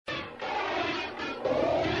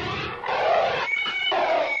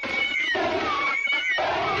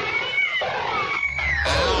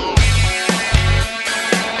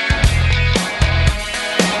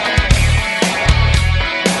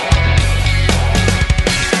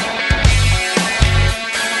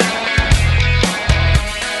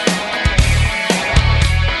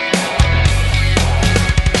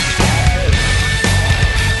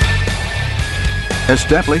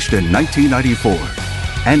Established in 1994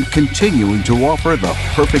 and continuing to offer the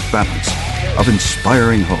perfect balance of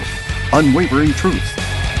inspiring hope, unwavering truth,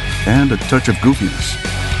 and a touch of goofiness.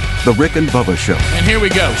 The Rick and Bubba Show. And here we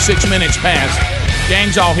go. 6 minutes past.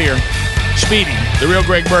 Gang's all here. Speedy, the real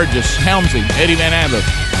Greg Burgess, Helmsy, Eddie Van Adler.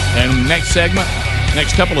 And next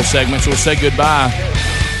couple of segments, we'll say goodbye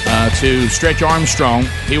to Stretch Armstrong.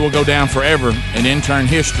 He will go down forever in intern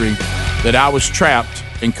history that I was trapped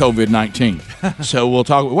in COVID-19. So we'll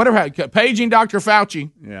talk, paging Dr.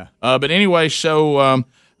 Fauci. Yeah. But anyway, so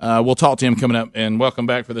we'll talk to him coming up. And welcome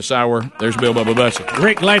back for this hour. There's Bill Bubba Bussey.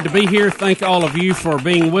 Rick, glad to be here. Thank all of you for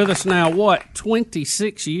being with us now,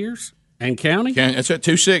 26 years and counting? It's at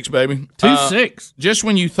 2-6, baby. 2-6. Just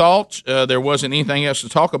when you thought there wasn't anything else to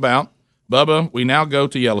talk about, Bubba, we now go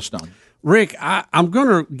to Yellowstone. Rick, I'm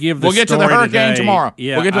going to give the We'll get to the hurricane tomorrow.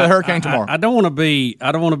 Yeah, we'll get to the hurricane tomorrow. I don't want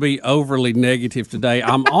to be overly negative today.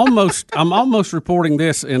 I'm almost reporting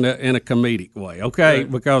this in a comedic way, okay?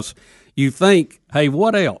 Right. Because you think, hey,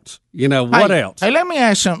 what else? What else? Hey, let me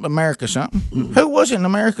ask America something. Who was it in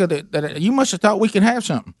America that you must have thought we could have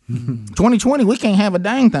something? 2020, we can't have a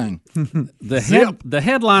dang thing. The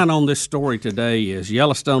headline on this story today is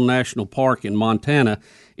Yellowstone National Park in Montana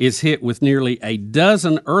is hit with nearly a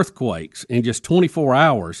dozen earthquakes in just 24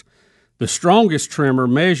 hours, the strongest tremor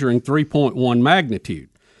measuring 3.1 magnitude.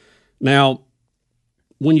 Now,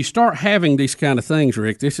 when you start having these kind of things,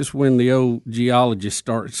 Rick, this is when the old geologists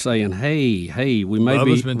start saying, hey, we may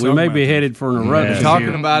be headed for an eruption. Been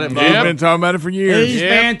talking about it. Bubba's been talking about it for years. He's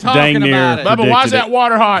been talking about it. Bubba, why is that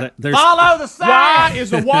water hot? Follow the sign. Why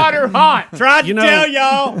is the water hot? Tried to tell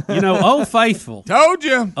y'all. Old Faithful. Told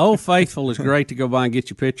you. Old Faithful is great to go by and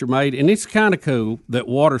get your picture made, and it's kind of cool that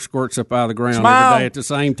water squirts up out of the ground every day at the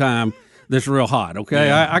same time. That's real hot, okay?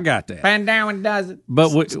 Yeah. I got that. Pan down and does it.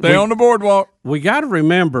 But Stay on the boardwalk. We got to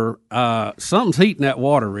remember something's heating that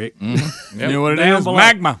water, Rick. Mm-hmm. Yep. You know what it is?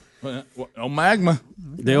 Magma. Magma.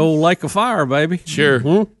 The old lake of fire, baby. Sure.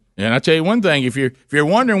 Mm-hmm. And I tell you one thing: if you're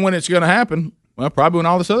wondering when it's going to happen, well, probably when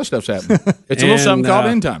all this other stuff's happening. It's a little something called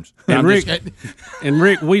end times. And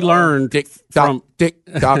Rick, we learned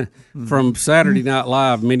from Saturday Night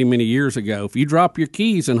Live many years ago. If you drop your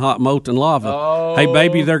keys in hot molten lava, hey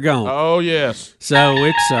baby, they're gone. Oh yes. So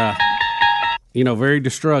it's very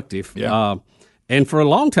destructive. Yeah. And for a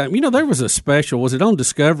long time, there was a special. Was it on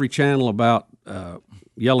Discovery Channel about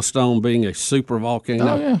Yellowstone being a super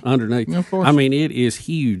volcano underneath? Yeah, of course. I mean, it is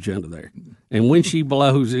huge under there. And when she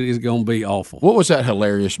blows, it is going to be awful. What was that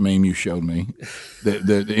hilarious meme you showed me?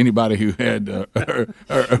 Anybody who had,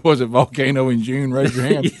 was it volcano in June? Raise your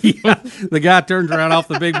hand. Yeah, the guy turned around off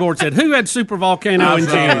the big board and said, "Who had super volcano in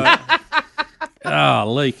June?"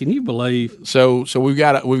 Lee, can you believe? So we've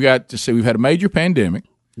got to see. We've had a major pandemic.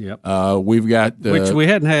 Yep. We've got which we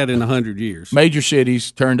hadn't had in 100 years. Major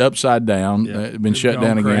cities turned upside down, been shut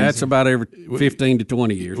down again. That's about every 15 to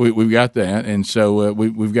 20 years. We've got that, and so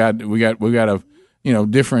we've got a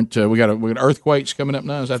different. We got earthquakes coming up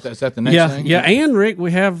now. Is that the next thing? Yeah. And Rick,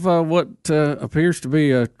 we have what appears to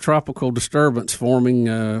be a tropical disturbance forming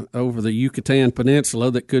over the Yucatan Peninsula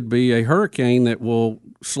that could be a hurricane that will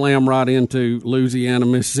slam right into Louisiana,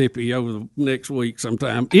 Mississippi over the next week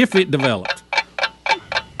sometime if it develops.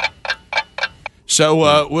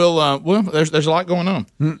 So there's a lot going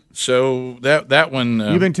on. So that one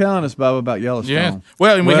you've been telling us, Bob, about Yellowstone. Yeah.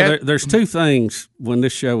 Well, there's two things when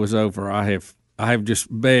this show is over. I have just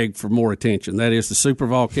begged for more attention. That is the super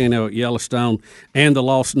volcano at Yellowstone and the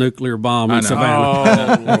lost nuclear bomb in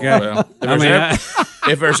Savannah. Oh, okay. Well,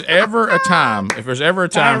 if there's ever a time for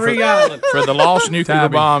the lost nuclear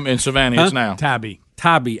bomb in Savannah, it's now. Tybee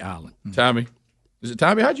Island. Tybee. Is it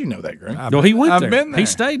Tybee? How'd you know that, Greg? No, he went there. I've been there. He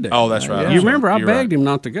stayed there. Oh, that's right. You remember, I begged him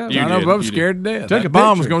not to go. You I know, did. Bubba's scared to death. That The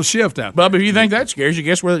bomb was going to shift out. Bubba, if you think that scares you,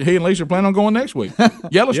 guess where he and Lisa plan on going next week?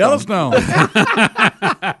 Yellowstone.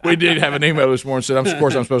 We did have an email this morning that said, of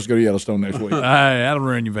course, I'm supposed to go to Yellowstone next week. That'll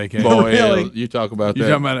ruin your vacation. Boy, really? You talk about that.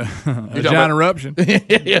 You're talking about a giant eruption?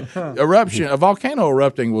 Eruption. A volcano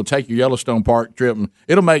erupting will take your Yellowstone Park trip, and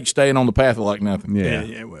it'll make staying on the path like nothing. Yeah,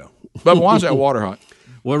 it will. Bubba, why is that water hot?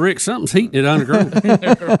 Well, Rick, something's heating it underground.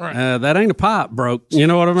 That ain't a pipe broke. You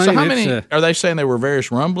know what I mean? So how many are they saying there were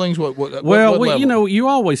various rumblings? What you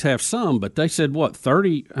always have some, but they said,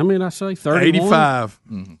 30? I mean, I say 31? 85.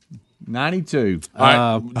 92. All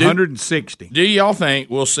right. 160. Do y'all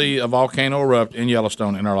think we'll see a volcano erupt in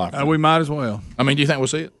Yellowstone in our lifetime? We might as well. I mean, do you think we'll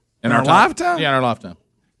see it? In our lifetime? Yeah, in our lifetime.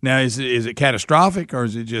 Now, is it catastrophic or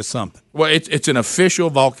is it just something? Well, it's an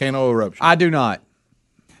official volcano eruption. I do not.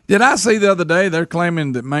 Did I see the other day they're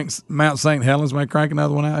claiming that Mount St. Helens may crank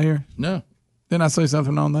another one out here? No. Didn't I say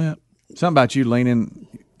something on that? Something about you leaning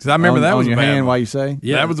 'Cause I remember that on was your a bad hand one. while you say.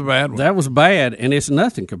 Yeah, that was a bad one. That was bad, and it's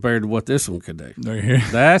nothing compared to what this one could do. There you go.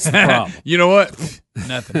 That's the problem. You know what?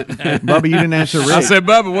 Nothing. Bubba, you didn't answer Rick. I said,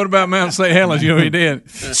 Bubba, what about Mount St. Helens? You know what he did?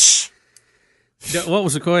 What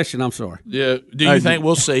was the question? I'm sorry. Yeah. Do you think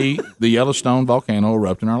we'll see the Yellowstone volcano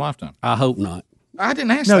erupt in our lifetime? I hope not. I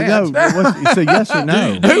didn't ask No, that. It's a yes or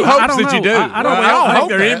no. Who hopes I don't that you know. do? I don't, Well, I don't hope think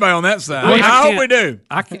there's that. anybody on that side. Well, I I hope can't- we do.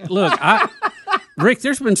 I can look. Rick,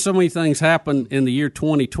 there's been so many things happen in the year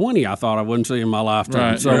 2020. I thought I wouldn't see in my lifetime.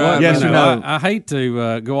 Right, So right. what, Yes or no? I hate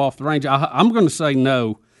to go off the range. I'm going to say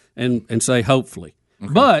no and say hopefully,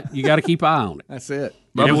 but you got to keep an eye on it. That's it.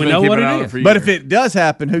 And Bubba's we been know what keeping an eye on it it is. for But years. if it does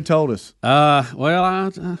happen, who told us? Well,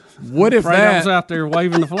 What if afraid I was that? out there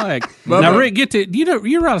waving the flag. Now, Rick, get to you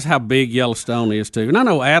realize how big Yellowstone is too, and I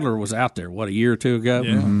know Adler was out there a year or two ago.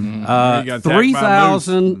 Yeah. He got attacked by a moose.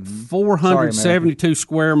 3,472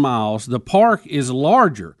 square miles. The park is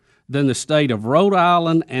larger than the state of Rhode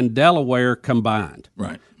Island and Delaware combined.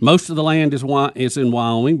 Right. Most of the land is in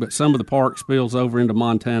Wyoming, but some of the park spills over into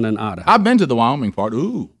Montana and Idaho. I've been to the Wyoming part.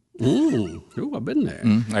 Ooh. Ooh, I've been there.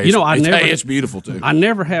 Hey, You know, it's beautiful too. I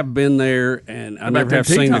never have been there, and I never them have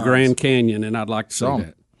seen the Tetons? Grand Canyon, and I'd like to see Saw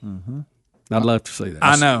 'em. that. I'd love to see that.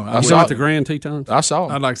 I know. I You saw know it. what the Grand Tetons? I saw.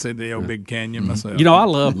 I'd like to see the old Big Canyon myself. You know, I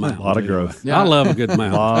love mountains. A lot of growth. I love a good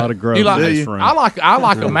mountain. A lot of growth. You like, Do you? I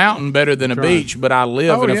like a mountain better than a beach, but I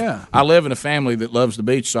live Oh, in a yeah. I live in a family that loves the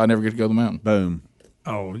beach, so I never get to go to the mountain. Boom.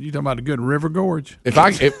 Oh, you talking about a good river gorge? If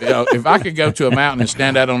I could go to a mountain and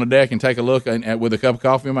stand out on the deck and take a look with a cup of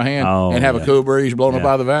coffee in my hand and have a cool breeze blowing up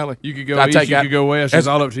by the valley, You could go I'd east, take you out- could go west. It's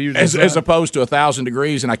all up to you. to as decide. opposed to 1,000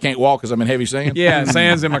 degrees and I can't walk because I'm in heavy sand. Yeah,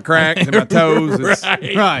 sand's in my cracks and my toes. It's,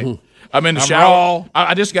 Right. I'm in the I'm shower. raw.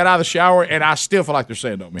 I just got out of the shower and I still feel like there's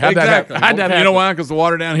sand on me. How'd exactly. that happen? You know why? Because the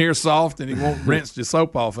water down here is soft and it won't rinse the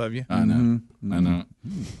soap off of you. I know. I know.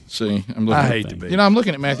 See, I'm looking. I hate to be. You know, I'm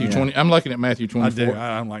looking at Matthew 20. I'm looking at Matthew 24. I do.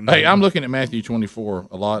 I don't like. Hey, I'm looking at Matthew 24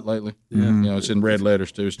 a lot lately. Yeah. You know, it's in red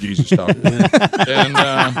letters too. It's Jesus talking. And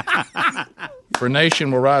for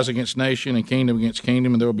nation will rise against nation and kingdom against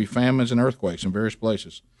kingdom, and there will be famines and earthquakes in various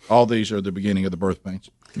places. All these are the beginning of the birth pains.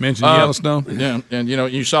 mention Yellowstone. Yeah, and you know,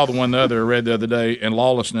 you saw the one I read the other day, and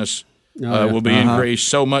lawlessness will be increased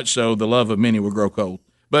so much so the love of many will grow cold.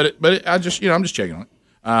 But I'm just checking on it.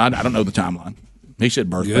 I don't know the timeline. He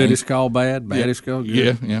said birth Good pains. is called bad, bad is called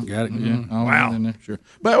good. Yeah. Got it. Yeah. Wow. Sure.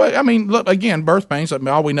 But I mean, look again. Birth pains. I mean,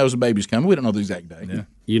 all we know is the baby's coming. We don't know the exact day. Yeah.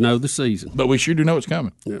 You know the season. But we sure do know it's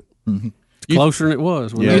coming. Yep. Closer than it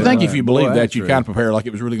was. Yeah. You think if you believe Boy, that, that's you true. kind of prepare like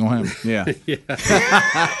it was really going to happen.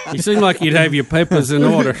 Yeah. You seem like you'd have your peppers in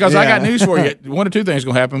order. Because I got Yeah. news for you. One of two things is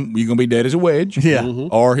going to happen. You're going to be dead as a wedge. Yeah.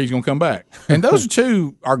 Or he's going to come back. And those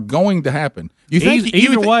two are going to happen. You think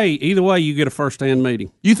Either way, you get a first-hand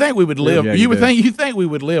meeting. You think we would live? Yeah, you you would do. think. You think we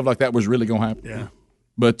would live like that was really going to happen? Yeah.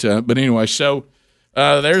 But anyway, so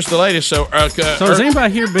there's the latest. So So has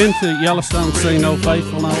anybody here been to Yellowstone, seen Old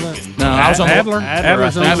Faithful and all that? no, I was on Adler? the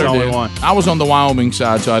Adler's on Adler the did. I was on the Wyoming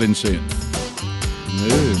side, so I didn't see it.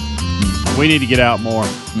 We need to get out more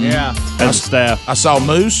Yeah. as a staff. I saw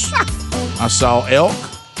moose. I saw elk.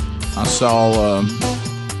 I saw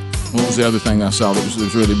what was the other thing I saw that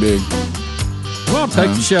was really big? Well, take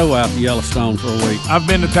the show out to Yellowstone for a week. I've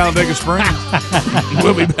been to Talladega Springs.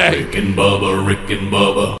 We'll be back. Rick and Bubba, Rick and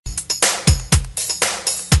Bubba.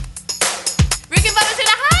 Rick and Bubba's in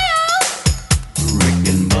Ohio. Rick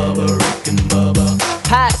and Bubba, Rick and Bubba.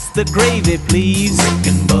 Pass the gravy, please. Rick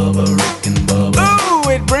and Bubba, Rick and Bubba. Ooh,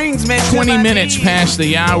 it brings me to 20 my minutes knees. past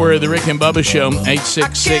the hour of the Rick and Bubba Show.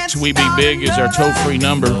 866-WE-BE-BIG is our toll-free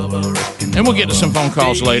number. And we'll get to some phone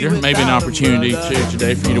calls later. Maybe an opportunity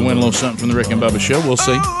today for you to win a little something from the Rick and Bubba Show. We'll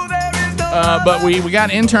see. But we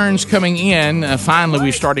got interns coming in. Finally,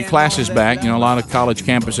 we've started classes back. You know, a lot of college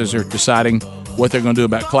campuses are deciding what they're going to do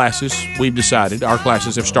about classes. We've decided. Our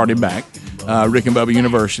classes have started back. Rick and Bubba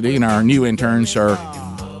University, and our new interns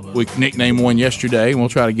we nicknamed one yesterday, and we'll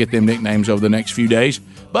try to get them nicknames over the next few days.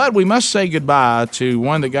 But we must say goodbye to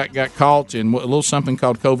one that got caught in a little something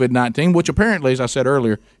called COVID-19, which apparently, as I said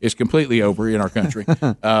earlier, is completely over in our country.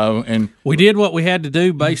 And We did what we had to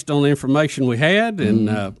do based on the information we had,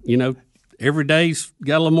 and, every day's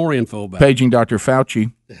got a little more info about it. paging Dr.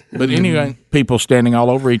 Fauci. But anyway, people standing all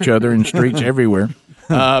over each other in streets everywhere.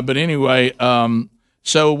 But anyway,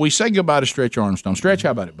 so we say goodbye to Stretch Armstrong. Stretch,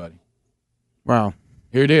 how about it, buddy? Wow.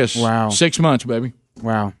 Here it is. Wow. 6 months, baby.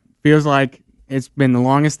 Wow. Feels like it's been the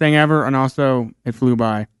longest thing ever, and also it flew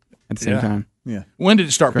by at the same time. Yeah. When did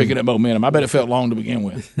it start picking up momentum? I bet it felt long to begin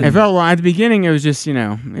with. It felt long. At the beginning, it was just, it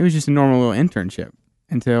was just a normal little internship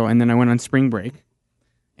and then I went on spring break,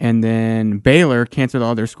 and then Baylor canceled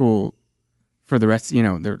all their school for the rest,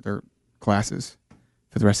 their classes.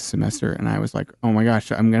 for the rest of the semester, and I was like, oh my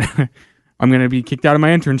gosh, I'm gonna be kicked out of my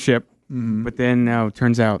internship. But then, no,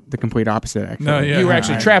 turns out the complete opposite. Actually, No, you were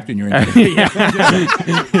actually trapped in your internship.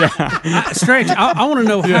 Stretch, I want to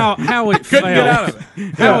know how it felt. Couldn't get out of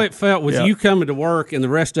it. How it felt with you coming to work and the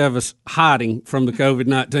rest of us hiding from the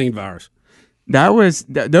COVID-19 virus. That was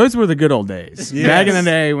those were the good old days. Yes. Back in the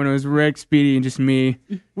day when it was Rick, Speedy, and just me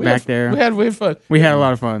back there. We had fun. We had a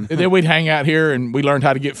lot of fun. And then we'd hang out here, and we learned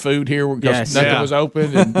how to get food here because Yes. nothing Yeah. was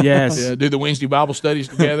open. And Yes. do the Wednesday Bible studies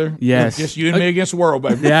together. Yes. Just you and me against the world,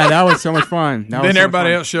 baby. Yeah, that was so much fun. That was Then so everybody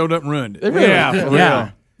fun. else showed up and ruined it.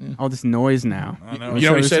 Yeah. All this noise now. You know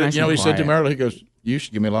what he said? You know what he said to me earlier? He goes, "You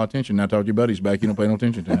should give me a lot of attention. Now talk to your buddies back. You don't pay no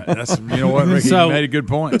attention to me." That's you know what, Ricky, So- you made a good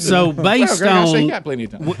point. So based Greg, I say on you got plenty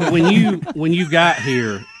of time. when you got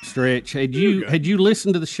here, Stretch, had you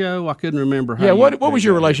listened to the show? I couldn't remember. How Yeah, you- what was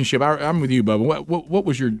your relationship? I'm with you, Bubba. What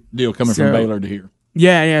was your deal coming from So- Baylor to here?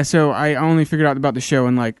 Yeah. So I only figured out about the show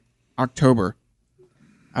in like October,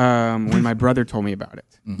 when my brother told me about it.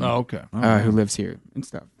 Oh, okay. Who lives here and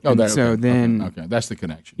stuff. Oh, And that, so okay. then, okay, that's the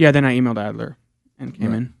connection. yeah, then I emailed Adler and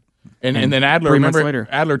came in. And then Adler, 3 months remember later.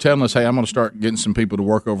 Adler telling us, "Hey, I'm going to start getting some people to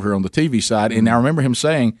work over here on the TV side." And I remember him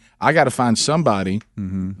saying, "I got to find somebody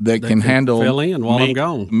that can handle fill in while me, I'm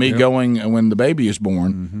gone." me Yep. going when the baby is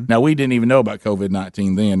born." Now we didn't even know about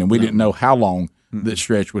COVID-19 then, and we didn't know how long that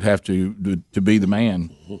Stretch would have to be the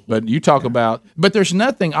man. But you talk about, but there's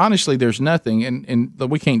nothing. Honestly, there's nothing, and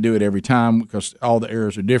we can't do it every time because all the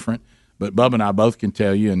errors are different. But Bubba and I both can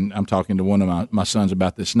tell you, and I'm talking to one of my sons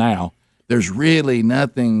about this now. There's really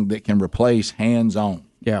nothing that can replace hands-on.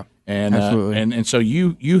 Yeah. And Absolutely. And so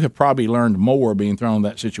you have probably learned more being thrown in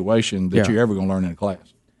that situation that Yeah. you're ever going to learn in a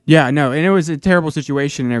class. Yeah, no, and it was a terrible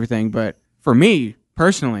situation and everything, but for me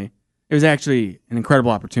personally, it was actually an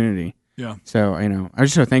incredible opportunity. Yeah. So I'm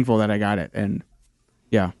just so thankful that I got it, and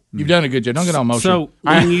yeah. You've done a good job. Don't get all emotional. So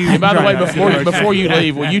when you And by the way, Right. before you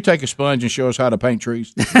leave, will you take a sponge and show us how to paint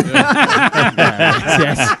trees?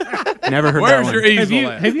 Yes. Never heard Where's that your one.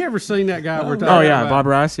 easel have you ever seen that guy we're talking Oh yeah, about? Bob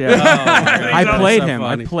Ross. Yeah, okay. I played So him.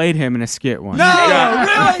 funny. I played him in a skit once.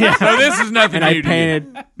 really? So this is nothing and I new to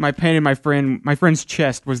you. painted my friend's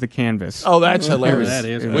chest was the canvas. Oh, that's hilarious. That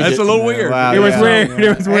is. That's a little weird. Wow, It was yeah. weird.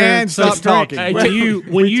 It was weird. And So stop strange.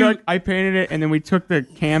 talking. I painted it, and then we took the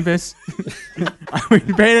canvas. we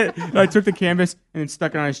painted it. I took the canvas and then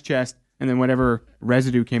stuck it on his chest, and then whatever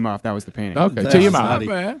residue came off, that was the painting. Okay, to your funny.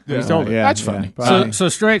 mind. We sold it. Yeah, That's yeah. funny. So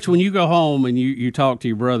Stretch, when you go home and you talk to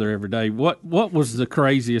your brother every day, what was the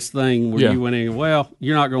craziest thing where Yeah. you went in? Well,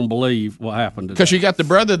 you're not going to believe what happened today. Because you got the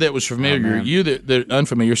brother that was familiar, you that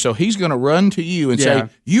unfamiliar, so he's going to run to you and say, Yeah.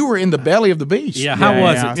 "You were in the belly of the beast." Yeah, how Yeah,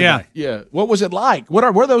 was yeah. it today? Yeah. yeah. What was it like? What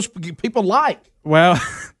are those people like? Well,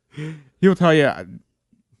 he'll tell you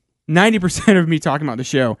 90% of me talking about the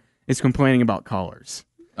show is complaining about callers.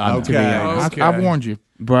 Okay. I warned you.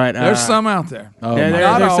 But There's some out there. Oh, yeah, my there-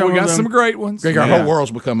 Not there's all. some We of got them. some great ones. Greg, our whole world's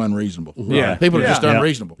become unreasonable. Yeah. People are just Yeah.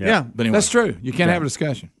 unreasonable. Yeah. But anyway. That's true. You can't have a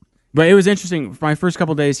discussion. But it was interesting. For my first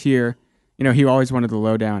couple days here, he always wanted the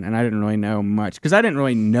lowdown, and I didn't really know much because I didn't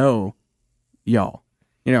really know y'all.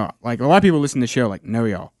 Like a lot of people listen to the show, like know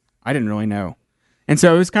y'all. I didn't really know, and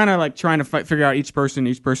so it was kind of like trying to figure out each person,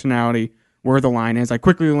 each personality, where the line is. I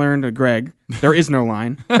quickly learned to Greg, there is no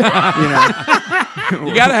line.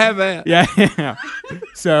 You got to have that. Yeah.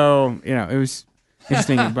 So it was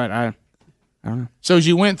interesting, but I don't know. So as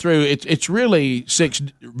you went through, it's really 6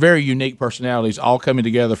 very unique personalities all coming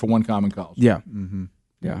together for one common cause. Yeah.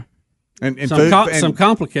 Yeah. And Some, food, some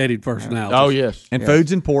complicated personalities. Oh yes. and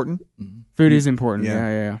food's important. Food is important. Yeah.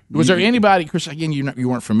 Yeah. Was there anybody, Chris? Again, you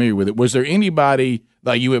weren't familiar with it. Was there anybody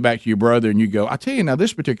like you went back to your brother and you go, "I tell you now,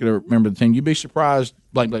 this particular member of the team, you'd be surprised,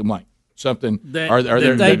 blank, blank, blank." Something.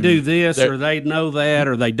 That they do this, or they know that,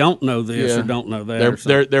 or they don't know this, or don't know that. or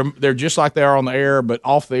something. They're just like they are on the air, but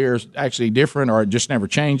off the air is actually different, or it just never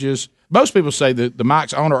changes. Most people say that the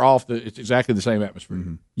mic's on or off, it's exactly the same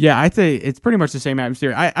atmosphere. Yeah, I think it's pretty much the same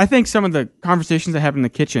atmosphere. I think some of the conversations that happen in the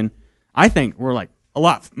kitchen, I think were like a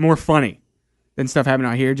lot more funny than stuff happening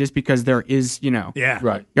out here, just because there is, Yeah.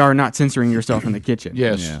 Right. y'all are not censoring yourself in the kitchen.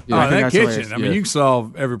 Yes. Yeah. Yeah. Oh, I think that that's kitchen. hilarious. I mean, Yeah. you can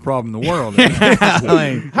solve every problem in the world.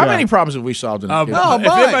 How many problems have we solved in the kitchen? If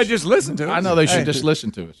everybody just listened to it. I know they should just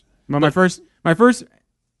listen to us. But my first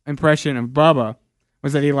impression of Bubba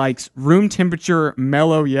was that he likes room temperature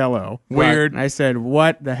mellow yellow. Weird. And I said,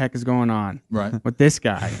 "What the heck is going on Right. with this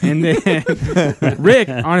guy?" And then Rick,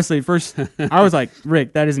 honestly, first I was like,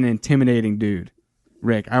 "Rick, that is an intimidating dude."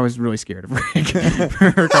 Rick. I was really scared of Rick for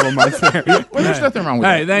a couple months there. Well, there's nothing wrong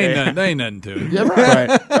with that. They ain't nothing to it. Yeah, right.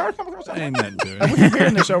 Ain't nothing to We keep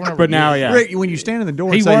hearing this over and over. But now, yeah. Rick, when you stand in the door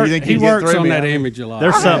and He, say you work, think he you get works through on me, that I mean, image a lot.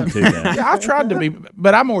 There's something to that. Yeah, I've tried to be,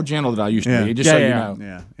 but I'm more gentle than I used to be. Just so you know.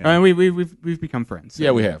 Yeah. We've become friends. So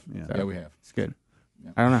Yeah, we have. Yeah, we have. It's good.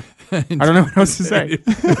 I don't know. I don't know what else to say.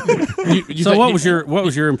 So what was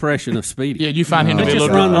your impression of Speedy? Yeah, you find him to be a Just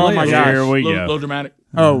little, run the Oh my list. gosh. Here we little, go. little dramatic.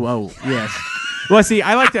 Oh, yes. Well, see,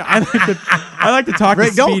 I like to talk Rick,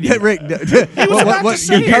 to don't Speedy. Rick. about to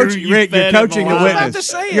say You're coaching, you Rick. You're fed him coaching a the lot. I was about witness.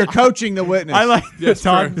 to say it. You're coaching the witness. I like to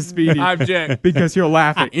talk true. to Speedy I object. because he'll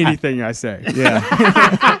laugh at anything I say. Yeah,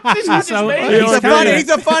 So he's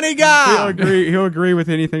a funny He'll guy. agree with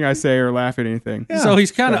anything I say or laugh at anything. So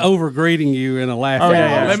he's kind of over greeting you in a laugh. Oh,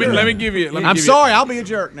 yeah, yeah. Sure. Let me give you. I'm sorry. I'll be a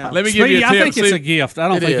jerk now. Let me give you Speedy, a I tip. think it's See- a gift. I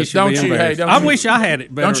don't It think is. you should Don't be you? Hey, embarrassed. don't I you- wish I had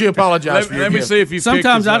it better. Don't you apologize for your Let me gift. see if you.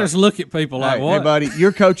 Sometimes I just look at people like, Hey, what? hey, buddy,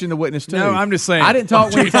 you're coaching the witness too. No, I'm just saying. I didn't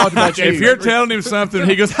talk when he talked about you. If you're telling him something,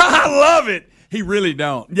 he goes, "I love it." He really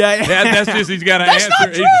don't. Yeah. That's just he's got an answer.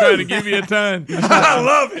 He's trying to give you a ton. I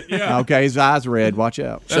love it. Yeah. Okay, his eyes red. Watch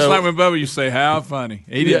out. That's So- like when Bubba used to say, "How funny."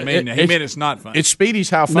 He didn't mean that. He meant it's not funny. It's Speedy's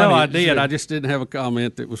how funny. No, I it is. did. I just didn't have a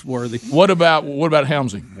comment that was worthy. What about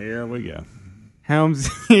Helmsy? Here we go.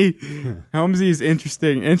 Helmsy is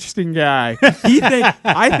interesting guy.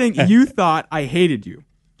 I think you thought I hated you.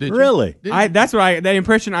 Did you? Really? That's what the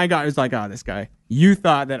impression I got was like, oh, this guy. You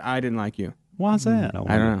thought that I didn't like you. Why's that?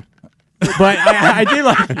 I don't know. But I did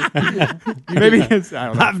like you. Maybe it's, I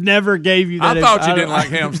don't know. I've never gave you that. I thought you didn't like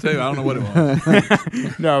Helms too. I don't know what it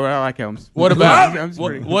was. No, but I like Helms. What about Helms is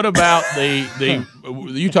pretty- what about the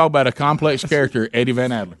you talk about a complex character, Eddie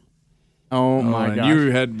Van Adler? Oh my And god.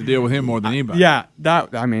 you had to deal with him more than anybody. Yeah,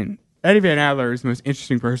 Eddie Van Adler is the most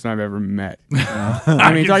interesting person I've ever met.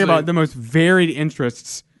 I mean, talking about the most varied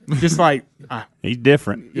interests. Just like He's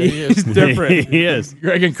different. he's different. He is.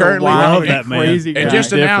 Greg and currently wild and that man. crazy and guy. just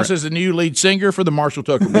Different. announced as the new lead singer for the Marshall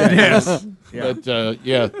Tucker Band.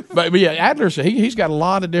 Yes. But yeah, Adler's he's got a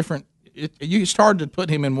lot of different. It's hard to put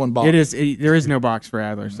him in one box. It is. There is no box for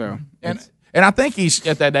Adler. So And I think he's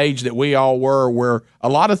at that age that we all were, where a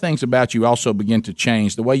lot of things about you also begin to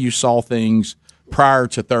change. The way you saw things prior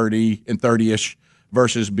to 30 and 30-ish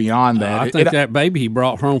versus beyond that. I think that baby he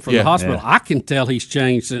brought home from Yeah. the hospital, Yeah. I can tell he's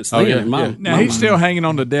changed since then. yeah, in my- yeah. Now he's still hanging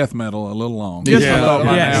on to death metal a little long. Just I a thought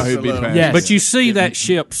little. by Yes. now he'd be Just a past. Yes. But you see that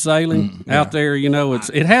ship sailing out there, you know,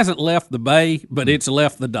 it hasn't left the bay, but it's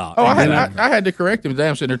left the dock. Oh, I You know? had to correct him.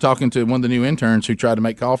 I'm sitting there talking to one of the new interns who tried to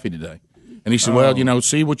make coffee today, and he said, "Well,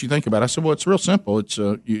 see what you think about it." I said, "Well, it's real simple. It's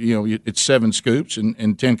it's 7 scoops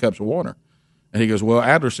and 10 cups of water." And he goes, "Well,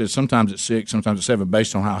 Adler says sometimes it's 6, sometimes it's 7,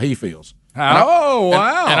 based on how he feels." Oh,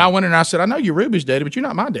 wow. And I went in and I said, "I know you're Ruby's daddy, but you're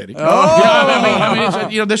not my daddy." I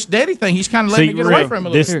mean, it's, this daddy thing. He's kind of letting me get away from him a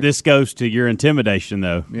little bit. This goes to your intimidation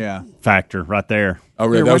though. Yeah. Factor right there. Oh,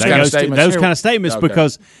 really? That Those kind of goes to- statements? Those kind of statements Okay.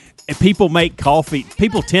 because people make coffee.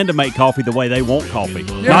 People tend to make coffee the way they want coffee,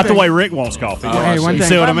 not the way Rick wants coffee. Hey, one You thing.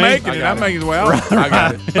 see what I I'm mean? making it. I'm making it. Well, I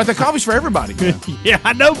got it. But the coffee's for everybody. Yeah,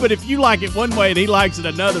 I know. But if you like it one way and he likes it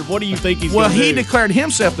another, what do you think he's Well, going to he do? declared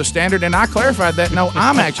himself the standard, and I clarified that. No,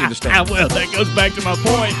 I'm actually the standard. Well, that goes back to my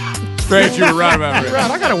point. Greg, you were right about it.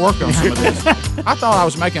 Right, I got to work on some of this. I thought I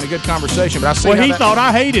was making a good conversation, but I see Well, how he that- thought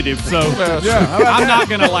I hated him, so I'm not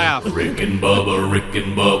going to laugh. Rick and Bubba, Rick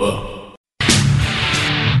and Bubba.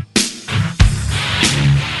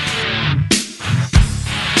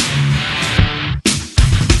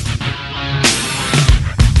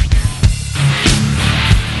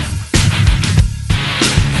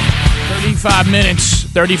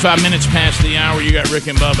 35 minutes past the hour. You got Rick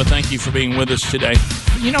and Bubba. Thank you for being with us today.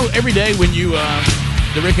 You know, every day when you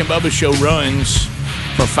the Rick and Bubba show runs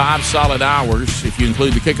for 5 solid hours, if you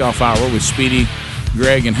include the kickoff hour with Speedy,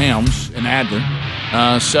 Greg, and Helms and Adler.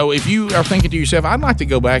 So if you are thinking to yourself, I'd like to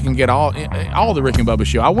go back and get all the Rick and Bubba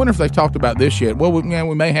show. I wonder if they've talked about this yet. Well, we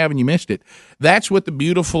may have, and you missed it. That's what the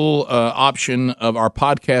beautiful option of our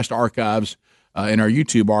podcast archives and our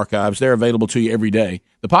YouTube archives. They're available to you every day.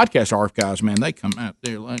 The podcast archives, man, they come out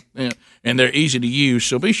there and they're easy to use.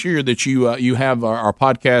 So be sure that you have our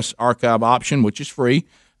podcast archive option, which is free,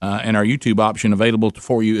 and our YouTube option available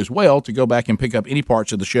for you as well to go back and pick up any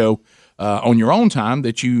parts of the show on your own time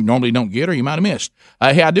that you normally don't get or you might have missed.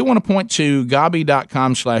 Hey, I do want to point to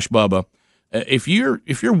Gabi.com/Bubba. If you're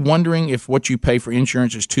wondering if what you pay for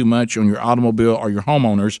insurance is too much on your automobile or your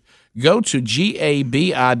homeowners, go to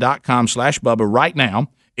GABI.com/Bubba right now.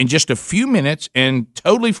 In just a few minutes and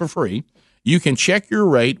totally for free, you can check your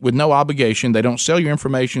rate with no obligation. They don't sell your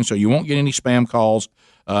information, so you won't get any spam calls.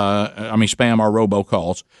 spam or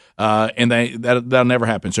robocalls, and that'll never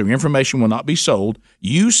happen. So your information will not be sold.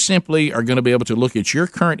 You simply are going to be able to look at your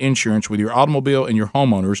current insurance with your automobile and your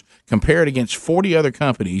homeowners, compare it against 40 other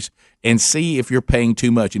companies, and see if you're paying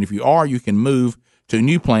too much. And if you are, you can move to a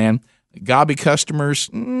new plan. Gabi customers,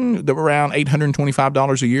 they're around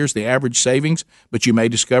 $825 a year is the average savings, but you may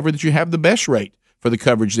discover that you have the best rate for the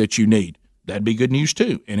coverage that you need. That'd be good news,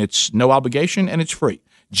 too. And it's no obligation, and it's free.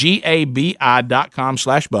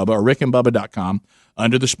 GABI.com/Bubba or rickandbubba.com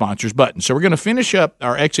under the sponsors button. So we're going to finish up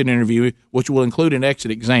our exit interview, which will include an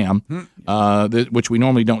exit exam, which we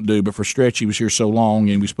normally don't do. But for Stretch, he was here so long and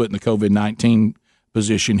he was put in the COVID-19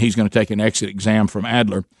 position, he's going to take an exit exam from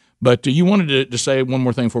Adler. But you wanted to say one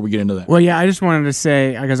more thing before we get into that. Well, yeah, I just wanted to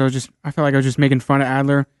say, I feel like I was just making fun of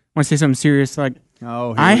Adler. I want to say something serious. Like,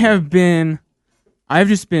 I've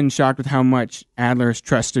just been shocked with how much Adler has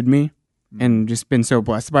trusted me and just been so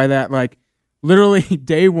blessed by that. Like, literally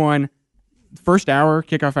day one, first hour,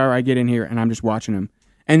 kickoff hour, I get in here and I'm just watching him.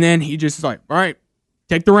 And then he just is like, all right,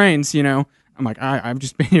 take the reins, you know. I'm like, I've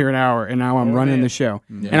just been here an hour and now I'm running the show.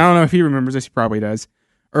 Yeah. And I don't know if he remembers this, he probably does.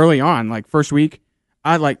 Early on, like first week,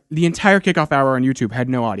 the entire kickoff hour on YouTube had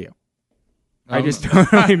no audio. I just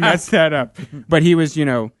totally messed that up. But he was, he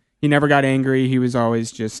never got angry. He was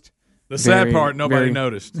always just... The sad part, nobody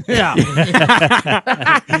noticed. Yeah. We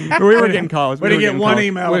were getting calls. We didn't get one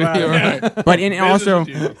email about it. Right. But also,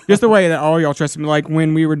 just the way that all y'all trusted me, like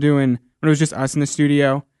when it was just us in the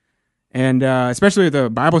studio, and especially the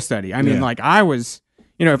Bible study. I mean, like I was,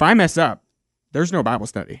 if I mess up, there's no Bible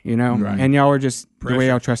study, Right. And y'all were just, the way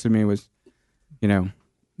y'all trusted me was,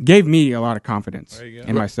 gave me a lot of confidence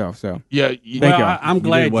in myself. So thank you. I'm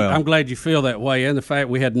glad you feel that way, and the fact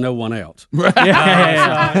we had no one else.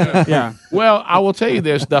 Yeah. Well, I will tell you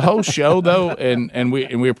this: the whole show, though, and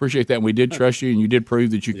we appreciate that. And we did trust you, and you did prove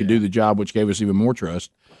that you could do the job, which gave us even more trust.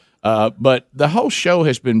 But the whole show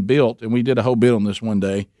has been built, and we did a whole bit on this one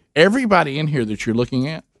day. Everybody in here that you're looking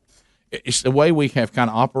at, it's the way we have kind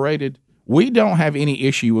of operated. We don't have any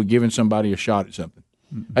issue with giving somebody a shot at something.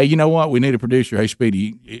 Hey, you know what? We need a producer. Hey,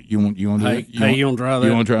 Speedy, you want to do that? You want to try that?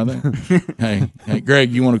 You want to try that? hey,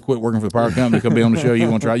 Greg, you want to quit working for the power company? Come be on the show. You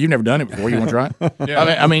want to try it? You've never done it before. You want to try it?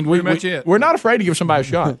 Yeah. We're not afraid to give somebody a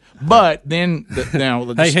shot. But then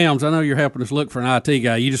now, hey, Helms, I know you're helping us look for an IT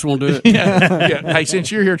guy. You just want to do it? Yeah. Hey,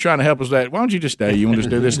 since you're here trying to help us, why don't you just stay? You want to just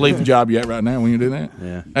do this? Leave the job you at right now when you do that?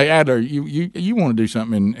 Yeah. Hey, Adler, you want to do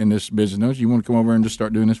something in this business? Don't you? You want to come over and just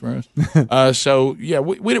start doing this for us? So yeah,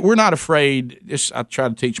 we're not afraid. I try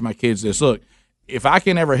to teach my kids this. Look, if I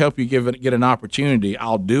can ever help you get an opportunity,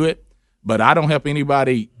 I'll do it. But I don't help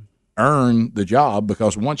anybody earn the job,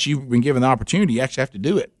 because once you've been given the opportunity, you actually have to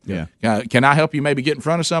do it. Yeah. Can I help you maybe get in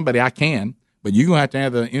front of somebody? I can, but you're going to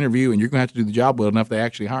have the interview, and you're going to have to do the job well enough they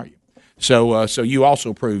actually hire you. So you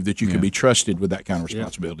also proved that you can be trusted with that kind of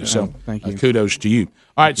responsibility. So thank you. Kudos to you.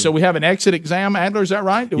 All right, so we have an exit exam, Adler. Is that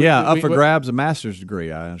right? Up for grabs, a master's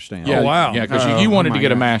degree. I understand. Yeah, oh, wow. Yeah, because you wanted to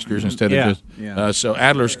get a master's instead of just. So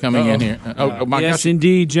Adler's coming in here. Yes,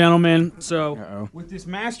 indeed, gentlemen. So with this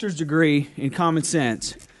master's degree in common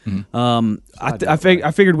sense,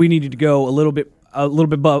 I figured we needed to go a little bit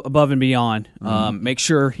above and beyond, make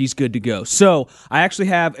sure he's good to go. So I actually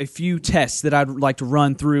have a few tests that I'd like to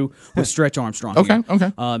run through with Stretch Armstrong. Okay.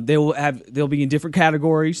 They'll be in different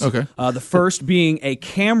categories. Okay. The first being a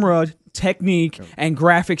camera technique and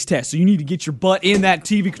graphics test. So you need to get your butt in that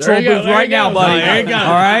TV control booth right now, buddy. There you go.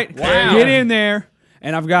 All right, wow. Get in there,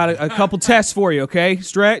 and I've got a couple tests for you. Okay,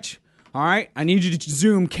 Stretch. All right, I need you to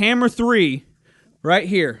zoom camera 3 right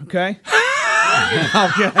here. Okay.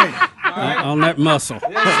 Okay. Right. On that muscle.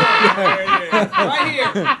 Right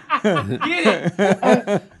here. Get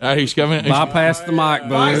it. He's coming. Bypass the mic, boom.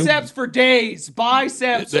 Biceps for days.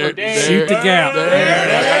 Biceps for days. Shoot the gap.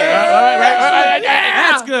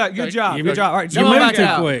 That's good. Good job. Good job. All right, zoom back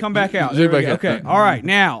out. Come back out. There we go. Okay. All right.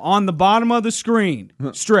 Now, on the bottom of the screen,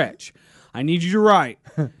 Stretch, I need you to write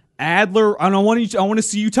Adler. I want to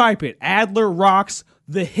see you type it. Adler rocks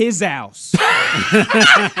the his house.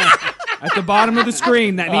 At the bottom of the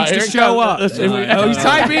screen, that needs to show up. He's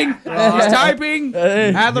typing. He's typing.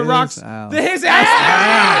 Adler rocks the his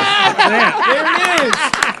house. There it is.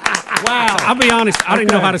 Wow. I'll be honest, I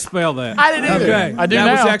didn't know how to spell that. I didn't either. Okay. I do that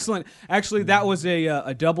now. was excellent. Actually, that was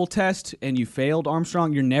a double test, and you failed,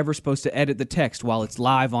 Armstrong. You're never supposed to edit the text while it's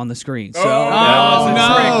live on the screen. So that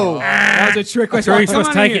was a trick question. You're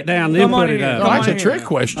supposed to take it down, then put it up. That's a trick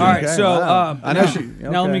question. All right, so I know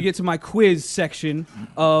now let me get to my quiz section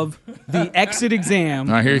of the exit exam.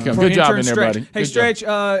 All right, here you come. for Good job intern in there, Stretch. buddy. Hey, Good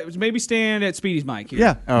Stretch, maybe stand at Speedy's mic here.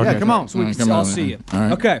 Yeah. Okay. Yeah. Come on. So we can come all on, see you. All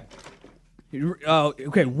right. Okay.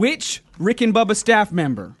 Okay, which Rick and Bubba staff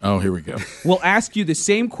member Oh, here we go. will ask you the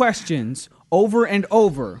same questions over and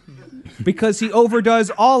over because he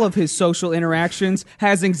overdoes all of his social interactions,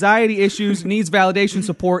 has anxiety issues, needs validation,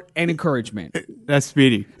 support, and encouragement? That's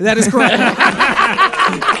Speedy. That is correct.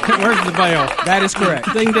 Where's the bell? That is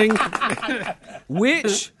correct. Ding ding.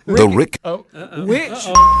 Which The Rick.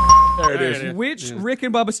 There it is. Which Rick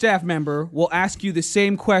and Bubba staff member will ask you the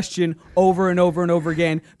same question over and over and over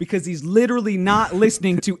again because he's literally not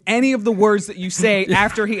listening to any of the words that you say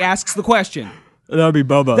after he asks the question? That would be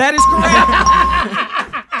Bubba. That is correct.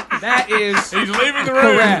 That is He's leaving the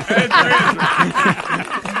room.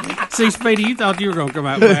 correct. See, Speedy, you thought you were going to come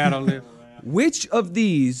out bad on this. Which of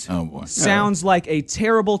these boy. sounds like a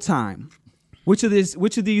terrible time? Which of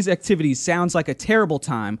these activities sounds like a terrible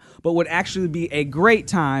time, but would actually be a great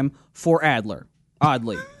time for Adler?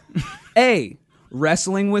 Oddly. A.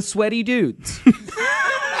 Wrestling with sweaty dudes.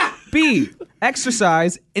 B.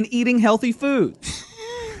 Exercise and eating healthy foods.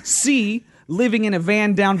 C. Living in a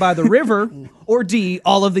van down by the river. Or D.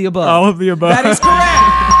 All of the above. All of the above. That is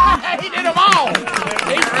correct. He did them all.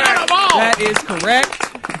 He did them all. That is correct.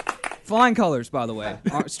 Flying colors, by the way.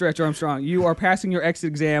 Stretch Armstrong, you are passing your exit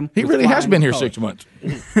exam. He with really has flying been here colors. 6 months.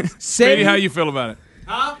 Speedy, how you feel about it?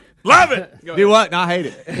 Love it. Do what? No, I hate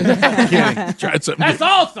it. Tried something. That's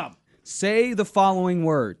awesome. Say the following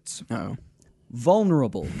words. Uh-oh.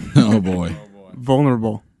 Vulnerable. Oh, boy.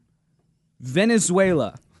 Vulnerable.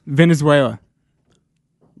 Venezuela. Venezuela.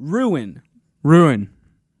 Ruin. Ruin.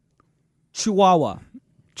 Chihuahua.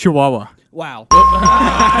 Chihuahua. Wow. So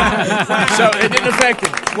it didn't affect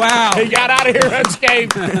him. Wow. He got out of here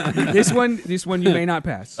unscathed. This one you may not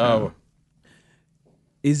pass. Oh.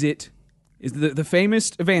 Is the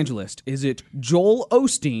famous evangelist, is it Joel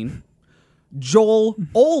Osteen, Joel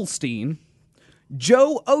Olstein,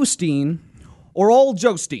 Joe Osteen, or Old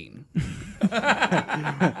Joesteen?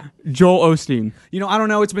 Joel Osteen. You know, I don't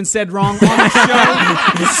know. It's been said wrong on the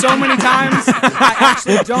show so many times. I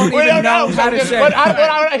actually don't even know how to say it.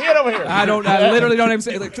 I hit over here. I literally don't even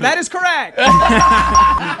say it. That is correct.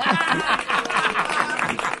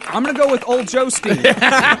 I'm going to go with Old Joesteen.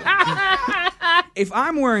 If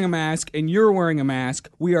I'm wearing a mask and you're wearing a mask,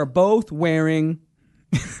 we are both wearing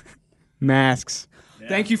masks.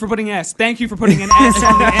 Thank you for putting S. Thank you for putting an S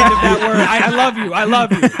on the end of that word. I love you. I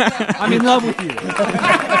love you. I'm in love with you.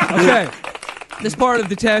 Okay. This part of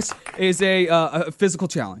the test is a physical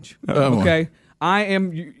challenge. Okay. I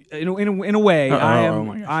am, in a way,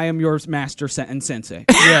 I am your master and sensei.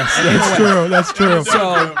 Yes, that's true. That's true.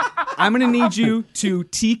 So I'm going to need you to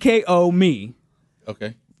TKO me.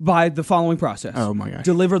 Okay. By the following process. Oh, my gosh.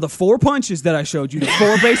 Deliver the 4 punches that I showed you, the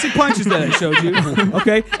 4 basic punches that I showed you,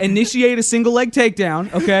 okay? Initiate a single leg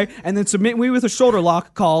takedown, okay? And then submit me with a shoulder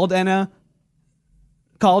lock called a...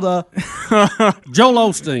 Joel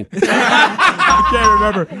Osteen.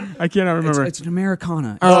 I cannot remember. It's an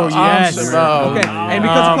Americana. Oh, yes. Okay, and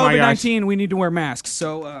because of COVID-19, we need to wear masks,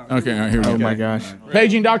 so... Okay, all right, here we go. Oh, my gosh.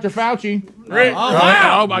 Paging Dr. Fauci.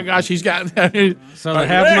 wow. Oh, my gosh, he's got... So they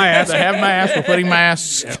have masks. They have masks. We're putting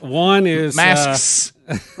masks. One is... Masks.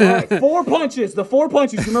 4 punches. The 4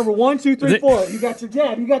 punches. Remember, 1, 2, 3, 4. You got your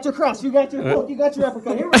jab. You got your cross. You got your hook. You got your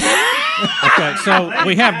uppercut. Here we go. Okay, so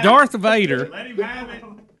we have Darth Vader. Let him have it.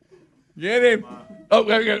 Get him. Oh,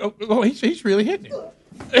 there you go. Oh, he's really hitting him.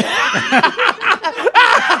 He hit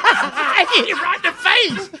him right in the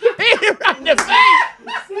face. He hit him right in the face.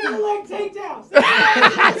 Single leg takedown.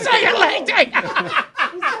 Second leg takedown.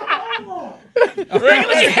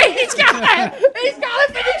 He's got it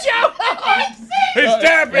for the joke. He's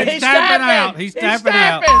tapping. He's tapping out. He's tapping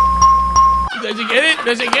out. Does he get it?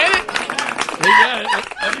 Does he get it? He got it.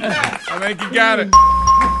 I think he got it.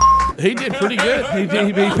 He did pretty good. He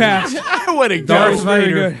passed. What a Darth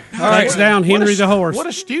Vader takes down Henry the horse. What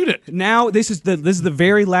a student. Now this is the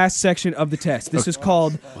very last section of the test. This is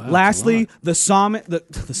called lastly the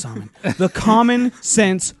common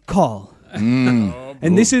sense call.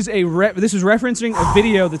 And this is referencing a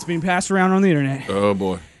video that's being passed around on the internet. Oh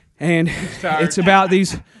boy. And it's about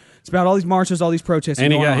all these marches, all these protests.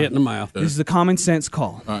 And he got on. hit in the mouth. This is the common sense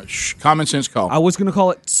call. Common sense call. I was going to call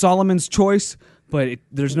it Solomon's Choice, but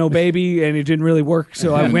there's no baby and it didn't really work,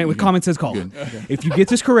 so I went with common sense call. If you get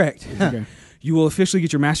this correct, you will officially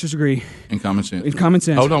get your master's degree in common sense.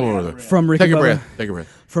 Oh no, from Rick Take and a Bubba. breath. Take a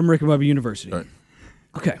breath. From Rick and Bubba University. All right.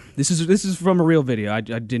 Okay, this is from a real video. I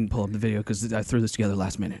didn't pull up the video because I threw this together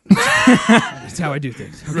last minute. That's how I do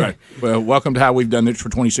things. Okay. Right. Well, welcome to how we've done this for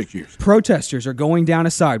 26 years. Protesters are going down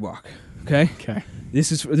a sidewalk. Okay. Okay.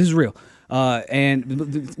 This is real. And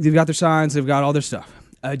they've got their signs. They've got all their stuff.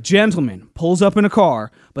 A gentleman pulls up in a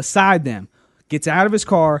car beside them, gets out of his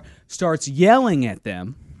car, starts yelling at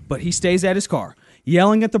them, but he stays at his car,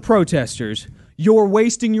 yelling at the protesters, "You're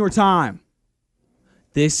wasting your time."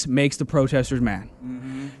 This makes the protesters mad.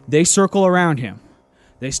 Mm-hmm. They circle around him.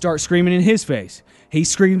 They start screaming in his face. He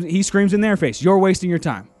screams in their face, "You're wasting your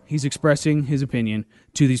time." He's expressing his opinion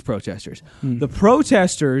to these protesters. The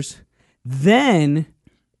protesters then,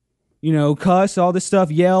 cuss, all this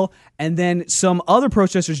stuff, yell, and then some other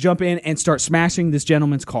protesters jump in and start smashing this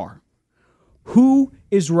gentleman's car. Who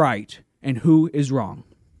is right and who is wrong?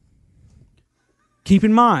 Keep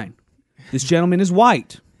in mind, this gentleman is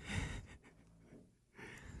white.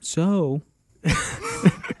 So,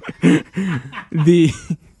 the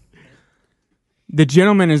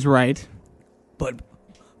gentleman is right, but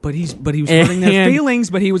he was hurting their feelings.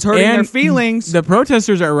 But he was hurting their feelings. The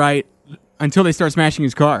protesters are right until they start smashing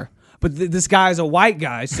his car. But this guy's a white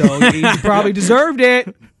guy, so he probably deserved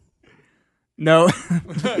it. No,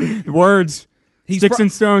 words. Sticks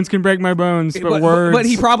and stones can break my bones, but words. But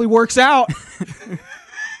he probably works out.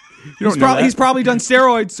 He's probably done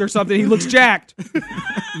steroids or something. He looks jacked.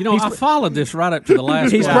 I followed this right up to the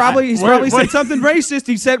last. He's probably said something racist.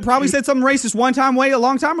 He probably said something racist one time a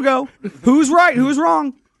long time ago. Who's right? Who's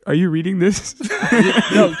wrong? Are you reading this?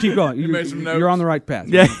 No, keep going. You're on the right path.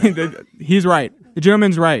 Yeah, he's right. The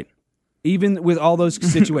gentleman's right. Even with all those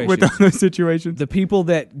situations. With all those situations. The people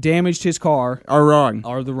that damaged his car are wrong.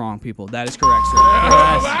 Are the wrong people. That is correct, sir.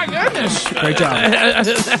 Oh, my goodness. Great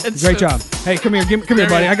job. Great job. Hey, come here. Come here,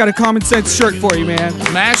 buddy. I got a common sense shirt for you, man.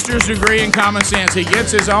 Master's degree in common sense. He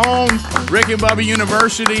gets his own Rick and Bubba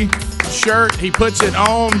University shirt. He puts it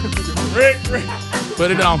on. Rick.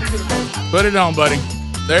 Put it on. Put it on, buddy.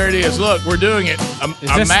 There it is. Look, we're doing it.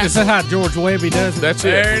 Is that how George Webby does it? That's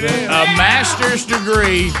it. There it is. A master's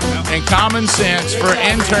degree in common sense for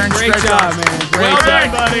intern Great job, man. Well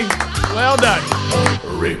done, buddy. Well done.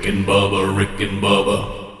 Rick and Bubba, Rick and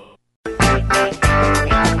Bubba.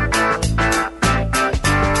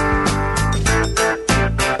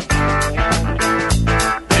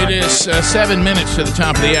 It is 7 minutes to the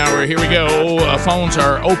top of the hour. Here we go. Phones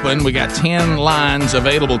are open. We got 10 lines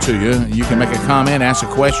available to you. You can make a comment, ask a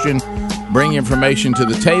question, bring information to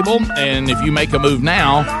the table, and if you make a move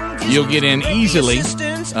now, you'll get in easily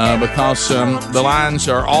because the lines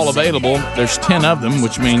are all available. There's 10 of them,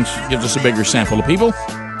 which means gives us a bigger sample of people.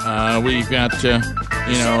 We've got,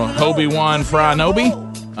 Hobie Wan Fry Nobi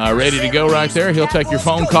ready to go right there. He'll take your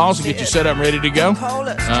phone calls and get you set up ready to go,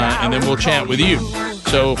 and then we'll chat with you.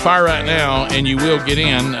 So fire right now, and you will get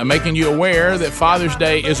in, making you aware that Father's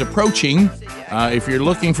Day is approaching. If you're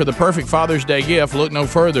looking for the perfect Father's Day gift, look no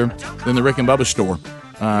further than the Rick and Bubba store.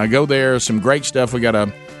 Go there. Some great stuff. We got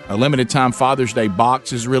a limited time Father's Day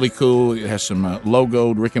box. Is really cool. It has some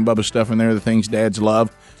logoed Rick and Bubba stuff in there, the things dads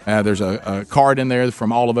love. There's a card in there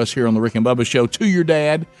from all of us here on the Rick and Bubba Show to your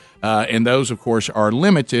dad. And those, of course, are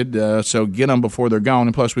limited, so get them before they're gone.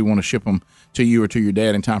 And plus, we want to ship them to you or to your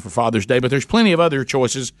dad in time for Father's Day. But there's plenty of other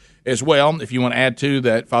choices as well. If you want to add to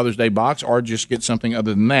that Father's Day box or just get something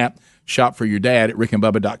other than that, shop for your dad at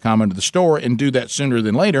rickandbubba.com under the store and do that sooner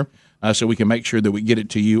than later so we can make sure that we get it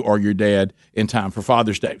to you or your dad in time for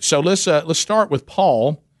Father's Day. So let's start with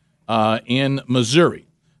Paul in Missouri.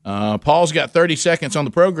 Paul's got 30 seconds on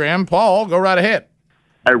the program. Paul, go right ahead.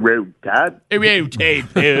 I wrote that.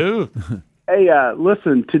 Hey,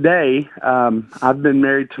 listen, today I've been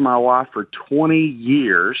married to my wife for 20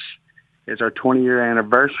 years. It's our 20-year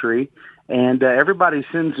anniversary, and everybody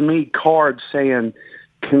sends me cards saying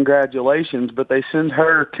congratulations, but they send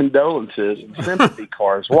her condolences and sympathy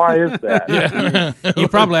cards. Why is that? Yeah. You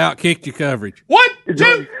probably outkicked your coverage. 1,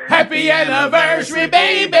 2, happy anniversary,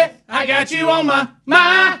 baby. I got you on my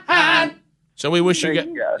mind. So we wish you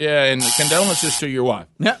and condolences to your wife.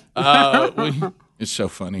 Yeah. It's so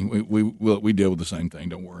funny. We deal with the same thing.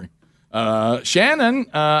 Don't worry. Shannon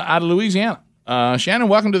out of Louisiana. Shannon,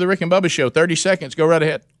 welcome to the Rick and Bubba Show. 30 seconds. Go right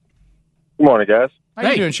ahead. Good morning, guys.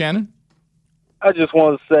 How you doing, Shannon? I just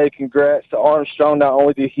wanted to say congrats to Armstrong. Not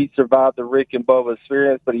only did he survive the Rick and Bubba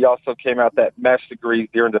experience, but he also came out that master's degree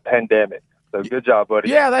during the pandemic. So good job, buddy.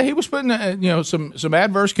 Yeah, he was putting some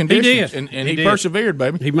adverse conditions, and he persevered,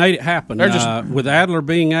 baby. He made it happen. With Adler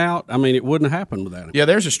being out, I mean, it wouldn't have happened without him. Yeah,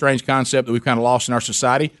 there's a strange concept that we've kind of lost in our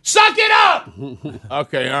society. Suck it up!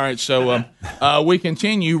 Okay, all right, so we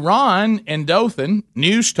continue. Ron and Dothan,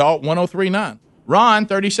 News Talk 103.9. Ron,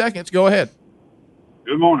 30 seconds. Go ahead.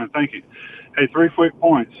 Good morning. Thank you. Hey, 3 quick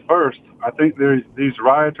points. First, I think these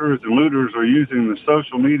rioters and looters are using the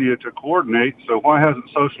social media to coordinate, so why hasn't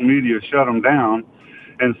social media shut them down?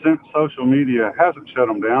 And since social media hasn't shut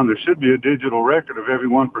them down, there should be a digital record of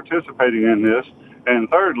everyone participating in this. And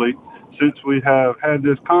thirdly, since we have had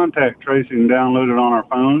this contact tracing downloaded on our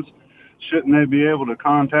phones, shouldn't they be able to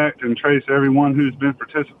contact and trace everyone who's been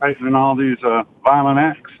participating in all these violent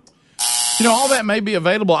acts? You know, all that may be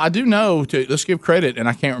available. I do know, let's give credit, and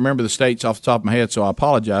I can't remember the states off the top of my head, so I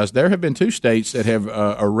apologize. There have been 2 states that have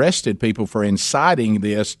arrested people for inciting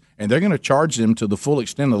this, and they're going to charge them to the full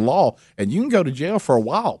extent of the law, and you can go to jail for a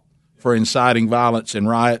while for inciting violence and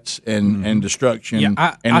riots and destruction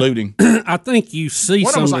and looting. I think you see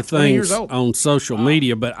some of the things on social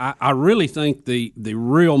media, but I really think the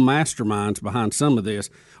real masterminds behind some of this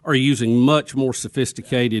are using much more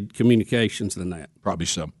sophisticated communications than that. Probably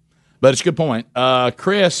so. But it's a good point.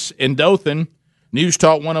 Chris in Dothan, News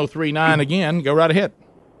Talk 103.9 again. Go right ahead.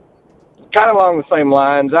 Kind of along the same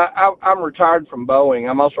lines. I'm retired from Boeing.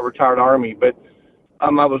 I'm also retired Army, but I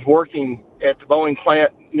was working at the Boeing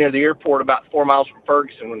plant near the airport about 4 miles from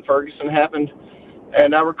Ferguson when Ferguson happened.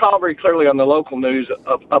 And I recall very clearly on the local news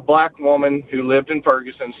a black woman who lived in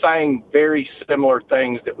Ferguson saying very similar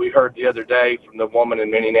things that we heard the other day from the woman in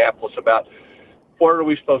Minneapolis about what are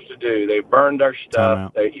we supposed to do? They burned our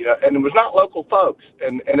stuff. And it was not local folks,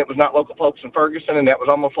 and it was not local folks in Ferguson, and that was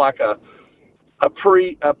almost like a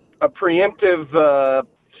preemptive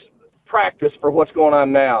practice for what's going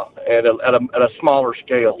on now at a smaller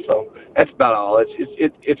scale. So that's about all.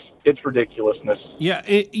 It's ridiculousness. Yeah,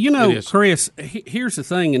 Chris, here's the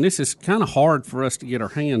thing, and this is kind of hard for us to get our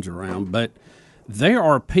hands around, but there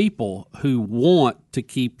are people who want to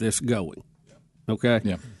keep this going. Okay?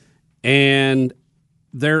 Yeah. And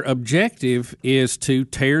their objective is to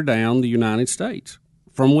tear down the United States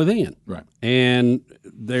from within. Right. And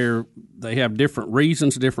they have different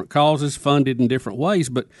reasons, different causes, funded in different ways,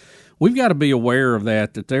 but we've got to be aware of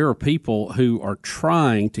that there are people who are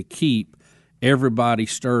trying to keep everybody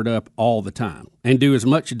stirred up all the time and do as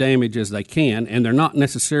much damage as they can, and they're not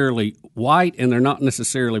necessarily white and they're not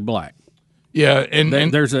necessarily black. Yeah, and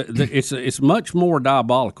it's much more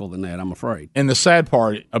diabolical than that, I'm afraid. And the sad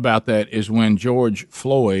part about that is when George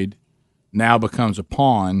Floyd now becomes a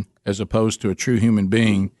pawn as opposed to a true human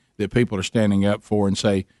being that people are standing up for and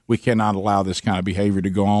say, we cannot allow this kind of behavior to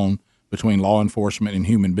go on between law enforcement and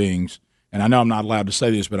human beings. And I know I'm not allowed to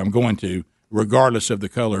say this, but I'm going to, regardless of the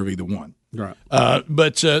color of either one. Right.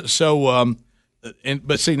 But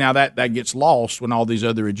see, now that gets lost when all these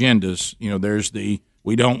other agendas, there's the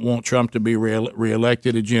we don't want Trump to be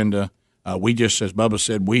reelected agenda. We just, as Bubba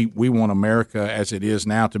said, we want America as it is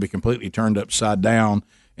now to be completely turned upside down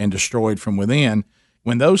and destroyed from within.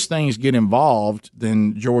 When those things get involved,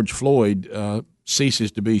 then George Floyd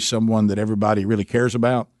ceases to be someone that everybody really cares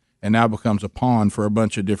about and now becomes a pawn for a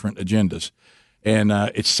bunch of different agendas. And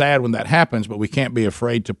it's sad when that happens, but we can't be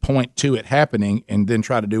afraid to point to it happening and then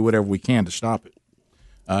try to do whatever we can to stop it.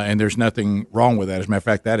 And there's nothing wrong with that. As a matter of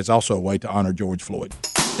fact, that is also a way to honor George Floyd,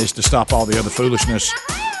 is to stop all the other foolishness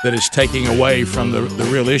that is taking away from the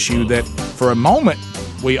real issue that for a moment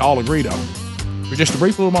we all agreed on. For just a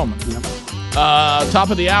brief little moment. Top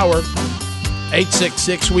of the hour,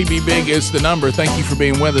 866-WE-BE-BIG is the number. Thank you for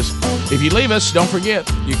being with us. If you leave us, don't forget,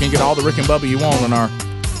 you can get all the Rick and Bubba you want on our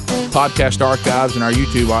podcast archives and our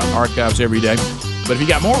YouTube archives every day. But if you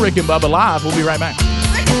got more Rick and Bubba live, we'll be right back.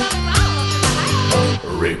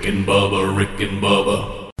 Rick and Bubba, Rick and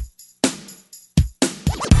Bubba.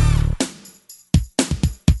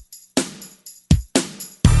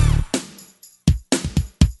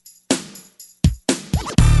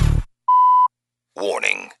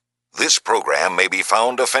 Warning. This program may be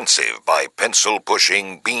found offensive by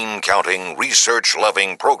pencil-pushing, bean-counting,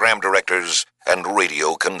 research-loving program directors and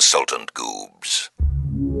radio consultant goobs.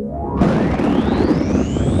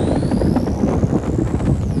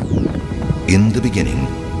 In the beginning,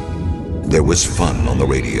 there was fun on the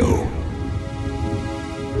radio.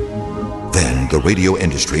 Then the radio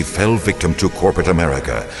industry fell victim to corporate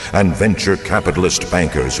America and venture capitalist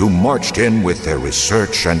bankers who marched in with their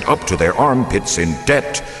research and up to their armpits in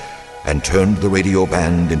debt and turned the radio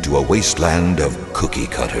band into a wasteland of cookie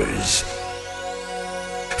cutters.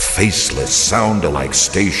 Faceless, sound-alike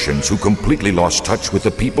stations who completely lost touch with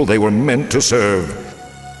the people they were meant to serve.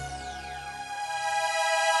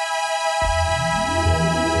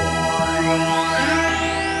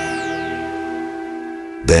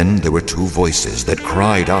 Then there were two voices that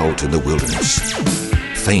cried out in the wilderness.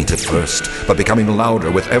 Faint at first, but becoming louder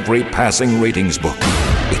with every passing ratings book.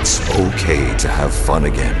 It's okay to have fun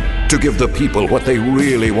again, to give the people what they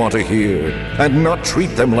really want to hear, and not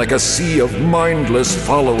treat them like a sea of mindless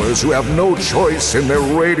followers who have no choice in their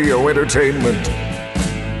radio entertainment.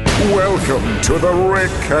 Welcome to the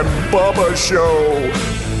Rick and Bubba Show.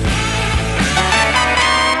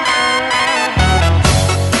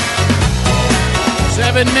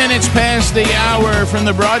 7 minutes past the hour from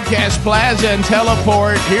the broadcast plaza and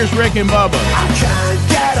teleport. Here's Rick and Bubba. I can't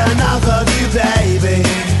get enough of you, baby.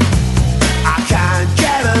 I can't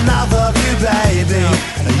get enough of you, baby.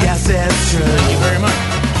 Yes, it's true. Thank you very much.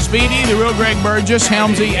 Speedy, the real Greg Burgess,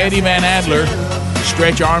 Helmsy, Eddie Van Adler.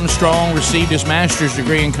 Stretch Armstrong received his master's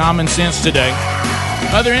degree in common sense today.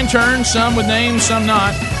 Other interns, some with names, some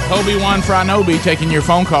not. Obi-Wan Franobi taking your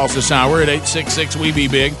phone calls this hour at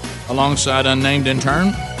 866-WE-BE-BIG alongside unnamed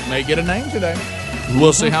intern. May get a name today.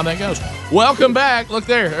 We'll see how that goes. Welcome back. Look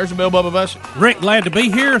there. There's a Bill Bubba Bussey. Rick, glad to be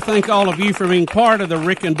here. Thank all of you for being part of the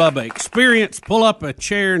Rick and Bubba experience. Pull up a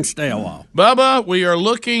chair and stay a while. Bubba, we are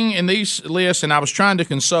looking in these lists, and I was trying to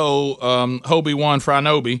console Obi-Wan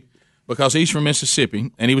Franobi because he's from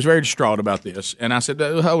Mississippi, and he was very distraught about this. And I said,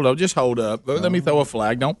 hold up, just hold up. Let me throw a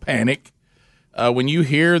flag. Don't panic. When you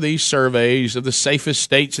hear these surveys of the safest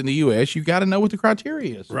states in the U.S., you got to know what the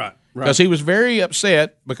criteria is. Right. Because he was very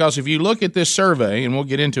upset because if you look at this survey, and we'll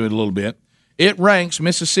get into it a little bit, it ranks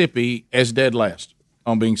Mississippi as dead last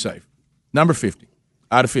on being safe. Number 50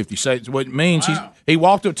 out of 50. So what it means, he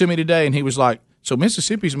walked up to me today and he was like, so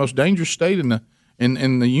Mississippi's the most dangerous state in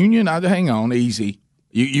the union? Hang on, easy.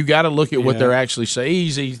 You got to look at what they're actually saying.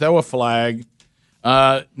 Easy, throw a flag.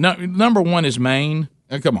 Number one is Maine.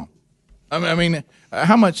 Come on. I mean,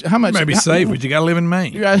 how much? You may be safe, but you got to live in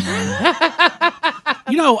Maine.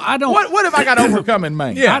 You know, I don't. What have I got to overcome in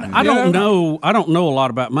Maine? Yeah, I don't know. I don't know a lot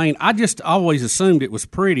about Maine. I just always assumed it was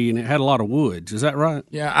pretty and it had a lot of woods. Is that right?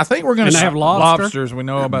 Yeah, I think we're going to have lobster? Lobsters. We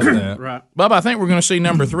know about that. Right, Bubba. I think we're going to see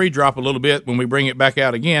number 3 drop a little bit when we bring it back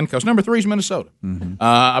out again because number 3 is Minnesota. Mm-hmm.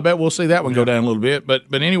 I bet we'll see that one go down a little bit.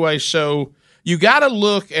 But anyway, so you got to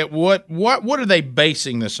look at what are they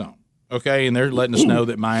basing this on? Okay, and they're letting us know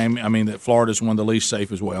that that Florida is one of the least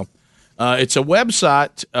safe as well. It's a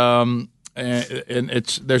website. And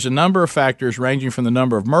there's a number of factors ranging from the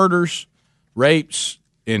number of murders, rapes,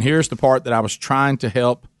 and here's the part that I was trying to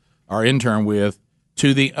help our intern with,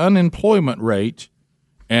 to the unemployment rate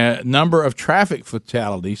and number of traffic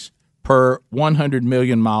fatalities per 100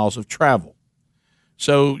 million miles of travel.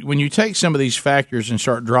 So when you take some of these factors and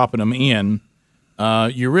start dropping them in,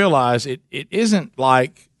 you realize it isn't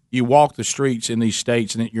like you walk the streets in these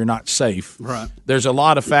states and you're not safe. Right. There's a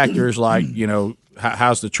lot of factors like,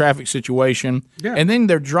 how's the traffic situation? Yeah. And then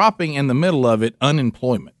they're dropping in the middle of it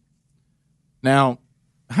unemployment. Now,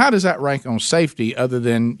 how does that rank on safety other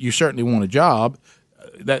than you certainly want a job?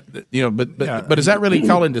 But does that really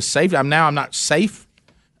call into safety? I'm not safe.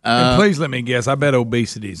 And please let me guess. I bet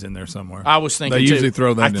obesity's in there somewhere. I was thinking they usually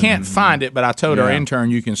throw that. I can't find it, but I told our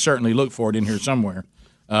intern you can certainly look for it in here somewhere.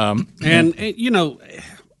 And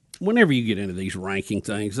whenever you get into these ranking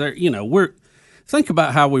things, think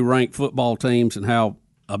about how we rank football teams and how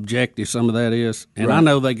objective some of that is. And right. I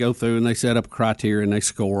know they go through and they set up criteria and they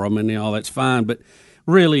score them and all that's fine, but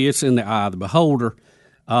really it's in the eye of the beholder.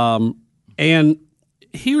 And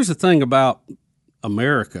here's the thing about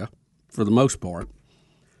America, for the most part.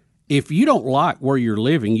 If you don't like where you're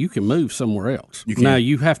living, you can move somewhere else. Now,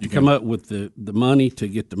 you have to come up with the money to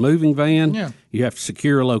get the moving van. Yeah. You have to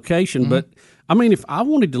secure a location. Mm-hmm. But, if I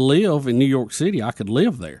wanted to live in New York City, I could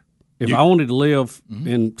live there. If I wanted to live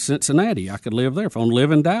in Cincinnati, I could live there. If I want to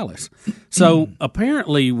live in Dallas. So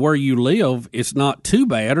apparently where you live, it's not too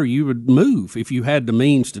bad, or you would move if you had the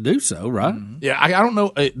means to do so, right? Yeah, I don't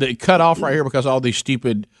know. They cut off right here because all these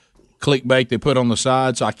stupid clickbait they put on the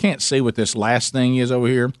side, so I can't see what this last thing is over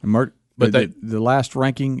here. But the last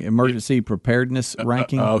ranking, emergency preparedness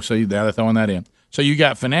ranking. So they're throwing that in. So you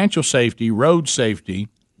got financial safety, road safety,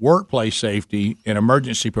 workplace safety, and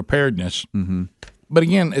emergency preparedness. Mm-hmm. But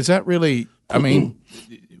again, is that really, are we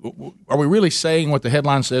really saying what the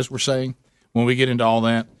headline says we're saying when we get into all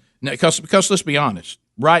that? Because let's be honest,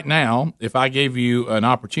 right now, if I gave you an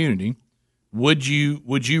opportunity, would you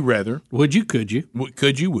rather? Could you?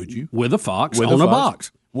 With a fox on a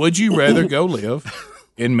box. Would you rather go live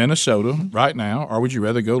in Minnesota right now, or would you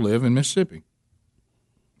rather go live in Mississippi?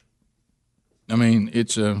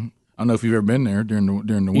 It's I don't know if you've ever been there during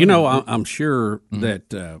the winter. I'm sure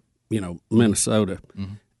that Minnesota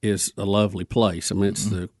is a lovely place.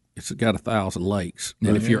 It's got 1,000 lakes,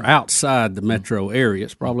 and if you're outside the metro area,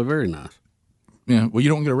 it's probably very nice. Yeah, well, you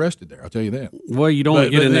don't get arrested there. I'll tell you that. Well, you don't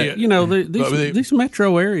get in that. These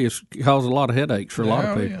metro areas cause a lot of headaches for a lot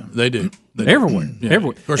of people. Yeah. They do. Everywhere.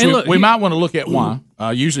 Of course, we might want to look at why.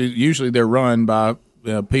 Usually they're run by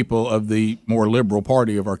people of the more liberal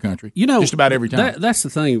party of our country. Just about every time. That's the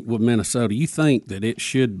thing with Minnesota. You think that it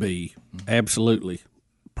should be absolutely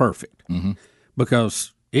perfect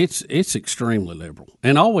because it's extremely liberal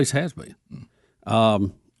and always has been.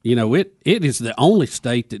 You know, it is the only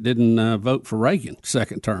state that didn't vote for Reagan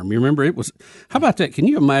second term. You remember it was. How about that? Can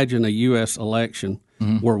you imagine a U.S. election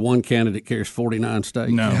where one candidate carries 49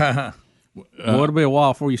 states? No. Well, it'll be a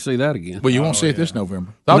while before you see that again. Well, you won't see it this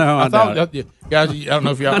November. I thought, doubt it. guys, I don't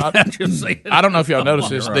know if y'all. I don't know if y'all noticed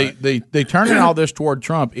this. The turning all this toward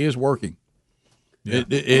Trump is working. Yeah.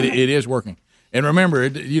 It is working. And remember,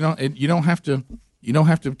 you don't have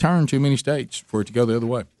to turn too many states for it to go the other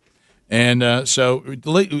way. And so,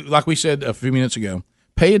 like we said a few minutes ago,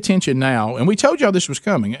 pay attention now. And we told y'all this was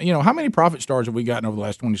coming. You know, how many profit stars have we gotten over the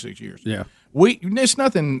last 26 years? Yeah. It's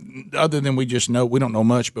nothing other than we just know. We don't know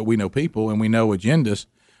much, but we know people and we know agendas.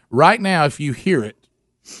 Right now, if you hear it,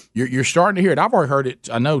 you're starting to hear it. I've already heard it,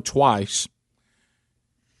 I know, twice.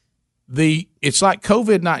 It's like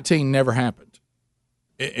COVID-19 never happened.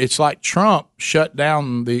 It's like Trump shut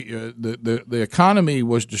down the economy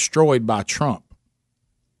was destroyed by Trump.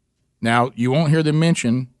 Now, you won't hear them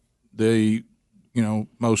mention the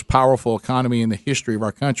most powerful economy in the history of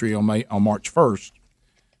our country on March 1st.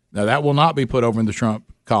 Now, that will not be put over in the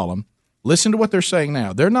Trump column. Listen to what they're saying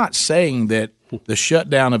now. They're not saying that the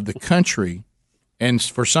shutdown of the country, and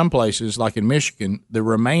for some places, like in Michigan, the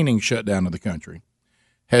remaining shutdown of the country,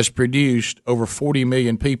 has produced over 40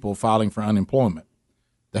 million people filing for unemployment.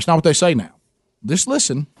 That's not what they say now. Just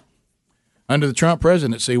listen. Under the Trump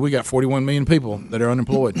presidency, we got 41 million people that are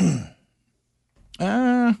unemployed. We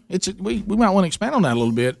might want to expand on that a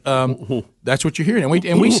little bit. That's what you're hearing,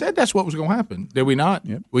 and we said that's what was going to happen. Did we not?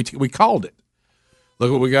 Yep. We called it.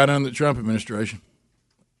 Look what we got under the Trump administration.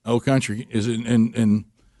 The whole country is in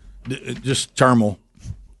just turmoil.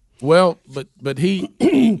 Well, but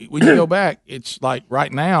he when you go back, it's like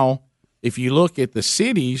right now, if you look at the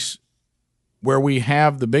cities where we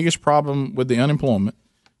have the biggest problem with the unemployment,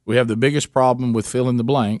 we have the biggest problem with fill in the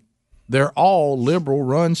blank. They're all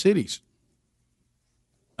liberal-run cities.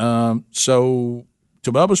 So,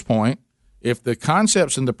 to Bubba's point, if the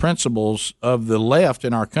concepts and the principles of the left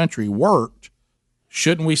in our country worked,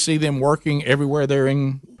 shouldn't we see them working everywhere they're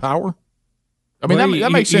in power? I mean,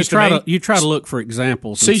 that makes sense to me. You try to look for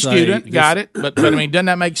examples. C student, got it. But I mean, doesn't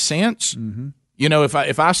that make sense? Mm-hmm. You know, if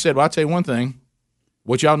I said, well, I'll tell you one thing.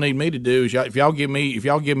 What y'all need me to do is if y'all give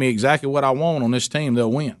me exactly what I want on this team,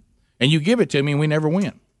 they'll win. And you give it to me, and we never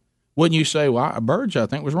win. Wouldn't you say, well, Burge, I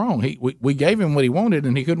think, was wrong. We gave him what he wanted,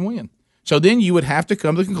 and he couldn't win. So then you would have to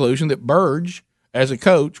come to the conclusion that Burge, as a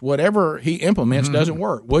coach, whatever he implements doesn't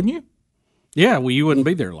work, wouldn't you? Yeah, well, you wouldn't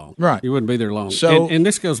be there long. Right. You wouldn't be there long. So, and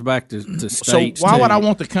this goes back to states. So why would I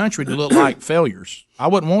want the country to look like failures? I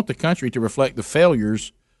wouldn't want the country to reflect the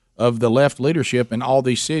failures of the left leadership in all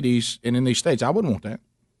these cities and in these states. I wouldn't want that.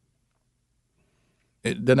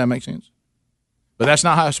 Doesn't that make sense? But that's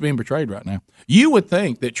not how it's being portrayed right now. You would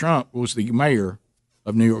think that Trump was the mayor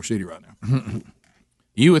of New York City right now.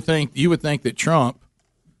 You would think that Trump,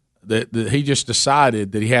 that he just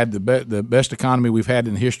decided that he had the best economy we've had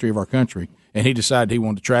in the history of our country, and he decided he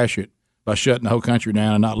wanted to trash it by shutting the whole country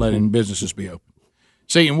down and not letting businesses be open.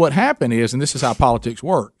 See, and what happened is, and this is how politics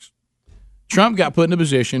works, Trump got put in a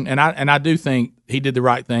position, and I do think he did the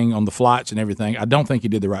right thing on the flights and everything. I don't think he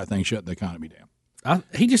did the right thing shutting the economy down.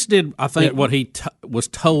 He just did, I think, what he was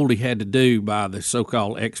told he had to do by the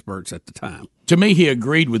so-called experts at the time. To me, he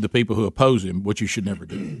agreed with the people who oppose him, which you should never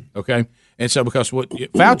do. Okay, and so because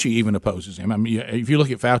Fauci even opposes him. I mean, if you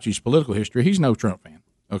look at Fauci's political history, he's no Trump fan.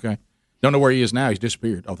 Okay, don't know where he is now. He's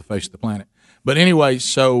disappeared off the face of the planet. But anyway,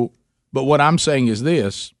 but what I'm saying is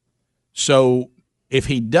this: so if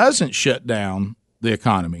he doesn't shut down the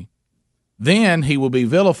economy, then he will be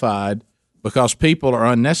vilified because people are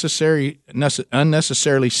unnecessarily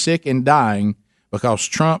sick and dying because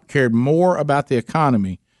Trump cared more about the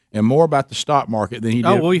economy and more about the stock market than he did.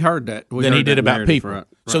 Oh, we heard that. Than he did about people. Right.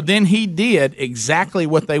 So then he did exactly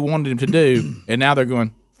what they wanted him to do, and now they're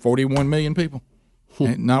going 41 million people.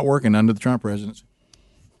 Not working under the Trump presidency.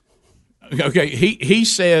 Okay, he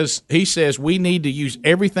says we need to use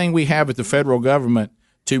everything we have at the federal government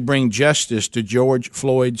to bring justice to George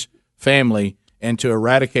Floyd's family and to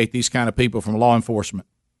eradicate these kind of people from law enforcement.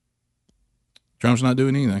 Trump's not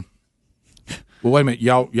doing anything. Well, wait a minute,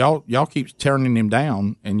 y'all keep turning him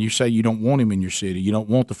down, and you say you don't want him in your city. You don't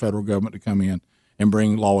want the federal government to come in and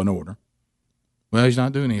bring law and order. Well, he's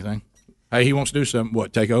not doing anything. Hey, he wants to do something.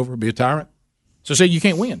 What? Take over? Be a tyrant? So say you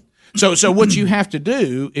can't win. So what you have to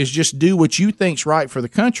do is just do what you think's right for the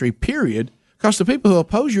country. Period. Because the people who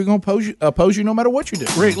oppose you are going to oppose you no matter what you do.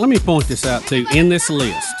 Rick, let me point this out too. In this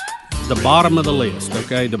list, the bottom of the list,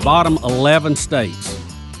 okay, the bottom 11 states.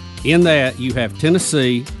 In that, you have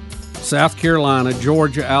Tennessee, South Carolina,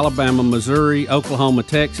 Georgia, Alabama, Missouri, Oklahoma,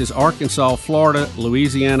 Texas, Arkansas, Florida,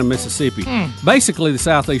 Louisiana, Mississippi. Basically, the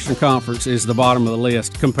Southeastern Conference is the bottom of the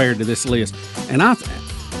list compared to this list. And I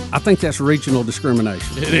think that's regional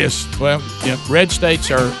discrimination. It is. Well, yeah, red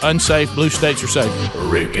states are unsafe, blue states are safe.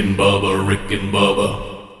 Rick and Bubba, Rick and Bubba.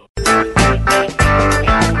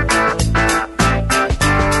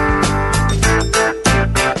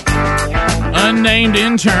 Unnamed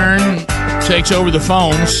intern takes over the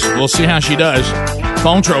phones. We'll see how she does.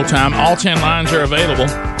 Phone troll time. All 10 lines are available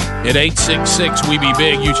at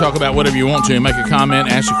 866-WE-BE-BIG. You talk about whatever you want to. Make a comment,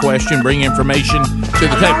 ask a question, bring information to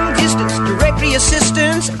the table. Directory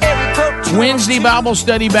assistance. Wednesday Bible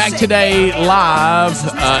study back today live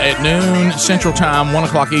at noon Central Time, 1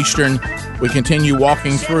 o'clock Eastern. We continue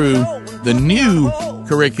walking through the new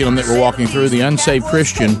curriculum that we're walking through, the Unsaved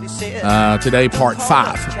Christian, today part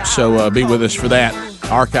 5. So be with us for that.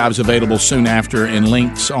 Archives available soon after and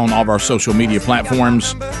links on all of our social media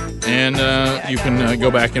platforms. And you can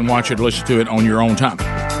go back and watch it or listen to it on your own time.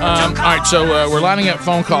 All right, so we're lining up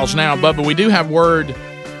phone calls now. Bubba, we do have word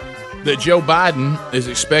that Joe Biden is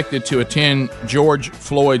expected to attend George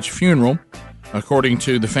Floyd's funeral, according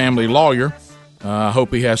to the family lawyer. I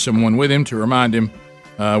hope he has someone with him to remind him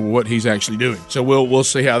what he's actually doing. So we'll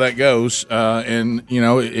see how that goes. And,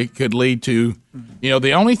 it could lead to,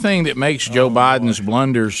 the only thing that makes Joe Biden's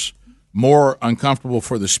blunders more uncomfortable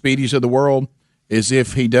for the Speedies of the world is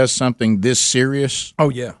if he does something this serious. Oh,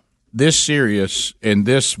 yeah. This serious and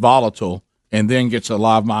this volatile, and then gets a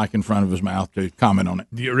live mic in front of his mouth to comment on it.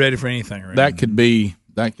 You're ready for anything, right? That could be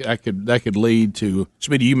that could lead to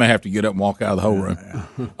Speedy. You may have to get up and walk out of the whole room.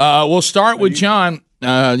 Yeah. We'll start with John.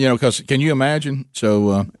 Because can you imagine?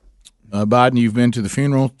 So, Biden, you've been to the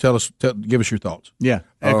funeral. Give us your thoughts. Yeah,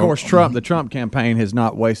 and of course, the Trump campaign has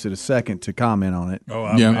not wasted a second to comment on it.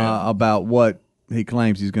 About what he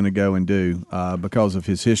claims he's going to go and do because of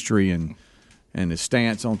his history and his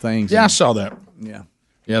stance on things. Yeah, I saw that. Yeah,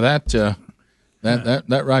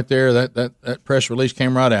 that right there, that press release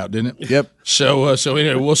came right out, didn't it? Yep. So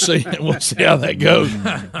anyway, we'll see how that goes.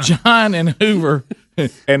 John and Hoover.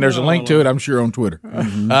 And there's a link to it, I'm sure, on Twitter.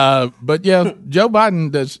 But yeah, Joe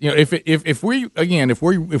Biden does. If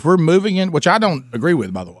we're moving in, which I don't agree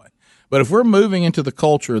with, by the way, but if we're moving into the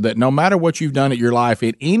culture that no matter what you've done at your life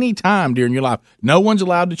at any time during your life, no one's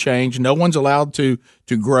allowed to change, no one's allowed to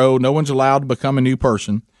grow, no one's allowed to become a new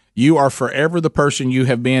person. You are forever the person you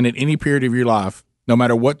have been at any period of your life, no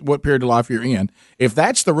matter what period of life you're in. If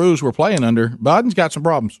that's the rules we're playing under, Biden's got some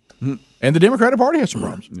problems, and the Democratic Party has some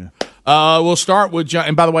problems. Yeah. We'll start with John.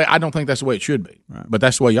 And by the way, I don't think that's the way it should be, but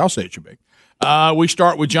that's the way y'all say it should be. We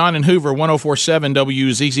start with John and Hoover, 104.7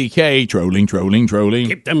 WZZK. Trolling.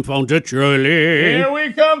 Keep them phones a trolling. Here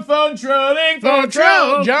we come, phone trolling.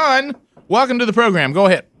 John, welcome to the program. Go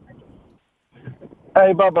ahead.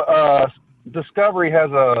 Hey, Bubba. Discovery has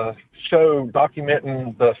a show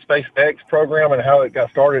documenting the SpaceX program and how it got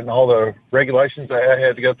started and all the regulations that it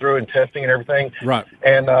had to go through and testing and everything. Right.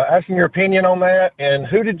 And asking your opinion on that. And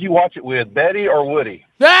who did you watch it with, Betty or Woody?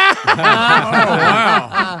 Wow.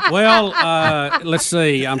 Well, let's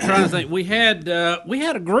see. I'm trying to think. We had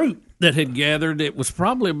a group that had gathered. It was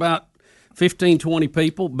probably about 15, 20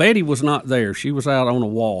 people. Betty was not there. She was out on a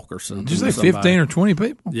walk or something. Did you say 15 or 20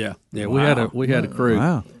 people? Yeah. Wow. We had a crew.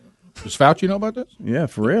 Wow. Does Fauci know about this? Yeah,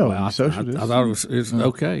 for real. Well, I thought it was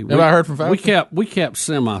okay. Have I heard from Fauci? We kept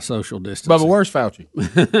semi-social distance. But where's Fauci?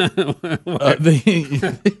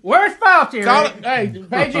 Where's Fauci?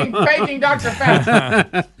 Paging Dr.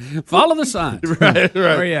 Fauci. Follow the science. Right.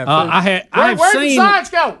 Where'd the science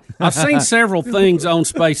go? I've seen several things on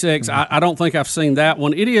SpaceX. I don't think I've seen that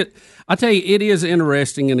one. I tell you, it is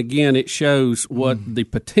interesting, and again, it shows what the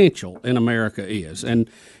potential in America is. And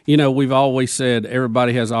we've always said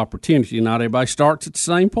everybody has opportunity. Not everybody starts at the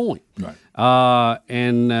same point. Right.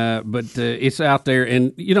 But it's out there.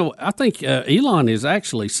 And, I think Elon is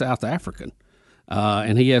actually South African,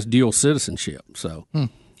 and he has dual citizenship. So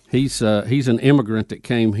he's an immigrant that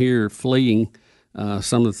came here fleeing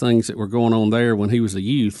some of the things that were going on there when he was a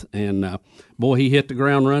youth. And, boy, he hit the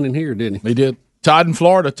ground running here, didn't he? He did. Todd in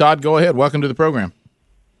Florida. Todd, go ahead. Welcome to the program.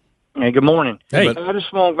 Hey, good morning. Hey. I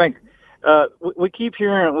just want to think. We keep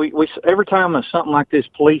hearing we every time something like this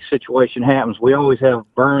police situation happens, we always have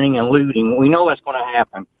burning and looting. We know that's going to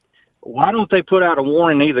happen. Why don't they put out a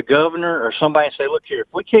warning, either governor or somebody, and say, "Look here, if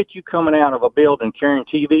we catch you coming out of a building carrying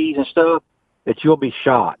TVs and stuff, that you'll be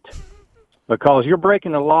shot because you're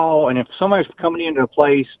breaking the law." And if somebody's coming into a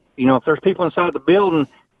place, if there's people inside the building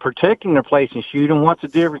protecting their place and shoot them, what's the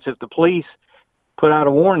difference if the police put out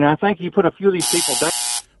a warning? I think you put a few of these people down.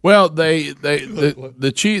 Well,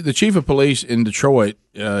 the chief of police in Detroit,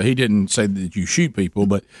 he didn't say that you shoot people,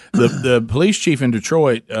 but the police chief in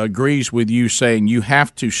Detroit agrees with you, saying you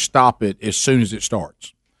have to stop it as soon as it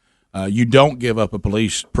starts. You don't give up a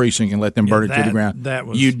police precinct and let them burn it to the ground.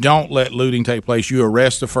 You don't let looting take place. You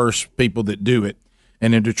arrest the first people that do it.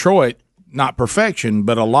 And in Detroit, not perfection,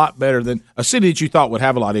 but a lot better than a city that you thought would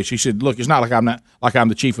have a lot of issues. He said, "Look, it's not like I'm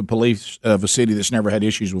the chief of police of a city that's never had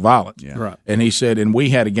issues with violence." Yeah. Right. And he said, and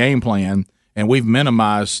we had a game plan, and we've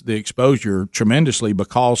minimized the exposure tremendously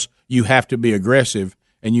because you have to be aggressive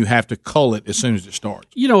and you have to cull it as soon as it starts.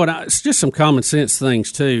 You know what? It's just some common sense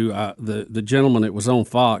things too. The gentleman that was on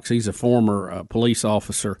Fox, he's a former police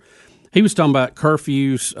officer. He was talking about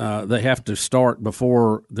curfews. They have to start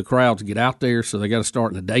before the crowds get out there, so they got to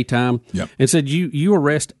start in the daytime. Yep. And said you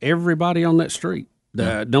arrest everybody on that street,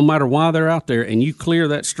 no matter why they're out there, and you clear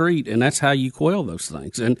that street, and that's how you quell those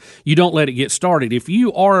things. And you don't let it get started. If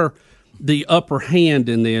you are the upper hand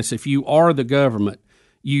in this, if you are the government,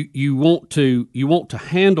 you want to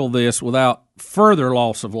handle this without further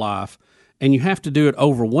loss of life, and you have to do it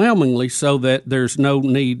overwhelmingly so that there's no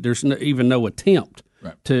attempt.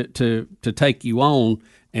 Right. To take you on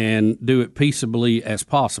and do it peaceably as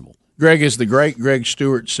possible. Greg, as the great Greg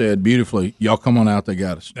Stewart said beautifully, y'all come on out, they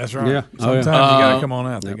got us. That's right. Yeah. Sometimes you got to come on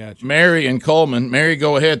out, they got you. Mary and Coleman. Mary,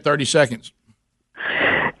 go ahead, 30 seconds.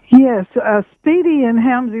 Yes, Speedy and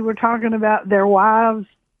Helmsy were talking about their wives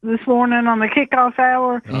this morning on the kickoff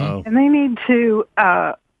hour, and they need to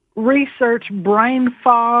research brain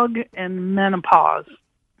fog and menopause.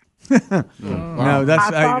 No, that's.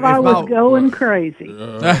 I thought I was going crazy.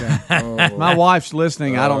 My wife's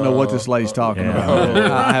listening. I don't know what this lady's talking about.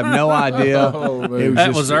 I have no idea.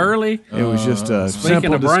 That was early. It was just a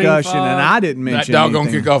simple discussion, and I didn't mention that doggone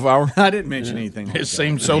kickoff hour. I didn't mention anything. It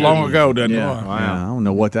seems so long ago, doesn't it? Wow. I don't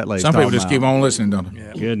know what that lady's Some talking people just about. keep on listening, don't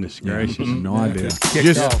they? Goodness gracious. No idea.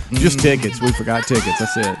 Just tickets. We forgot tickets.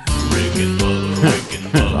 That's it.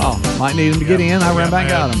 Might need them to get in. I ran back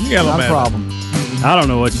and got them. Not a problem. I don't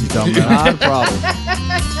know what she's talking about. Not a problem.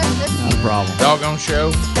 Not a problem. Doggone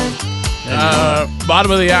show.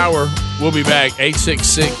 Bottom of the hour. We'll be back.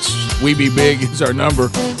 866 We Be Big is our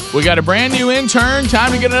number. We got a brand new intern.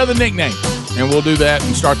 Time to get another nickname. And we'll do that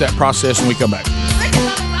and start that process when we come back.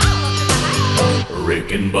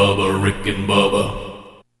 Rick and Bubba, Rick and Bubba.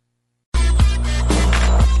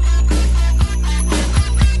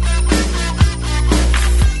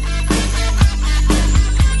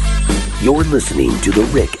 You're listening to The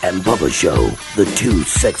Rick and Bubba Show, the two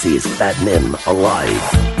sexiest fat men alive.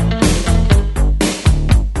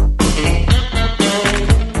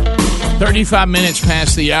 "35 minutes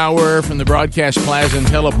past the hour from the Broadcast Plaza and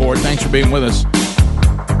Teleport. Thanks for being with us.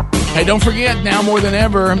 Hey, don't forget, now more than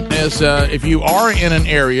ever, as if you are in an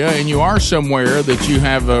area and you are somewhere that you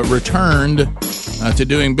have returned to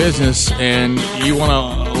doing business and you want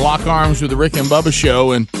to lock arms with the Rick and Bubba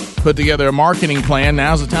Show and put together a marketing plan,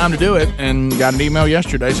 now's the time to do it. And got an email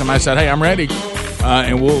yesterday. Somebody said, hey, I'm ready.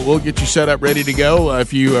 And we'll get you set up, ready to go.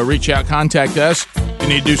 If you reach out, contact us. If you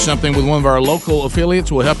need to do something with one of our local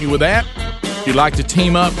affiliates, we'll help you with that. If you'd like to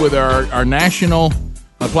team up with our national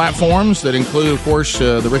platforms that include, of course,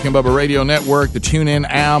 the Rick and Bubba Radio Network, the TuneIn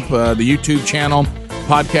app, the YouTube channel,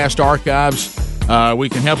 podcast archives, we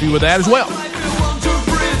can help you with that as well.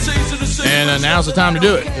 And now's the time to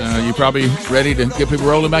do it. You're probably ready to get people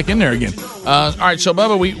rolling back in there again. All right, so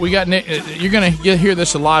Bubba, we got you're going to hear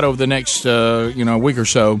this a lot over the next week or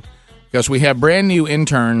so because we have brand new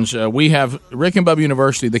interns. We have Rick and Bubba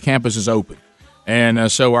University. The campus is open,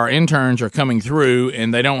 and so our interns are coming through,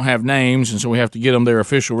 and they don't have names, and so we have to get them their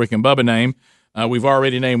official Rick and Bubba name. We've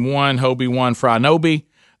already named one, Hobie, one, Fry Noby.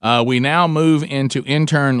 We now move into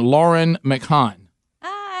intern Lauren McHahn.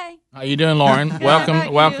 Hi. How you doing, Lauren?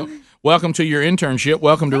 Welcome. Welcome to your internship.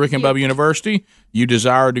 Welcome to Rick and Bubba University. You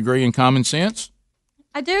desire a degree in common sense?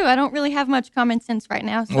 I do. I don't really have much common sense right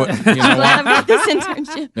now, so Well, I'm glad I've got this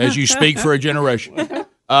internship. As you speak for a generation.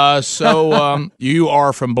 So you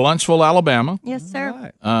are from Bluntsville, Alabama. Yes,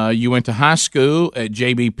 sir. You went to high school at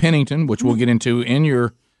J.B. Pennington, which we'll get into in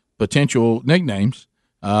your potential nicknames.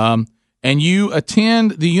 And you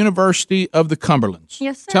attend the University of the Cumberlands.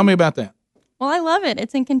 Yes, sir. Tell me about that. Well, I love it.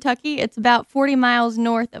 It's in Kentucky. It's about 40 miles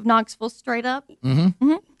north of Knoxville, straight up.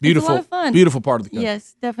 Mm-hmm. Beautiful, It's a lot of fun. beautiful part of the country.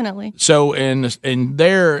 Yes, definitely. So, and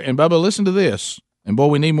Bubba, listen to this. And boy,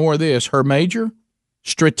 we need more of this. Her major,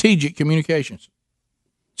 strategic communications.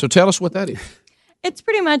 So tell us what that is. It's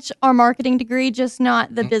pretty much our marketing degree, just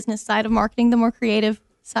not the business side of marketing, the more creative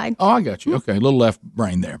side. Oh, I got you. Okay, a little left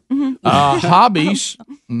brain there. Mhm. Hobbies.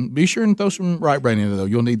 Be sure and throw some right brain in there, though.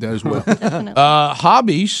 You'll need that as well. Definitely.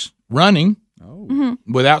 Hobbies, running.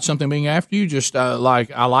 Without something being after you, just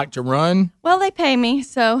like I like to run. Well, they pay me,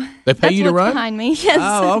 so They pay that's you to what's run? behind me. Yes.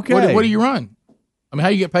 Oh, okay. What do you run? I mean, how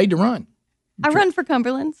you get paid to run? I run for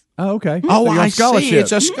Cumberland's. Oh, okay. Oh, So you're on I see.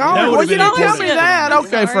 It's a scholarship. Well, you don't tell me that.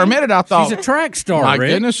 Okay, for a minute I thought She's a track star. My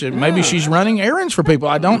Rick. goodness, maybe she's running errands for people.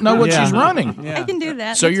 I don't know what she's running. I can do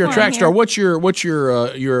that. So That's you're a why track I'm star. here. What's your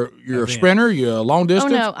a sprinter? You a long Oh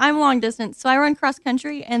distance? no, I'm long distance. So I run cross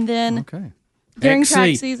country, and then during XC.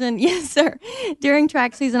 track season, yes sir. During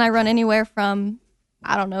track season, I run anywhere from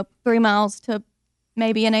 3 miles to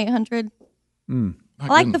maybe an 800. I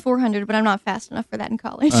like the 400, but I'm not fast enough for that in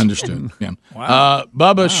college. Understood. Yeah.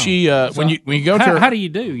 Bubba, she when you go to her, how do you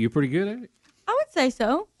do? You're pretty good at it. I would say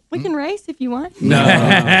so. We can race if you want. No,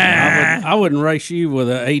 I wouldn't race you with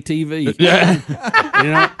an ATV.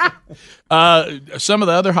 Some of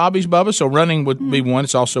the other hobbies, Bubba. So running would be one.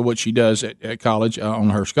 It's also what she does at college on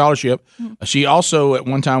her scholarship. She also at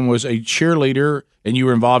one time was a cheerleader, and you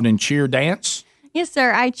were involved in cheer dance. Yes,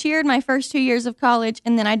 sir. I cheered my first 2 years of college,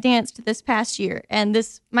 and then I danced this past year. And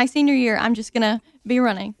my senior year, I'm just gonna be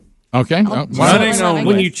running. Okay.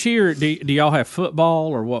 When you cheer, do y'all have football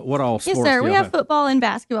or what all sports? Yes, sir. do We y'all have football and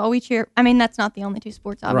basketball. We cheer. I mean, that's not the only two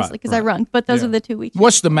sports, obviously, because I run. But those are the two we cheer.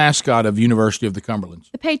 What's the mascot of University of the Cumberlands?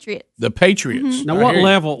 The Patriots. The Patriots. Now, what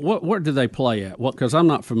level? What do they play at? What? Because I'm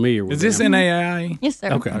not familiar with. Is this them. NAIA? Yes, sir.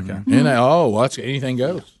 Okay. That's anything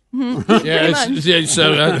goes. So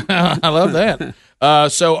I love that.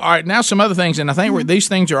 So, all right, now some other things, and I think these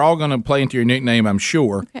things are all going to play into your nickname, I'm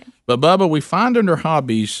sure. Okay. But, Bubba, we find under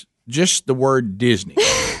hobbies just the word Disney.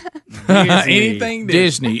 Anything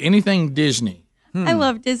Disney. Anything Disney. I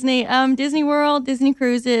love Disney. Disney World, Disney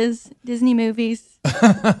Cruises, Disney movies.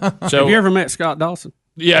 So, have you ever met Scott Dawson?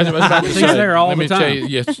 Yeah, I was about to He's say, there all let the me time. tell you,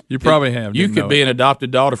 yes. You probably have. You Didn't could know be it. an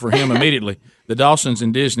adopted daughter for him immediately. The Dawsons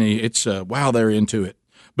and Disney, it's, wow, they're into it.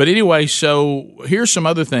 But anyway, so here's some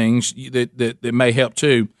other things that may help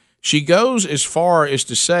too. She goes as far as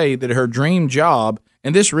to say that her dream job,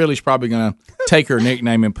 and this really is probably going to take her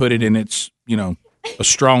nickname and put it in its, a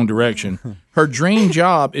strong direction. Her dream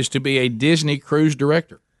job is to be a Disney cruise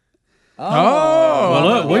director. Well,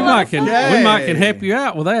 look, we might can help you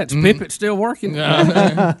out with that. Is Pippet still working?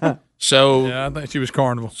 So I think she was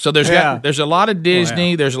Carnival. So there's a lot of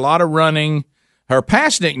Disney. There's a lot of running. Her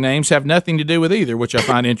past nicknames have nothing to do with either, which I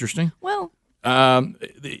find interesting. Well,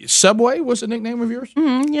 the Subway was a nickname of yours?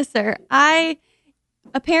 Yes, sir.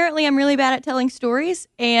 Apparently I'm really bad at telling stories,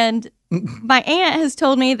 and my aunt has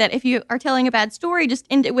told me that if you are telling a bad story, just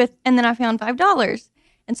end it with, and then I found $5.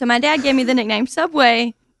 And so my dad gave me the nickname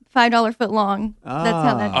Subway, $5 foot long. That's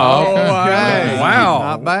how that. Okay. Wow.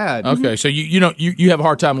 Not bad. Okay, so you have a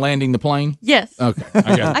hard time landing the plane? Yes. Okay. I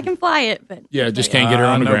got it. I can fly it, but Just can't get her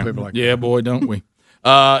on the know ground. people like Yeah, boy, don't we?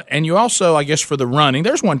 And you also, I guess, for the running,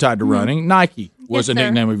 there's one tied to running. Nike was Yes, a sir.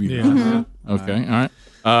 nickname of yours. Okay, all right.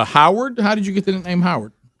 Howard, how did you get the nickname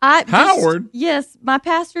Howard? Howard? Yes, my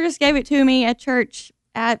pastor just gave it to me at church.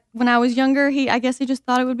 When I was younger, I guess he just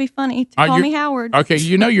thought it would be funny to call me Howard. Okay,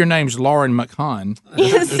 your name's Lauren McHahn.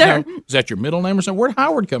 Yes, sir. Is that your middle name or something? Where'd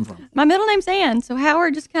Howard come from? My middle name's Ann, so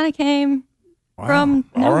Howard just kind of came from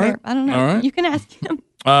nowhere. right. I don't know. All right. You can ask him.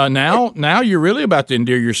 Now you're really about to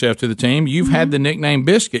endear yourself to the team. You've had the nickname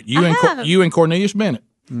Biscuit. You and Cornelius Bennett.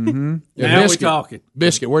 Mm-hmm. Now we're talking.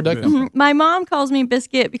 Biscuit. Where'd that come from? My mom calls me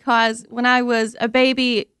Biscuit because when I was a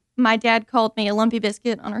baby, my dad called me a lumpy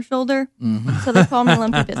biscuit on her shoulder. So they call me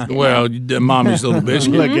Lumpy Biscuit. Well, mommy's little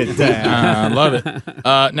biscuit. Look at that. I love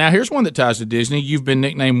it. Now, here's one that ties to Disney. You've been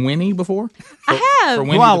nicknamed Winnie before? I have. For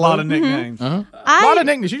Winnie Well, the a lot Pooh? of nicknames. A lot of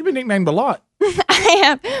nicknames. You've been nicknamed a lot.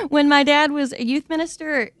 I have. When my dad was a youth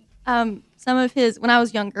minister, when I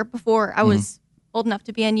was younger, before I was old enough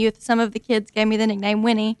to be in youth, some of the kids gave me the nickname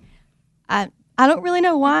Winnie. I don't really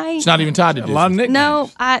know why. It's not even tied to Disney. A lot of nicknames. No,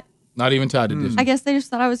 Not even tied to Disney. I guess they just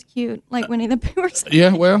thought I was cute, like Winnie the Pooh or something.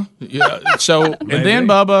 Yeah, well, yeah. So, and then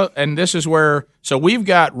Bubba, and this is where, so we've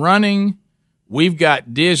got running, we've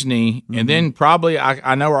got Disney, and then probably,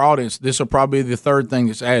 I know our audience, this will probably be the third thing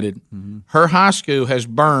that's added. Her high school has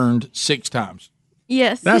burned 6 times.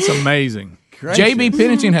 Yes. That's amazing. J.B.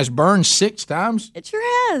 Pennington has burned 6 times? It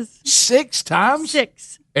sure has. 6 times?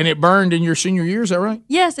 6. And it burned in your senior year, is that right?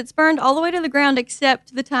 Yes, it's burned all the way to the ground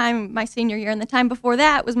except the time my senior year, and the time before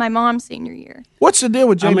that was my mom's senior year. What's the deal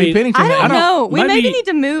with J.B. Pennington? I don't know. We maybe- maybe need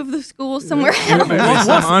to move the school somewhere else. What's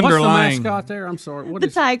the underlying- mascot there? I'm sorry. What The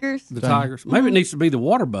is Tigers. the Tigers? Maybe it needs to be the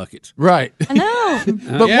water buckets. Right. I know.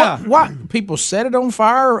 But what? People set it on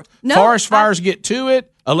fire? No, Forest fires get to it?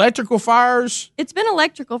 Electrical fires? It's been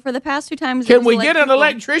electrical for the past 2 times. it Can was we get an electrical.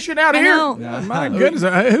 electrician out I here? know. My goodness,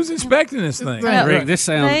 who's inspecting this thing? Rick, this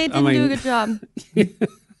sounds. They didn't do a good job.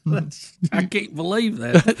 I can't believe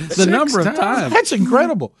that. The number of times. That's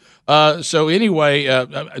incredible. So anyway,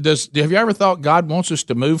 have you ever thought God wants us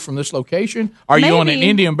to move from this location? Are you on an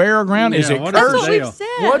Indian burial ground? Is it cursed?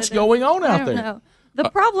 What's going on out there? Know. The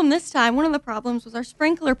problem this time, one of the problems was our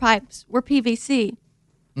sprinkler pipes were PVC.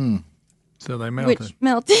 So they melted. Which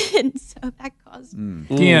melted, so that caused.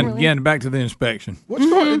 Again, back to the inspection. What's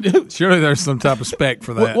going on? Surely there's some type of spec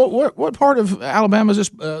for that. What part of Alabama is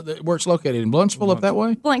this where it's located? In Blunsville, up that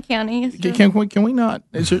way? Blount County. Can we not?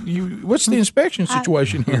 What's the inspection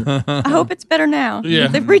situation here? I hope it's better now. Yeah.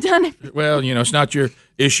 They've redone it. Well, it's not your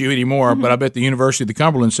issue anymore, but I bet the University of the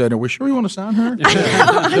Cumberland said, are we sure we want to sign her?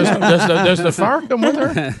 Does the fire come with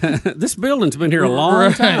her? This building's been here a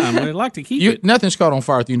long time. We'd like to keep it. Nothing's caught on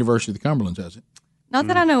fire at the University of the Cumberland, has it? Not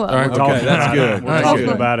that I know of. Okay, that's good. We're talking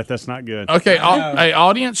about it. That's not good. Okay, hey,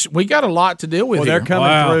 audience, we got a lot to deal with here. They're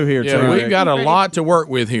coming through here, too. We've got a lot to work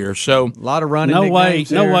with here. So a lot of running. No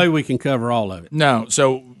way we can cover all of it. No.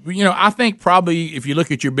 So, I think probably if you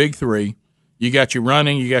look at your big three, you got your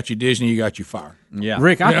running, you got your Disney, you got your fire. Yeah.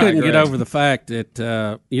 Rick, I couldn't get over the fact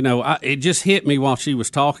that, it just hit me while she was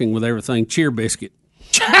talking with everything, Cheer Biscuit.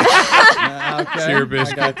 Okay. Cheer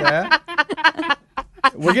Biscuit. I got that.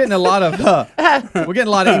 We're getting a lot of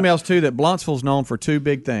emails too that Blunsville's known for two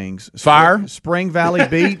big things: fire, Spring Valley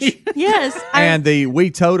Beach, yes, and the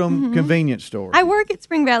Wee Totem convenience store. I work at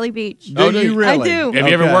Spring Valley Beach. Do you really? I do. Have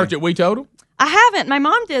you ever worked at Wee Totem? I haven't. My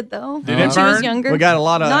mom did though. Did when it she was burn? younger. We got a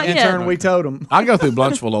lot of Not intern yet. Wee Totem. I go through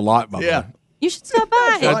Blunsville a lot, by the way. You should stop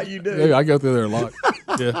by. That's what you do. Yeah, I go through there a lot.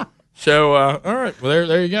 Yeah. So, all right. Well,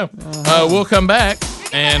 there you go. We'll come back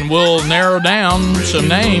and we'll narrow down some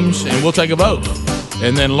names and we'll take a vote.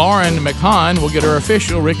 And then Lauren McHahn will get her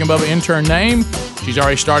official Rick and Bubba intern name. She's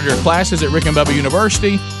already started her classes at Rick and Bubba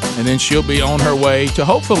University, and then she'll be on her way to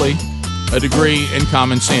hopefully a degree in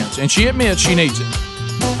common sense. And she admits she needs it,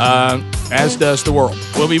 as does the world.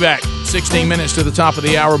 We'll be back 16 minutes to the top of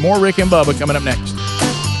the hour. More Rick and Bubba coming up next.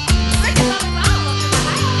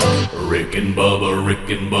 Rick and Bubba, Rick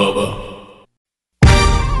and Bubba.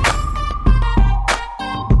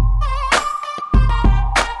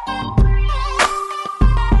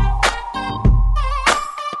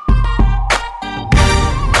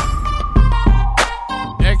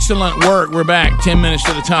 Excellent work. We're back 10 minutes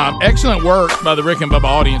to the top. Excellent work by the Rick and Bubba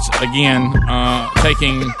audience again,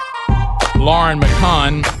 taking Lauren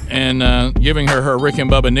McHahn and giving her Rick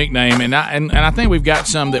and Bubba nickname. And I think we've got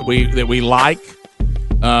some that we like.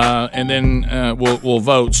 And then we'll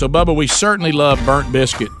vote. So, Bubba, we certainly love burnt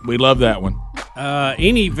biscuit. We love that one.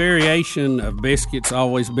 Any variation of biscuit's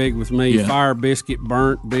always big with me. Yeah. Fire biscuit,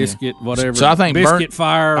 burnt biscuit, whatever. So I think biscuit,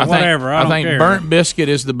 fire, whatever. I think don't care. burnt biscuit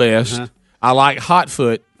is the best. I like hot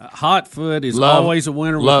foot. Hot foot is always a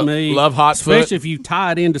winner with me. Love hot foot, especially if you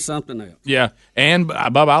tie it into something else. Yeah, and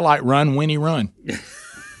Bubba, I like run, Winnie, run.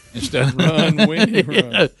 Instead of run, Winnie,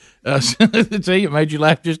 run. See, it made you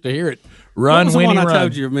laugh just to hear it. Run, what was Winnie, the one run. I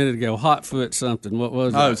told you a minute ago? Hot foot something. What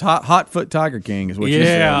was it? Oh, it's Hot Foot Tiger King is what you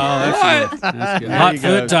said. Yeah, that's good. That's good. Hot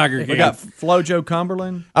foot Tiger King. We got Flojo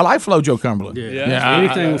Cumberland. I like Flojo Cumberland. Yeah.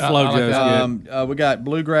 Anything with Flojo's good. We got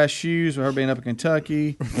Bluegrass Shoes with her being up in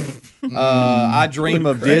Kentucky. I Dream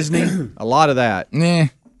of Disney. A lot of that.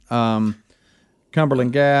 Nah.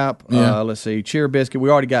 Cumberland Gap. Let's see. Cheer Biscuit. We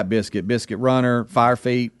already got Biscuit. Biscuit Runner. Fire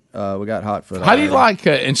Feet. We got Hot Foot. How do you like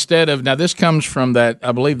instead of now? This comes from that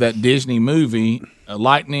I believe that Disney movie,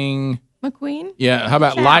 Lightning McQueen. Yeah, how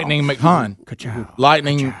about Lightning McHahn?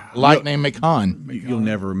 Lightning McHahn. You'll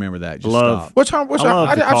never remember that. Just Love. stop. What's wrong? What's wrong? I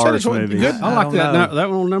love the I've said Cars it's one movies. good. I like that. That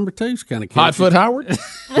one number two's kind of catchy. Hot Foot Howard.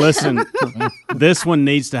 Listen, this one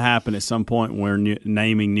needs to happen at some point when we're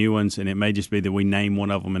naming new ones, and it may just be that we name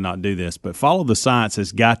one of them and not do this. But Follow the Science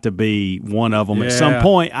has got to be one of them at some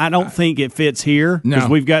point. I don't think it fits here because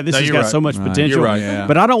we've got this has got so much potential. You're right. Yeah.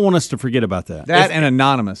 But I don't want us to forget about that. That and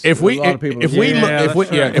Anonymous. If we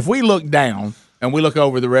look down and we look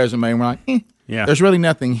over the resume and we're like, there's really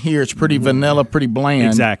nothing here. It's pretty vanilla, pretty bland.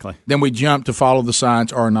 Exactly. Then we jump to Follow the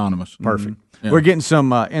Science or Anonymous. Perfect. Yeah. We're getting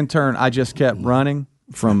some intern. I just kept running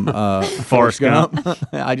from Forrest Gump.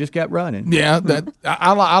 I just kept running. Yeah, that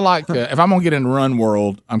I like. If I'm gonna get in the run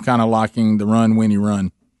world, I'm kind of liking the Run Winnie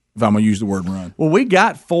Run. If I'm gonna use the word run. Well, we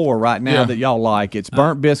got 4 right now that y'all like. It's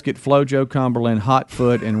Burnt Biscuit, Flojo Cumberland, Hot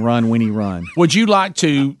Foot, and Run Winnie Run. Would you like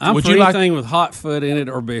to? I'm would for you anything like with hot foot in it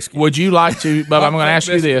or biscuit. Would you like to? But I'm going to ask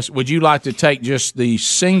you this: would you like to take just the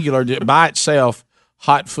singular by itself,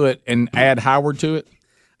 Hot Foot, and add Howard to it?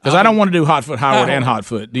 Because I don't want to do Hot Foot Howard and Hot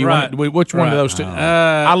Foot. Do you want? Which one of those two?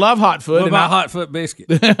 I love Hot Foot. What about Hot Foot Biscuit?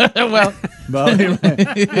 Well,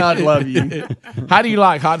 I'd love you. How do you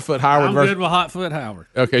like Hot Foot Howard? I'm good with Hot Foot Howard.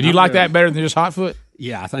 Okay, do you like that better than just Hot Foot?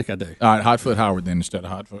 Yeah, I think I do. All right, Hotfoot Howard then instead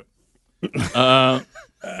of Hotfoot.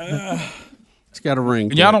 It's got a ring.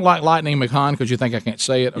 And y'all don't like Lightning McHahon because you think I can't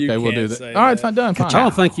say it? Okay, we'll do that. All right, fine, done. Fine. I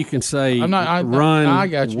don't think you can say run, I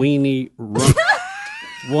got you. Weenie, run.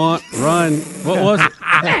 Run. What was it?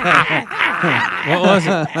 What was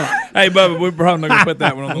it? Hey, Bubba, we're probably not going to put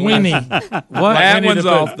that one on the Weenie. list. What? That Winnie one's the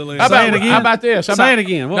Pooh. off the list. How about this? Say it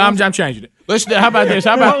again. No, I'm changing it. How about this?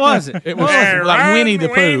 How about what was it? It was like Winnie the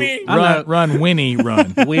Pooh. Run, Winnie,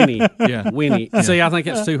 run. Winnie. Yeah. Winnie. See, I think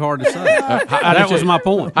it's too hard to say. That was my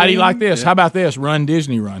point. How do you like this? How about this? Run,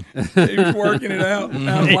 Disney, run. He was working it out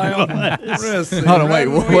loud. Hold on, wait.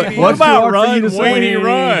 What about Run, Weenie,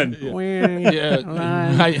 Run? Yeah.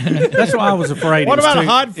 That's why I was afraid. What about a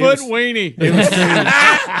Hotfoot Weenie? It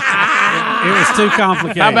was too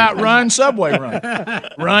complicated. How about Run, Subway, run?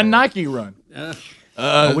 Run, Nike, run.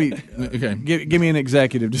 Okay. Give me an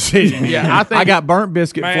executive decision. Yeah, I think I got Burnt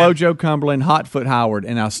Biscuit, FloJo Cumberland, Hotfoot Howard,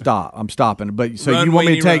 and I'm stopping. But so Run, you want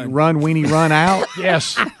me Weenie, to take Run. Run Weenie Run out?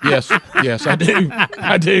 Yes, I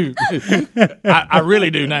do. I really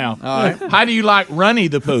do now. All right. How do you like Runny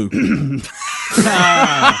the Pooh?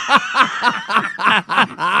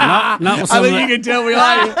 Not with I some think of you the, can tell we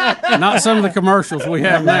like it. not some of the commercials we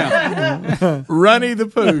have now. Runny the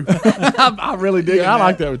Pooh. I really dig. I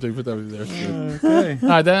like that one too. Put that one there. Okay. All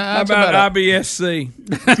right, How about IBSC?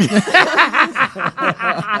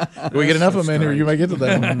 we get enough of them in here, you may get to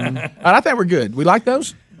that one. All right, I think we're good. We like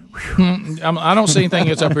those? I don't see anything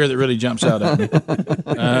that's up here that really jumps out at me.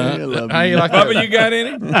 How you like Bubba, that? you got any?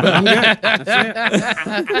 I'm good. That's it.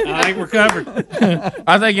 I think we're covered.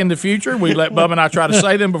 I think in the future we let Bubba and I try to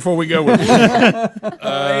say them before we go with it.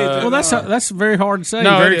 Well, that's very hard to say.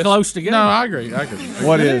 No, Very it is. close together. No, I agree.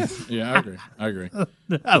 What is? Yeah, I agree.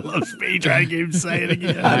 I love Speed trying to get him to say it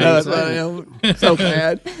again. I know it's so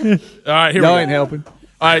bad. All right, here Y'all we ain't go. helping.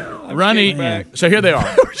 All right, Runny. So here they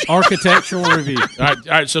are. Architectural review. All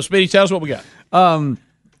right. So Speedy, tell us what we got.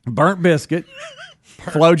 Burnt Biscuit,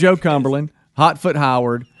 FloJo Cumberland, Hotfoot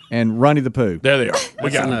Howard, and Runny the Pooh. There they are.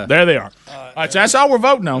 We got them. enough. There they are. All right, so that's all we're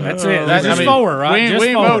voting on. That's it. Just four, right? We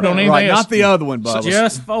ain't voting on anything Right, else. not the other one, Bubba.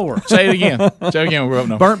 Just four. Say it again. Say it again. We're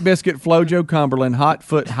voting on. Burnt Biscuit, FloJo Cumberland,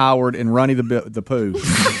 Hotfoot Howard, and Runny the Pooh.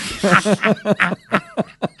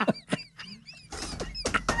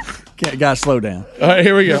 Guys, slow down. All right,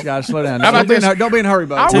 here we go. Guys, slow down. How about this? Don't be in a hurry,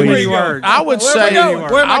 Bubba. I would say.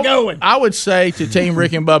 Where am I going? I would say to Team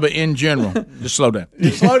Rick and Bubba in general, just slow down.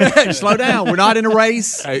 Slow down. Slow down. We're not in a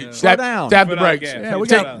race. Hey, Slow down. Tap the Put out brakes. gas. Yeah, we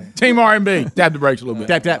Team- got Team R&B. Tap the brakes a little bit.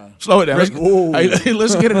 tap tap. Slow it down. Let's get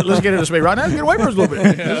it. Let's get it to speed right now. Get away for us a little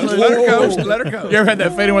bit. Let her coast. Let her coast. You ever had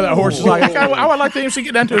that feeling where that horse is like, I would like to see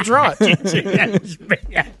get down to a trot.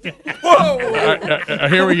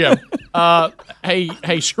 Here we go.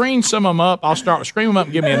 Hey, screen some of them up. I'll start with screen them up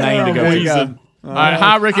and give me a name to go There to. you go. All right,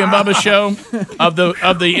 hi, Rick and Bubba show. Of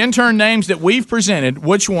the intern names that we've presented,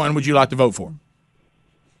 which one would you like to vote for?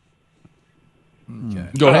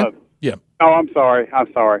 Go ahead. Yeah. Oh, I'm sorry.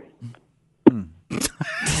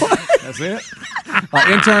 That's it.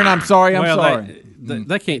 Intern, I'm sorry. I'm sorry.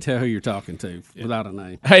 They can't tell who you're talking to without a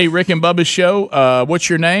name. Hey, Rick and Bubba's show. What's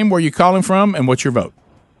your name? Where you calling from? And what's your vote?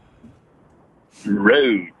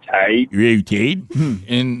 Rotate.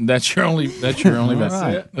 And that's your only vote.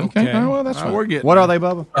 Right. Okay. Oh, well, that's fine. We're getting What are they,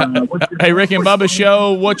 Bubba? Hey, Rick and Bubba's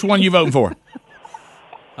show. Which one you voting for?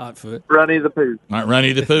 Hotfoot. Runny the Pooh. All right,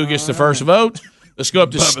 Runny the Pooh gets the first vote. Let's go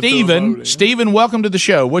up to Steven. Steven, welcome to the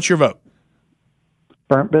show. What's your vote?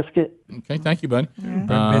 Burnt Biscuit. Okay, thank you, buddy.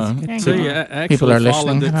 So you actually People are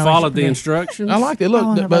followed the instructions. I like it. Look,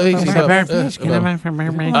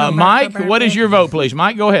 Mike, what is your vote, please?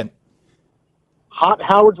 Mike, go ahead. Hot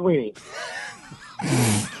Howard's Weenie.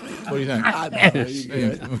 What do you think?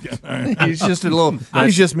 He's just a little.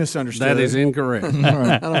 He's just misunderstood. That is incorrect. All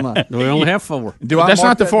right, I don't mind. We only have four. That's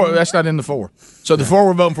not the four. That's not in the four. So the four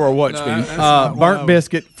we're voting for are what, Speedy? Burnt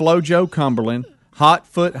Biscuit, FloJo Cumberland,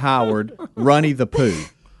 Hotfoot Howard, Runny the Pooh.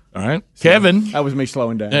 All right, Kevin. That was me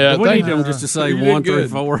slowing down. Yeah, We need them just to say 1, 3,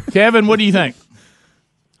 4. Kevin, what do you think?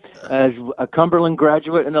 As a Cumberland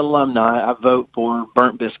graduate and alumni, I vote for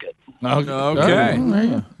Burnt Biscuit. Okay.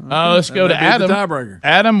 Let's go to Adam. tiebreaker.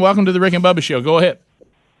 Adam, welcome to the Rick and Bubba show. Go ahead.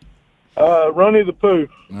 Runny the Pooh.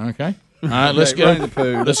 Okay. All right, let's go.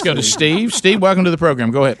 Let's go to Steve. Steve, welcome to the program.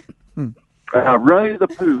 Go ahead. Runny the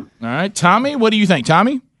Pooh. All right, Tommy, what do you think,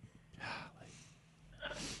 Tommy?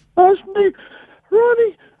 That's me,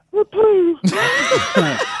 Runny the Pooh.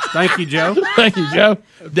 Thank you, Joe. Thank you, Joe.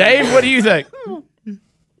 Dave, what do you think?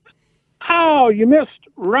 Oh, you missed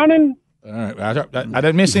running. All right, I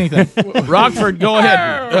didn't miss anything. Rockford, go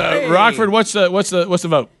ahead. Rockford, what's the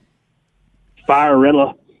vote?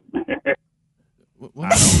 Spirella.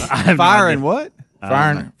 Fire and what?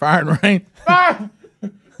 Fire and rain. Fire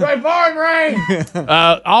and rain.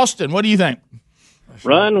 Austin, what do you think?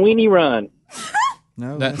 Run, weenie, run.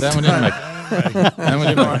 No, that one didn't make it.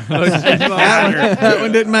 That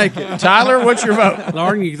one didn't make it. Tyler, what's your vote?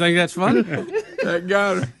 Lauren, you think that's funny? That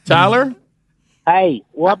got her. Tyler? Hey,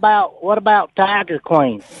 what about Tiger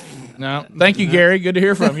Queen? No. Thank you, Gary. Good to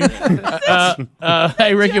hear from you.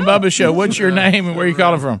 Hey, Rick and Bubba Show, what's your name and where are you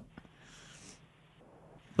calling from?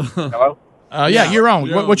 Hello? Yeah, you're on.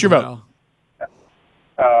 What's your vote?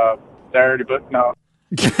 Dirty, but no.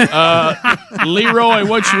 Leroy,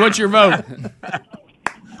 what's your vote?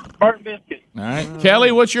 Burnt biscuit. All right.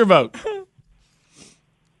 Kelly, what's your vote?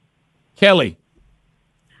 Kelly.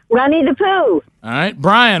 Runny the Pooh. All right.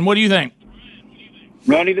 Brian, what do you think?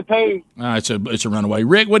 Runny the Pooh. It's a runaway.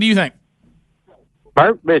 Rick, what do you think?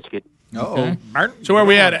 Burnt biscuit. Okay. So where are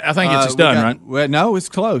we at? I think it's done, right? Well, no, it's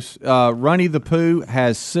close. Runny the Pooh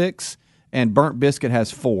has 6, and Burnt Biscuit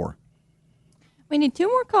has 4. We need 2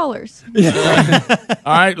 more callers. All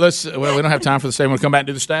right, we don't have time for the staff. We'll come back and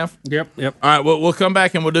do the staff? Yep. All right, we'll come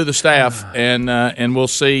back and we'll do the staff, and we'll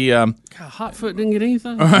see. God, Hotfoot didn't get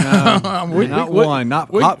anything? Not one.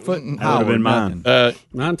 Not Hotfoot and That would have been mine.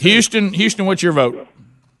 Mine too. Houston, what's your vote?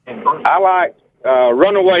 I like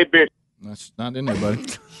runaway biscuit. That's not in there, buddy.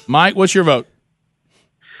 Mike, what's your vote?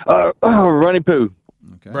 Runny Pooh.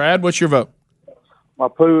 Okay. Brad, what's your vote? My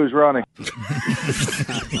poo is running.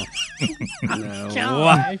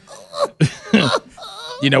 Why?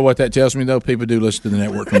 You know what that tells me, though? People do listen to the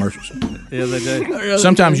network commercials. Yeah, they do.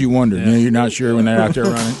 Sometimes you wonder. Yeah. You're not sure when they're out there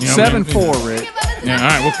running. 7-4, Rick. Yeah, all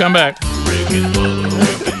right, we'll come back.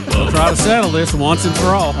 We'll try to settle this once and for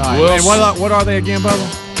all. And what are they again,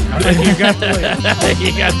 Bubba? You got the list.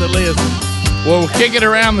 You got the list. We'll kick it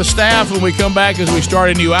around the staff when we come back as we start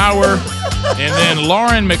a new hour. And then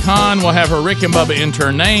Lauren McCon will have her Rick and Bubba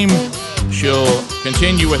intern name. She'll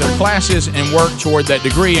continue with her classes and work toward that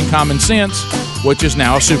degree in common sense, which is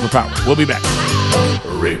now a superpower. We'll be back.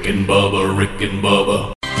 Rick and Bubba, Rick and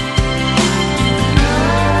Bubba.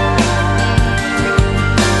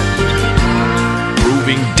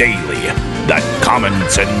 Proving daily that common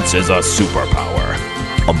sense is a superpower.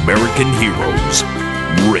 American heroes,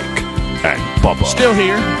 Rick and Bubba. Still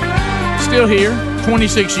here,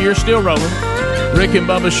 26 years, still rolling. Rick and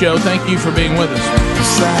Bubba Show, thank you for being with us. The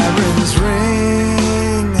sirens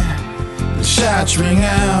ring, the shots ring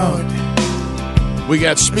out. We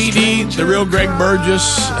got Speedy, the real Greg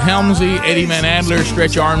Burgess, Helmsy, Eddie Van Adler,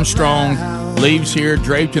 Stretch Armstrong leaves here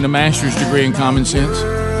draped in a master's degree in common sense.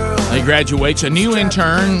 He graduates. A new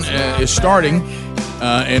intern is starting,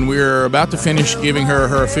 and we're about to finish giving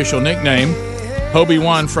her official nickname.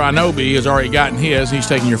 Obi-Wan Franobi has already gotten his. He's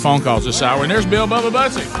taking your phone calls this hour. And there's Bill Bubba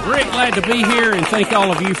Bussey. Rick, glad to be here, and thank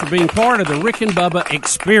all of you for being part of the Rick and Bubba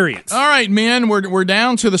experience. All right, men, we're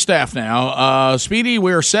down to the staff now. Speedy,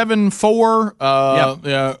 we're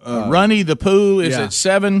 7-4. Runny the Pooh is at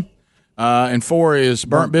 7, and 4 is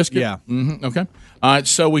Burnt Biscuit. Yeah. Mm-hmm. Okay. All right,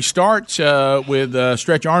 so we start with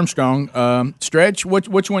Stretch Armstrong. Stretch,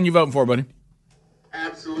 which one you voting for, buddy?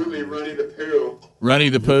 Absolutely, Runny the Pooh. Runny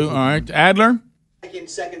the Pooh. All right, Adler. I can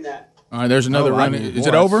second that. All right, there's another Runny. Is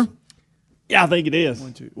it over? Yeah, I think it is.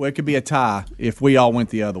 Well, it could be a tie if we all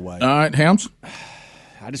went the other way. All right, Helms.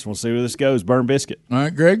 I just want to see where this goes. Burnt Biscuit. All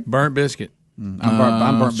right, Greg. Burnt Biscuit. I'm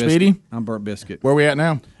Burnt Biscuit. Speedy. I'm Burnt Biscuit. Where are we at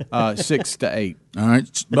now? 6-8. All right,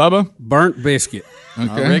 Bubba. Burnt Biscuit.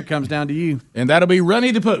 Okay. Rick comes down to you. And that'll be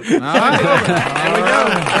Runny the Pooh. All right.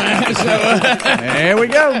 There we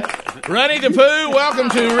go. Runny the Pooh, welcome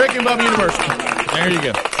to Rick and Bubba University. There you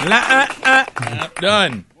go.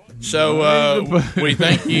 Done. So we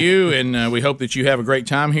thank you, and we hope that you have a great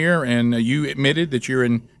time here. And you admitted that you're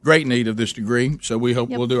in great need of this degree, so we hope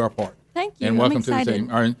we'll do our part. Thank you. And welcome I'm to the excited.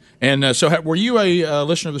 team. All right. And so were you a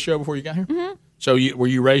listener of the show before you got here? Mm-hmm. So were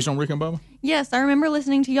you raised on Rick and Bubba? Yes, I remember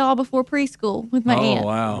listening to y'all before preschool with my aunt.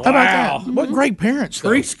 Wow. How about that? What great parents, though.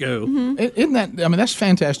 Preschool. Mm-hmm. Isn't that, I mean, that's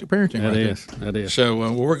fantastic parenting right there. That is.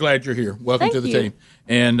 So we're glad you're here. Welcome Thank to the you. team.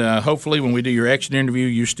 And hopefully when we do your exit interview,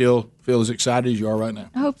 you still feel as excited as you are right now.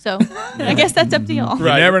 I hope so. I guess that's up to y'all.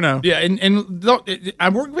 Right. You never know. Yeah, and we've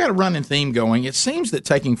got a running theme going. It seems that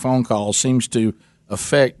taking phone calls seems to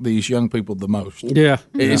affect these young people the most. Yeah.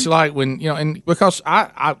 It's like when, and because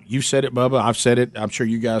you said it, Bubba, I've said it, I'm sure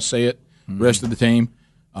you guys say it, the rest of the team.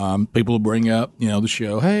 People will bring up, the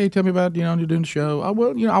show. Hey, tell me about, you're doing the show. I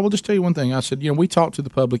will just tell you one thing. I said, we talk to the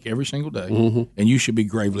public every single day, and you should be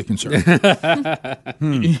gravely concerned.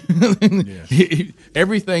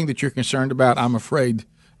 Everything that you're concerned about, I'm afraid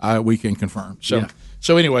we can confirm. So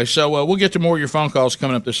anyway, we'll get to more of your phone calls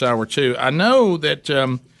coming up this hour, too. I know that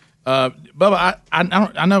Bubba,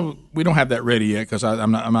 I know we don't have that ready yet because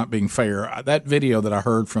I'm not being fair. That video that I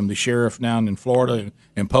heard from the sheriff down in Florida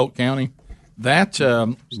in Polk County, that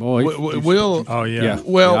will. Oh yeah.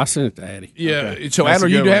 Well, I sent it to Addie. Yeah. Okay. So That's Adler,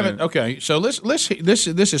 a you good have one. it. Okay. So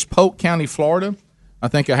this is Polk County, Florida. I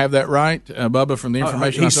think I have that right, Bubba, from the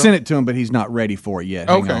information. He I saw. sent it to him, but he's not ready for it yet.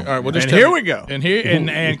 Hang Okay, on. all right. Well, just And tell here me- we go.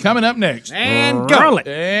 And coming up next, And go.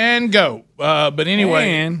 and go. But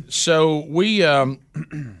anyway, so we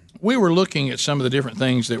were looking at some of the different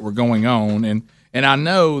things that were going on, and I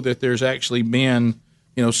know that there's actually been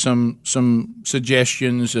some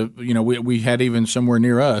suggestions of we had even somewhere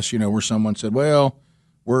near us where someone said, well,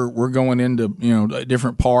 we're going into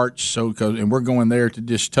different parts and we're going there to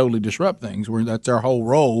just totally disrupt things. That's our whole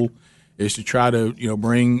role, is to try to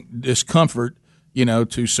bring discomfort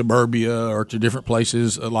to suburbia or to different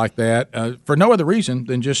places like that for no other reason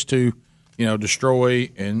than just to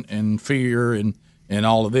destroy and fear and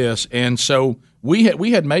all of this. And so we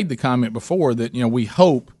had made the comment before that we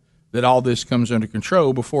hope that all this comes under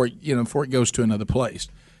control before it goes to another place.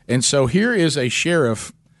 And so here is a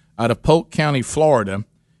sheriff out of Polk County, Florida,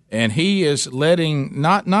 and he is letting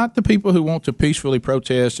not the people who want to peacefully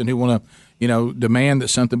protest and who want to demand that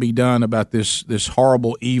something be done about this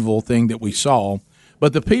horrible evil thing that we saw,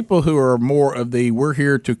 but the people who are more of we're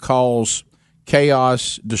here to cause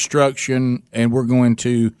chaos, destruction, and we're going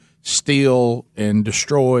to steal and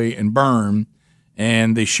destroy and burn.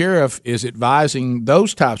 And the sheriff is advising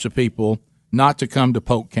those types of people not to come to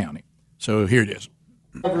Polk County. So here it is.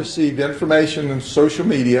 I've received information in social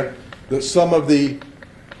media that some of the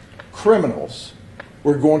criminals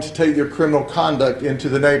were going to take their criminal conduct into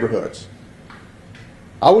the neighborhoods.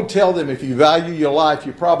 I would tell them, if you value your life,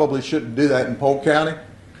 you probably shouldn't do that in Polk County,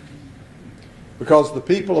 because the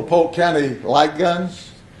people of Polk County like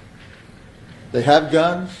guns. They have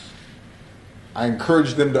guns. I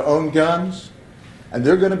encourage them to own guns, and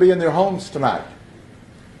they're going to be in their homes tonight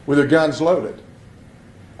with their guns loaded.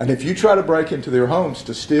 And if you try to break into their homes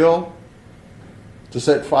to steal, to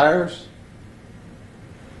set fires,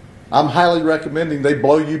 I'm highly recommending they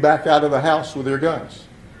blow you back out of the house with their guns.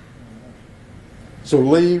 So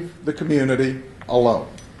leave the community alone.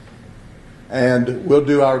 And we'll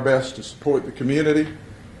do our best to support the community.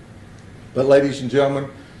 But ladies and gentlemen,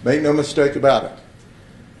 make no mistake about it.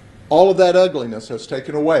 All of that ugliness has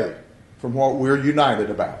taken away from what we're united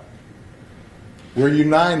about. We're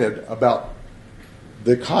united about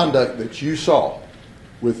the conduct that you saw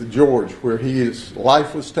with George, where his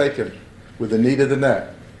life was taken with a knee to the neck.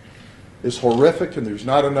 It's horrific, and there's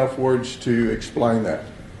not enough words to explain that.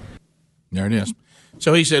 There it is.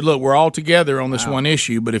 So he said, look, we're all together on this one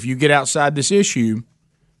issue, but if you get outside this issue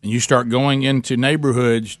and you start going into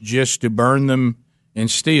neighborhoods just to burn them and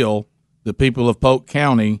steal, the people of Polk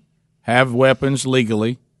County have weapons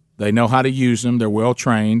legally. They know how to use them. They're well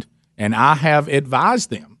trained. And I have advised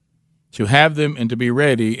them to have them and to be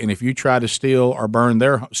ready. And if you try to steal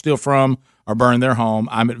from or burn their home,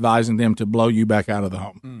 I'm advising them to blow you back out of the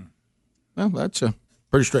home. Well, that's a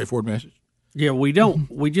pretty straightforward message. Yeah, we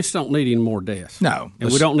just don't need any more deaths. No.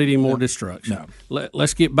 And we don't need any more destruction. No.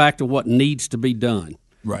 Let's get back to what needs to be done.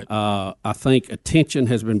 Right. I think attention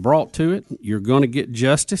has been brought to it. You're going to get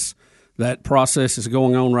justice. That process is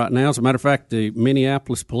going on right now. As a matter of fact, the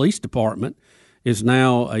Minneapolis Police Department is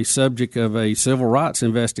now a subject of a civil rights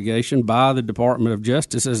investigation by the Department of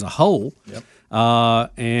Justice as a whole. Yep.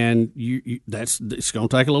 And it's going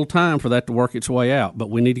to take a little time for that to work its way out. But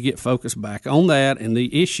we need to get focused back on that and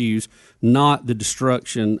the issues, not the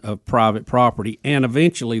destruction of private property and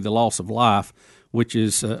eventually the loss of life, which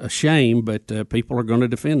is a shame, but people are going to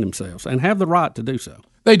defend themselves and have the right to do so.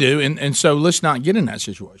 They do, and so let's not get in that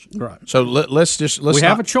situation. Right. So let's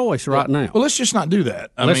have a choice right now. Well, let's just not do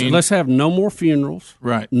that. Let's have no more funerals.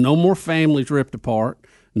 Right. No more families ripped apart.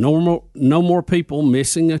 No more people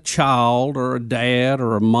missing a child or a dad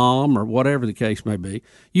or a mom or whatever the case may be.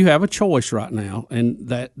 You have a choice right now, and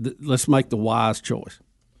let's make the wise choice.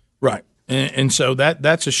 Right. And so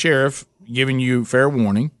that's a sheriff giving you fair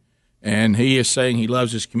warning, and he is saying he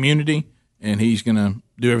loves his community, and he's going to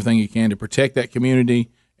do everything he can to protect that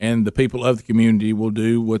community, and the people of the community will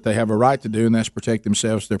do what they have a right to do, and that's protect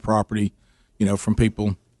themselves, their property, from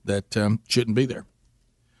people that shouldn't be there.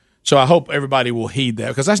 So I hope everybody will heed that,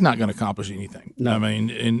 because that's not going to accomplish anything. No. I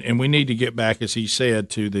mean, and we need to get back, as he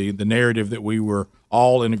said, to the narrative that we were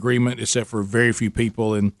all in agreement, except for very few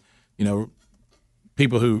people, and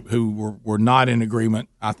people who were not in agreement,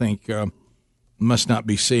 I think, must not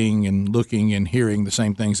be seeing and looking and hearing the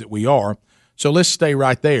same things that we are. So let's stay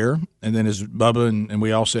right there, and then as Bubba and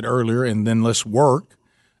we all said earlier, and then let's work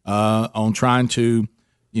on trying to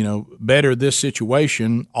better this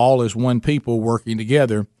situation all as one people working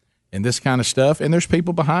together and this kind of stuff. And there's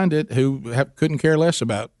people behind it who couldn't care less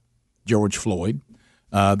about George Floyd.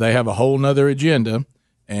 They have a whole nother agenda,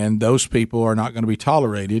 and those people are not going to be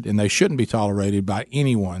tolerated, and they shouldn't be tolerated by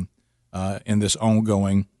anyone in this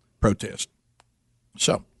ongoing protest.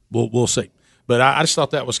 So we'll see. But I just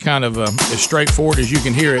thought that was kind of as straightforward as you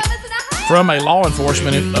can hear it from a law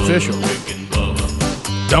enforcement official.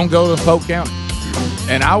 Don't go to Polk County.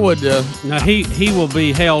 And I would. Now he will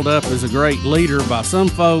be held up as a great leader by some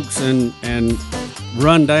folks and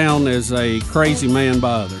run down as a crazy man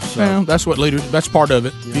by others. So. Well, that's what leaders. That's part of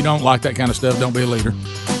it. If you don't like that kind of stuff, don't be a leader.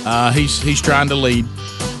 He's trying to lead.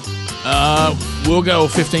 We'll go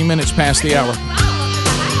 15 minutes past the hour.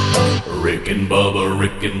 Rick and Bubba,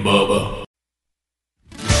 Rick and Bubba.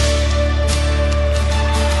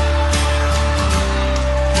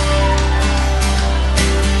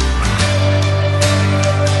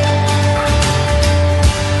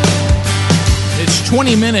 It's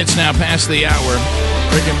 20 minutes now past the hour.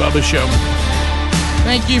 Rick and Bubba Show.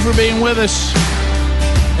 Thank you for being with us.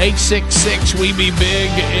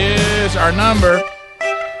 866-WE-BE-BIG is our number. Here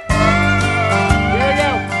we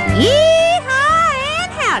go. Yeehaw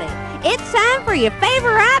and howdy. It's time for your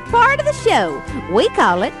favorite part of the show. We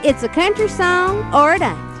call it It's a Country Song or It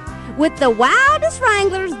Ain't. With the wildest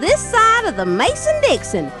wranglers this side of the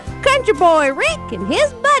Mason-Dixon, Country Boy Rick and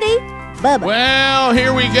his buddy, Bubba. Well,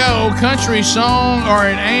 here we go. Country song or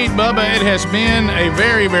it ain't, Bubba. It has been a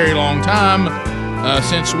very, very long time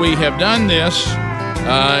since we have done this.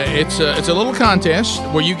 It's a little contest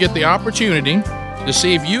where you get the opportunity to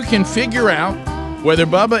see if you can figure out whether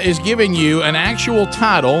Bubba is giving you an actual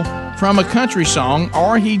title from a country song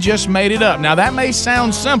or he just made it up. Now, that may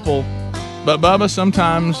sound simple, but Bubba,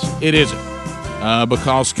 sometimes it isn't.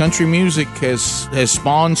 Because country music has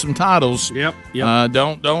spawned some titles. Yep.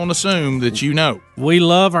 Don't assume that you know. We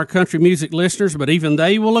love our country music listeners, but even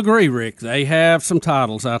they will agree, Rick. They have some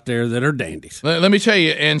titles out there that are dandies. Let me tell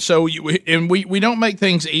you, and so we don't make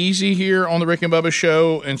things easy here on the Rick and Bubba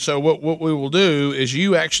Show, and so what we will do is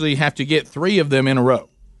you actually have to get 3 of them in a row.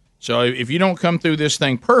 So if you don't come through this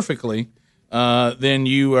thing perfectly, then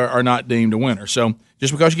you are not deemed a winner. So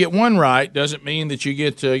just because you get one right doesn't mean that you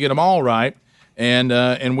get them all right.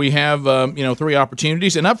 And we have 3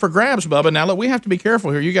 opportunities and up for grabs, Bubba. Now look, we have to be careful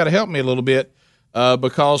here. You got to help me a little bit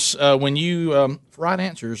because when you right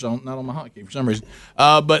answers not on my hotkey for some reason.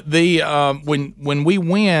 But when we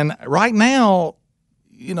win right now,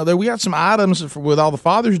 we got some items with all the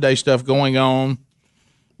Father's Day stuff going on.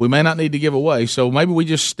 We may not need to give away, so maybe we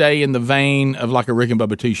just stay in the vein of like a Rick and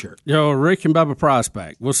Bubba T-shirt. Rick and Bubba prize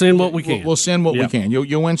pack. We'll send what we can. We'll send what we can.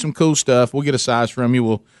 You'll win some cool stuff. We'll get a size from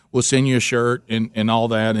you. We'll send you a shirt and all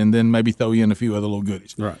that, and then maybe throw you in a few other little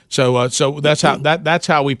goodies. Right. So that's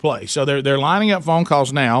how we play. So they're lining up phone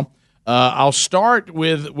calls now. I'll start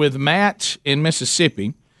with Matt in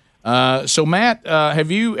Mississippi. So Matt, have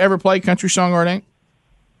you ever played country song or it ain't?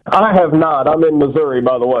 I have not. I'm in Missouri,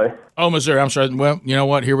 by the way. Oh, Missouri. I'm sorry. Well, you know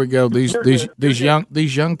what? Here we go. These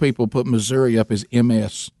young people put Missouri up as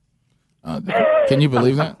MS. Can you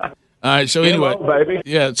believe that? All right. So anyway, baby.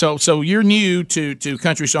 Yeah. So you're new to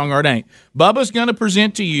country song or it ain't. Bubba's going to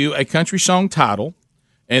present to you a country song title,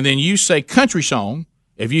 and then you say country song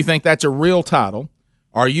if you think that's a real title,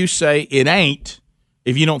 or you say it ain't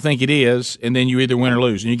if you don't think it is, and then you either win or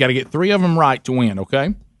lose. And you got to get 3 of them right to win.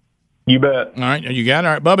 Okay. You bet. All right, you got it.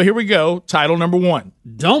 All right, Bubba, here we go. Title number 1.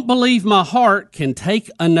 Don't believe my heart can take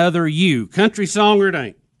another you. Country song or it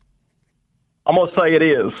ain't? I'm going to say it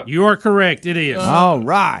is. You are correct. It is. All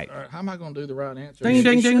right. How am I going to do the right answer? Ding,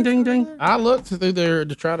 ding, ding, ding, ding. I looked through there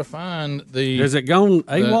to try to find the... Has it gone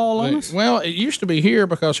AWOL on us? Well, it used to be here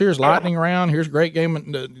because here's lightning round, here's great game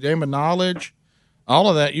of knowledge. All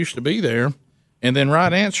of that used to be there. And then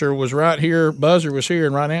right answer was right here. Buzzer was here,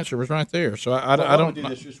 and right answer was right there. So I don't do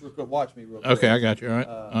this. Just real quick. Watch me real quick. Okay, I got you. All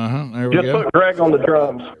right. There we Just go. put Greg on the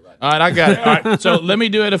drums. All right, I got it. All right, so let me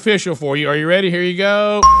do it official for you. Are you ready? Here you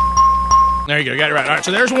go. There you go. Got it right. All right, so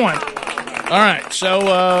there's 1. All right,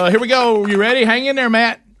 so here we go. You ready? Hang in there,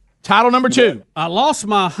 Matt. Title number 2. I lost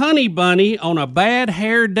my honey bunny on a bad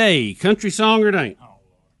hair day. Country song or it ain't?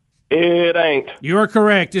 It ain't. You are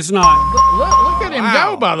correct. It's not. Look at him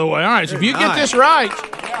go, by the way. All right, so if you get this right,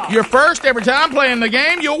 you're first every time playing the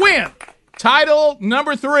game, you'll win. Title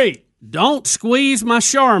number 3. Don't squeeze my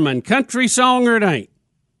Charmin. Country song or it ain't?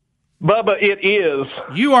 Bubba, it is.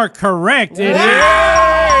 You are correct. It is. That's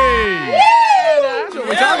what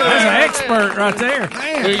we're talking about. That's an expert right there.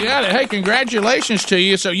 We got it. Hey, congratulations to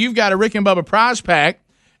you. So you've got a Rick and Bubba prize pack,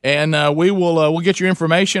 and we'll get your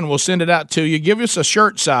information. We'll send it out to you. Give us a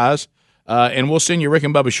shirt size. and we'll send you a Rick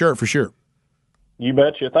and Bubba shirt for sure. You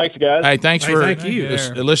betcha. Thanks, guys. Hey, thanks for thank you.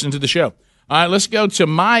 listening to the show. All right, let's go to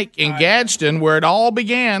Mike in Gadsden, where it all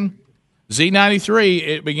began. Z93,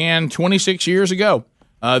 it began 26 years ago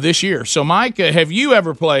this year. So, Mike, have you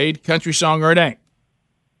ever played Country Song or It Ain't?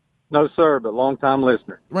 No, sir, but long-time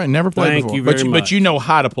listener. Right, never played Thank before. you very much. But you know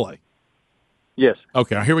how to play. Yes.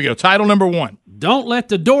 Okay, here we go. Title number 1. Don't let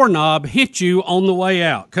the doorknob hit you on the way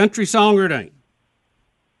out. Country Song or It Ain't?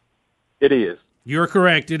 It is. You're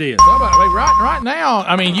correct. It is. Right now,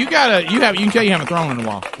 I mean, you can tell you haven't thrown in a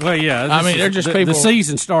while. Well, yeah. I mean, they're just people. The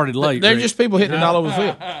season started late. They're Rick. just people hitting it all over the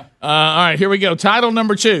field. All right, here we go. Title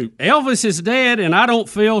number 2. Elvis is dead, and I don't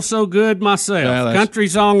feel so good myself. Yeah, Country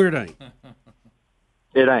Song or It Ain't?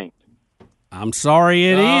 It ain't. I'm sorry,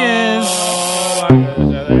 it is. Oh, my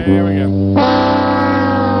goodness. There we go.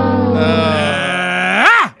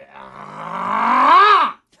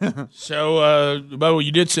 So, Bo,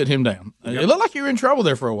 you did sit him down. It looked like you were in trouble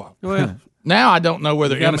there for a while. Well, now I don't know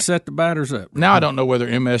whether got to set the batters up. Now I don't know whether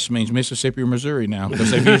MS means Mississippi or Missouri now because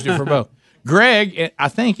they've used it for both. Greg, I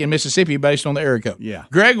think in Mississippi, based on the area code. Yeah.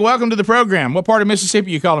 Greg, welcome to the program. What part of Mississippi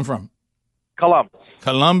are you calling from?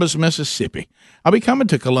 Columbus, Mississippi. I'll be coming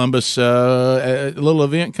to Columbus, a little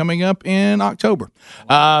event coming up in October.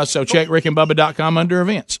 So check rickandbubba.com under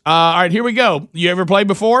events. All right, here we go. You ever played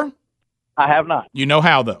before? I have not. You know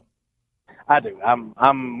how, though? I do.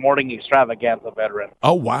 I'm Morning Extravaganza veteran.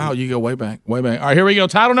 Oh, wow. You go way back, way back. All right, here we go.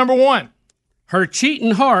 Title number 1. Her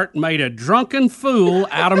cheating heart made a drunken fool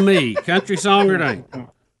out of me. Country Song or It Ain't?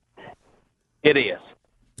 It is.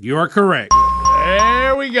 You are correct.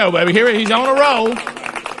 There we go, baby. Here he's on a roll. All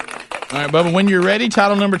right, Bubba, when you're ready,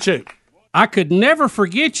 title number 2. I could never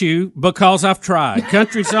forget you because I've tried.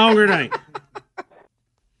 Country Song or It Ain't?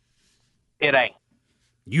 It ain't.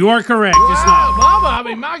 You are correct. It's Wow, not. Bubba, I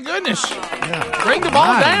mean, my goodness. Bring the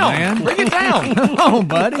ball down. Man. Bring it down. Come on,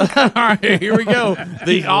 buddy. All right, here we go.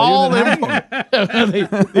 The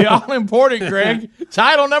all-important, Greg,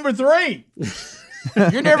 title number 3.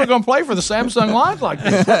 You're never going to play for the Samsung lines like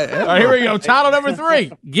this. All right, here we go. Title number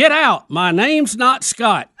 3. Get out. My name's not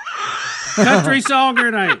Scott. Country Song or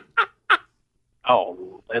It Ain't?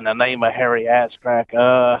 Oh, in the name of Harry Ascrack,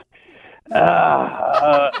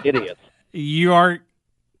 it is. You are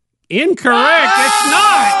incorrect. It's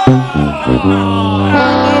not.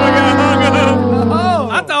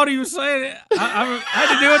 I thought he was saying it. I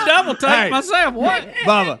had to do a double take myself. What?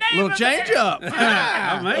 Bubba, little change up.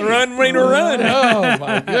 Run, Reno, run. Oh,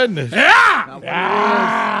 my goodness.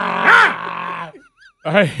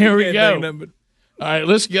 All right, here we go. All right,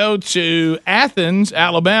 let's go to Athens,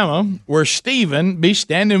 Alabama, where Stephen be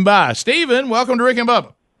standing by. Stephen, welcome to Rick and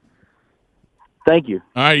Bubba. Thank you.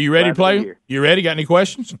 All right, are you ready to play? You ready? Got any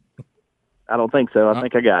questions? I don't think so. I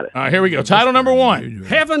think I got it. All right, here we go. Title number 1.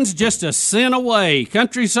 Heaven's just a sin away.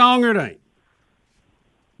 Country Song or It Ain't?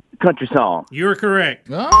 Country Song. You're correct.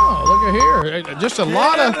 Oh, look at here. Just a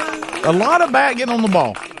lot of bat getting on the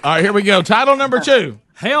ball. All right, here we go. Title number 2.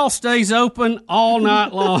 Hell stays open all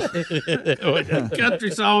night long.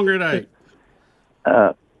 Country Song or It Ain't?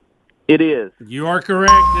 It is. You are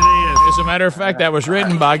correct. It is. As a matter of fact, that was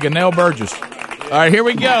written by Ganell Burgess. All right, here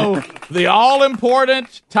we go. The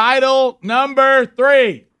all-important title number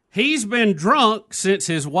 3. He's been drunk since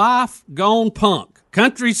his wife gone punk.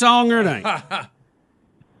 Country Song or It Ain't?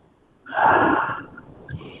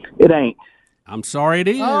 It ain't. I'm sorry, it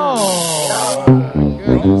is. All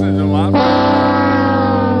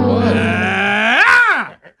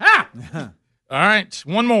right,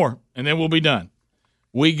 one more, and then we'll be done.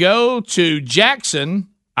 We go to Jackson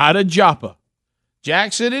out of Joppa.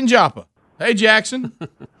 Jackson in Joppa. Hey, Jackson.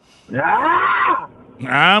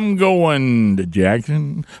 I'm going to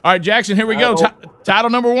Jackson. All right, Jackson, here we go. Title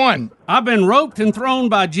number 1. I've been roped and thrown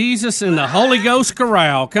by Jesus in the Holy Ghost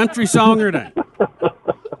corral. Country Song or It Ain't?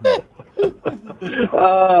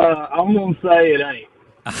 I'm going to say it ain't.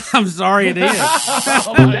 I'm sorry, it is.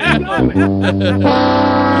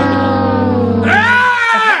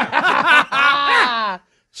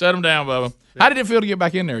 Set them down, Bubba. How did it feel to get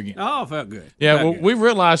back in there again? Oh, it felt good. Yeah, Felt well, good. we've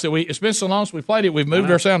realized that it's been so long since we played it, we've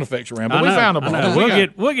moved our sound effects around, but we found them. We'll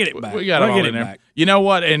get it back. We got We'll it all get in it there. back. You know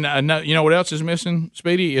what? And you know what else is missing,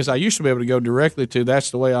 Speedy? Is I used to be able to go directly to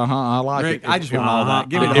 "That's the way I like Rick, it." I just want all that.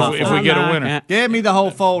 Give me the whole if we folder. get a winner, Give me the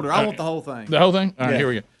whole folder. I want the whole thing. the whole thing. All right, Yeah. here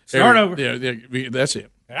we go. Start over. Yeah, that's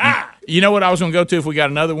it. You know what I was going to go to if we got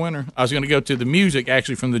another winner? I was going to go to the music,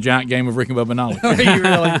 actually, from the giant game of Rick and Bubba Knowledge.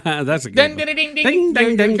 That's a good one. Ding,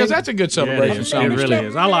 ding, ding, because that's a good celebration song. It really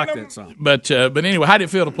is. I like that song. But anyway, how did it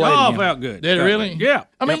feel to play it again? Oh, felt good. Did it really? Yeah.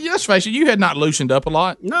 I mean, let's face it, you had not loosened up a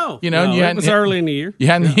lot. No. You know, it was early in the year. You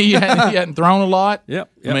hadn't thrown a lot. Yep.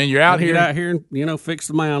 I mean, you're out here. Get out here and, fix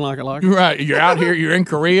the mound like I like it. Right. You're out here. You're in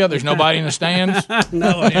Korea. There's nobody in the stands.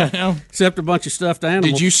 No. Except a bunch of stuffed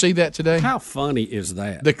animals. Did you see that today? How funny is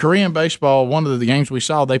that? The Korean baseball, one of the games we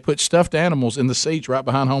saw, they put stuffed animals in the seats right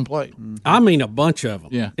behind home plate. I mean, a bunch of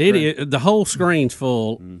them. Yeah. The whole screen's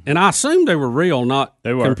full, and I assumed they were real, not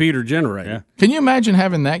computer generated. Yeah. Can you imagine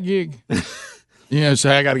having that gig?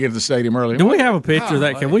 Say I got to get to the stadium early. Do we have a picture of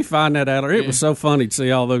that? Can we find that out? It was so funny to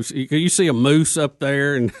see all those. You see a moose up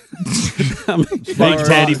there and big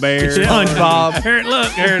teddy bear, SpongeBob.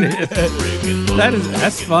 There it is.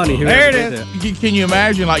 That's funny. There it is. Can you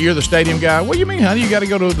imagine? Like you're the stadium guy. What do you mean, honey? You got to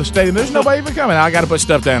go to the stadium. There's nobody even coming. I got to put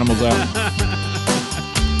stuffed animals out.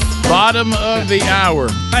 Bottom of the hour.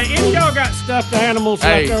 Hey, any of y'all got stuffed animals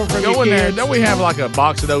left over from go in your there. kids? Don't we have like a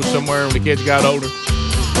box of those somewhere when the kids got older?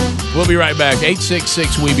 We'll be right back.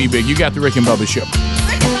 866-WE-BE-BIG. You got the Rick and Bubba Show.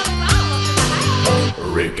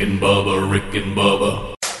 Rick and Bubba, Rick and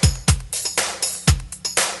Bubba.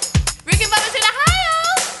 Rick and Bubba's in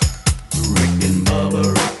Ohio. Rick and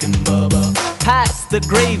Bubba, Rick and Bubba. Pass the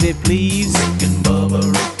gravy, please. Rick and Bubba,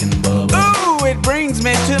 Rick and Bubba. Ooh, it brings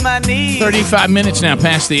me to my knees. 35 minutes now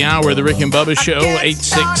past the hour of the Rick and Bubba Show.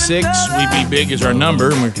 866-WE-BE-BIG is our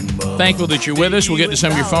number. And we're thankful that you're with us. We'll get to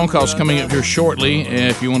some of your phone calls coming up here shortly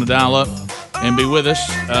if you want to dial up and be with us.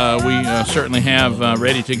 We certainly have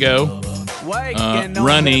ready to go.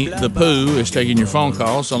 Runny the Pooh is taking your phone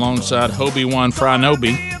calls alongside Hobie-Wan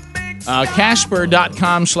Fry-Nobi.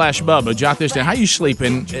 Casper.com/Bubba. Jot this down. How you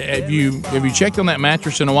sleeping? Have you checked on that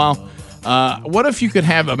mattress in a while? What if you could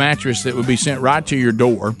have a mattress that would be sent right to your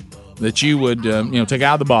door that you would take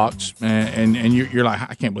out of the box and you're like,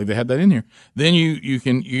 I can't believe they had that in here. Then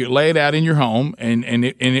you lay it out in your home and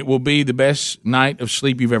it will be the best night of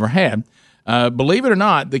sleep you've ever had. Believe it or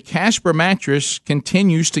not, the Casper mattress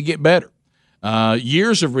continues to get better.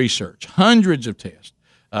 Years of research, hundreds of tests,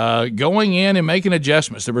 going in and making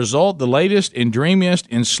adjustments. The result, the latest and dreamiest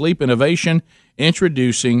in sleep innovation,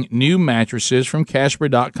 introducing new mattresses from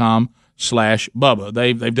Casper.com/Bubba.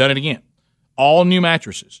 They've done it again. All new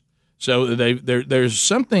mattresses. So there's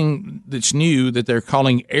something that's new that they're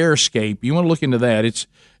calling AirScape. You want to look into that. It's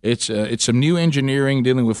some new engineering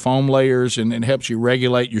dealing with foam layers and it helps you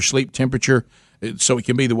regulate your sleep temperature so it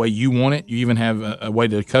can be the way you want it. You even have a way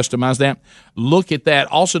to customize that. Look at that.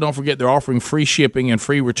 Also, don't forget they're offering free shipping and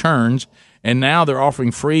free returns, and now they're offering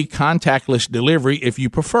free contactless delivery if you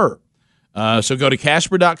prefer. So go to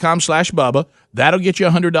Casper.com/Bubba. That'll get you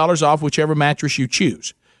 $100 off whichever mattress you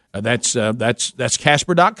choose. That's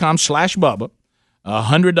Casper.com/Bubba.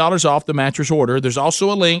 $100 off the mattress order. There's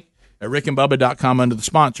also a link at rickandbubba.com under the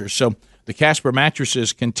sponsors. So the Casper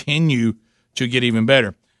mattresses continue to get even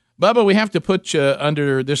better. Bubba, we have to put you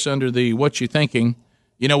under the what you thinking.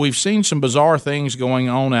 We've seen some bizarre things going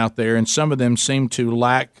on out there, and some of them seem to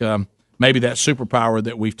lack maybe that superpower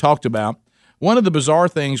that we've talked about. One of the bizarre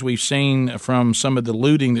things we've seen from some of the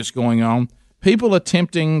looting that's going on, people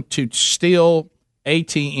attempting to steal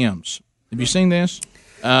ATMs. Have you seen this?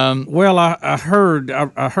 Well, I heard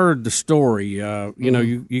the story.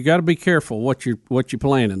 You got to be careful what you're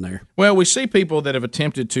planning there. Well, we see people that have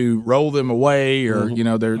attempted to roll them away, or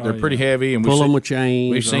they're pretty heavy, and pull them with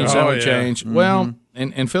chains. We've seen some with chains. Mm-hmm. Well,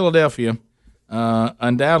 in Philadelphia,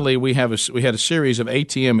 undoubtedly we had a series of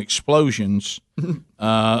ATM explosions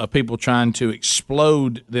of people trying to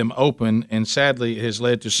explode them open, and sadly, it has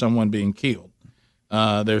led to someone being killed.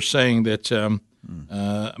 They're saying that.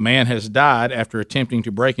 A man has died after attempting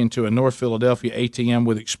to break into a North Philadelphia ATM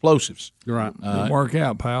with explosives. Right. Didn't work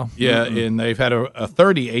out, pal. Yeah, and they've had a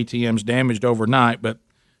 30 ATMs damaged overnight, but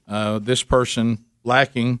this person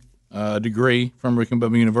lacking a degree from Rick and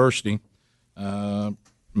Bubba University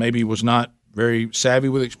maybe was not very savvy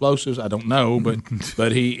with explosives. I don't know,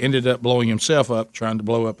 but he ended up blowing himself up trying to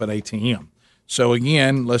blow up an ATM. So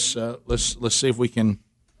again, let's see if we can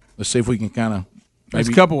kind of. There's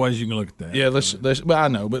a couple ways you can look at that. Yeah, well, I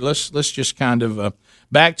know, but let's just kind of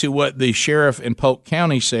back to what the sheriff in Polk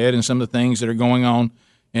County said and some of the things that are going on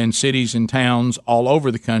in cities and towns all over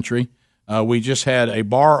the country. We just had a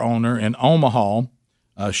bar owner in Omaha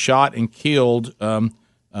shot and killed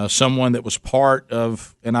someone that was part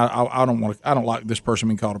of, and I don't like this person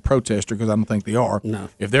being called a protester because I don't think they are. No.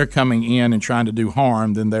 If they're coming in and trying to do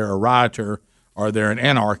harm, then they're a rioter or they're an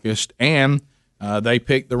anarchist, and they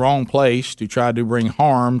picked the wrong place to try to bring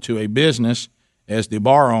harm to a business as the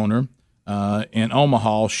bar owner in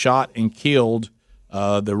Omaha shot and killed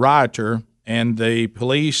the rioter. And the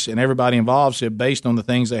police and everybody involved said, based on the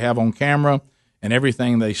things they have on camera and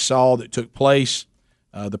everything they saw that took place,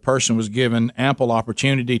 the person was given ample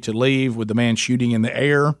opportunity to leave with the man shooting in the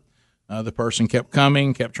air. The person kept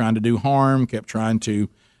coming, kept trying to do harm, kept trying to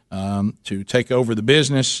take over the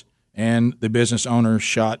business, and the business owner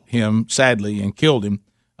shot him sadly and killed him.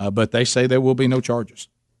 But they say there will be no charges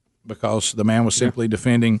because the man was simply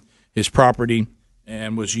defending his property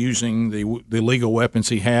and was using the legal weapons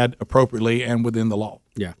he had appropriately and within the law.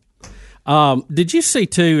 Yeah. Did you see,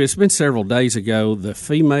 too, it's been several days ago, the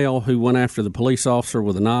female who went after the police officer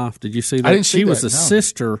with a knife? Did you see that? I didn't see She that, was the no.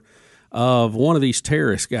 sister of one of these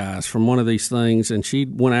terrorist guys from one of these things, and she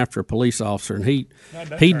went after a police officer, and he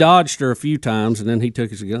dodged her a few times, and then he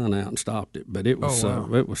took his gun out and stopped it. But it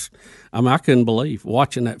was, I couldn't believe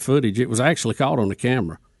watching that footage. It was actually caught on the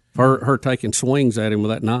camera. Her taking swings at him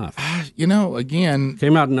with that knife. Again,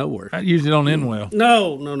 came out of nowhere. That usually don't end well.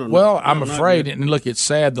 No. Well, I'm No, not afraid, good. and look, it's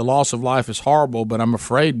sad. The loss of life is horrible, but I'm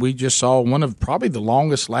afraid we just saw one of probably the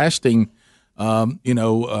longest lasting,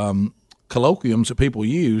 colloquiums that people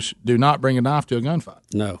use. Do not bring a knife to a gunfight.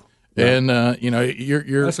 No. And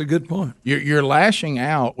you're That's a good point. You're lashing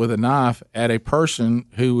out with a knife at a person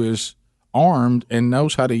who is armed and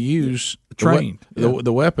knows how to use Trained,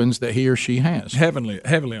 the weapons that he or she has. Heavily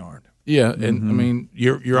armed. Yeah, and I mean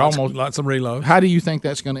you're almost lots of reloads. How do you think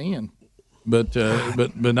that's going to end? But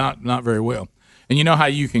not very well. And you know how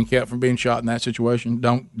you can keep from being shot in that situation?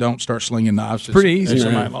 Don't start slinging knives. Pretty easy. As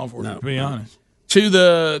somebody in law enforcement. To be honest. To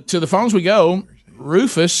the phones we go.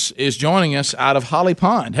 Rufus is joining us out of Holly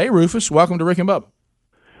Pond. Hey, Rufus, welcome to Rick and Bubba.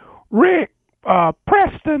 Rick,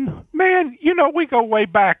 Preston, man, we go way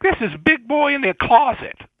back. This is Big Boy in the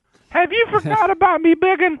Closet. Have you forgot about me,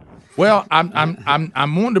 Biggin? Well, I'm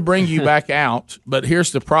wanting to bring you back out, but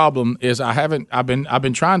here's the problem: is I've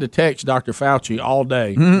been trying to text Dr. Fauci all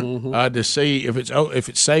day to see if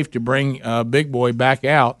it's safe to bring Big Boy back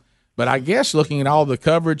out. But I guess looking at all the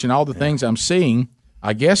coverage and all the things I'm seeing,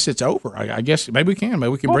 I guess it's over. I guess maybe we can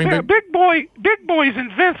bring Big Boy's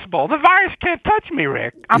invincible. The virus can't touch me,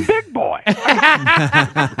 Rick. I'm Big Boy.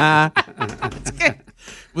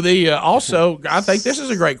 Also, I think this is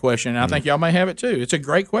a great question, and I think y'all may have it too. It's a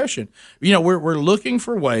great question. We're looking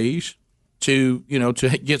for ways to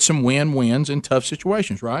get some win-wins in tough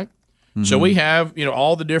situations, right? Mm-hmm. So we have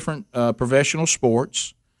all the different professional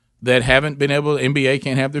sports that haven't been able. NBA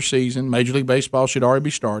can't have their season. Major League Baseball should already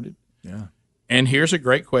be started. Yeah. And here's a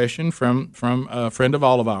great question from a friend of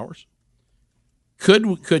all of ours.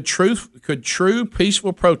 Could true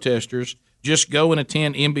peaceful protesters just go and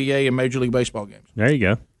attend NBA and Major League Baseball games? There you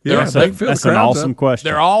go. Yeah, that's an awesome question.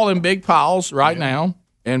 They're all in big piles right now,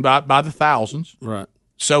 and by the thousands. Right.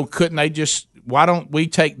 So couldn't they just? Why don't we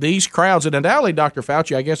take these crowds? And undoubtedly, Dr.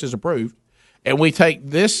 Fauci, I guess, is approved, and we take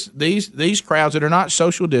these crowds that are not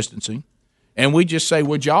social distancing, and we just say,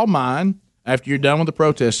 would y'all mind after you're done with the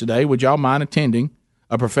protest today? Would y'all mind attending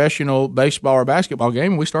a professional baseball or basketball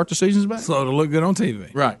game, and we start the seasons back? So it'll look good on TV,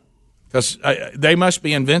 right? Because they must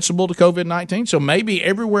be invincible to COVID-19. So maybe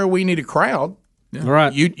everywhere we need a crowd,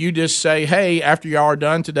 right? You just say, hey, after y'all are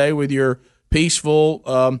done today with your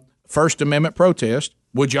peaceful First Amendment protest,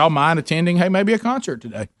 would y'all mind attending? Hey, maybe a concert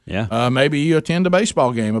today. Yeah. Maybe you attend a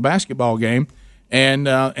baseball game, a basketball game, and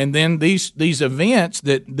then these events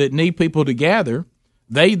that need people to gather,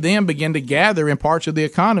 they then begin to gather in parts of the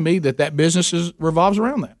economy that business revolves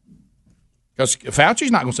around that. Because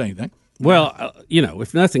Fauci's not going to say anything. Well,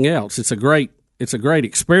 if nothing else, it's a great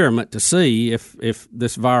experiment to see if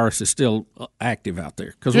this virus is still active out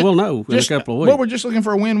there, because we'll know in a couple of weeks. Well, we're just looking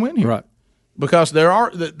for a win-win here, right? Because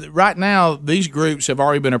right now these groups have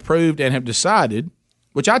already been approved and have decided,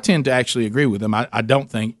 which I tend to actually agree with them. I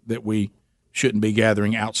don't think that we shouldn't be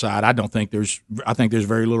gathering outside. I think there's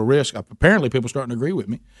very little risk. Apparently, people are starting to agree with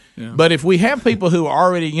me. Yeah. But if we have people who are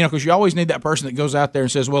already, because you always need that person that goes out there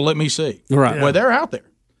and says, "Well, let me see." Right. Well, they're out there.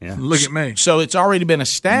 Yeah. Look at me. So it's already been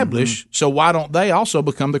established. So why don't they also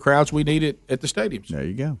become the crowds we need at the stadiums? There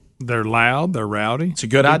you go. They're loud. They're rowdy. It's a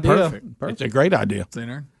good idea. Perfect. It's a great idea. See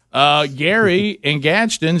there? Gary in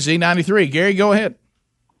Gadsden, Z93. Gary, go ahead.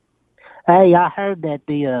 Hey, I heard that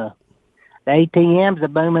the ATM's a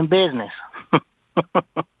booming business.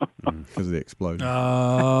 Because of the explosion.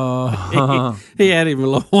 He had him a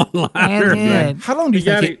little one-liner. How long do you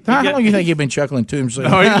think he'd been chuckling to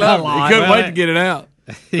himself? Oh, he loved it. He couldn't wait to get it out.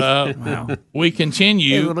 Wow. We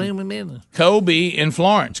continue. Kobe in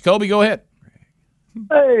Florence. Kobe, go ahead.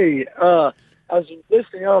 Hey, I was listening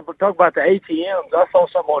to y'all talk about the ATMs. I saw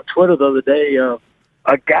something on Twitter the other day.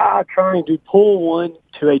 a guy trying to pull one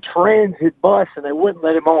to a transit bus, and they wouldn't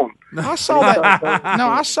let him on. I saw that. No,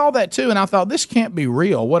 I saw that too, and I thought this can't be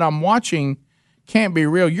real. What I'm watching can't be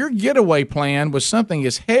real. Your getaway plan was something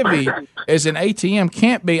as heavy as an ATM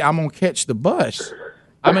can't be. I'm gonna catch the bus.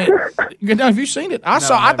 I mean, have you seen it? I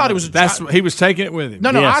thought it was. He was taking it with him.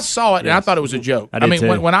 No, I saw it and I thought it was a joke. I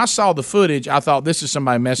mean, when I saw the footage, I thought this is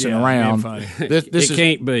somebody messing around. This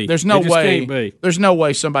can't be. There's no way. Can't be. There's no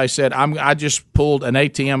way somebody said I just pulled an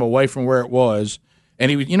ATM away from where it was. And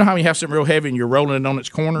he was, you know how you have something real heavy and you're rolling it on its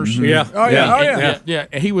corners? Mm-hmm. Yeah. Oh yeah. Yeah.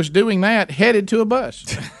 And he was doing that headed to a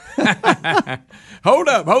bus. Hold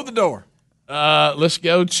the door. Let's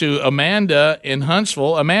go to Amanda in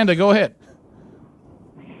Huntsville. Amanda, go ahead.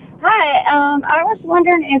 Hi, I was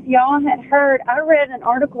wondering if y'all had heard, I read an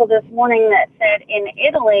article this morning that said in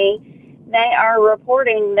Italy, they are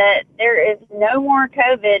reporting that there is no more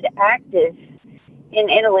COVID active in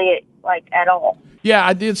Italy, like, at all. Yeah,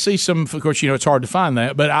 I did see some, of course, it's hard to find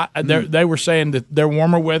that, but they were saying that their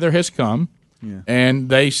warmer weather has come. Yeah. And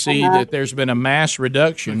they see that there's been a mass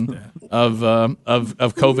reduction of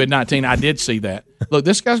COVID-19. I did see that. Look,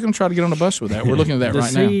 this guy's going to try to get on the bus with that. We're looking at that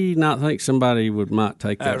right now. Does he not think somebody might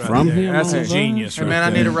take that from him? That's a genius. Hey, man,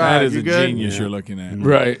 I need a ride. That is you a good? genius you're looking at.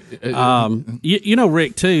 Right.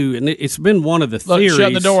 Rick, too, and it's been one of the theories.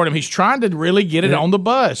 Shut the door on him. He's trying to really get it on the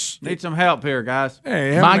bus. Need some help here, guys.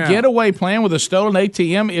 Hey, my getaway plan with a stolen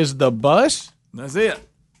ATM is the bus? That's it.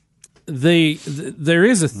 There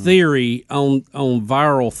is a theory on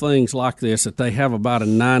viral things like this that they have about a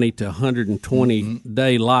 90 to 120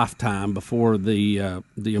 day lifetime before the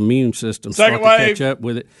immune system starts to catch up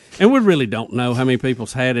with it. And we really don't know how many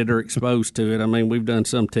people's had it or exposed to it. I mean, we've done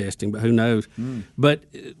some testing, but who knows? But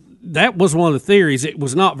that was one of the theories. It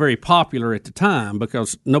was not very popular at the time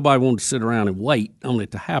because nobody wanted to sit around and wait on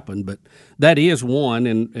it to happen. But that is one,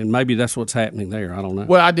 and maybe that's what's happening there. I don't know.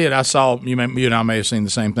 Well, I did. I saw, you and I may have seen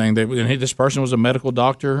the same thing. This person was a medical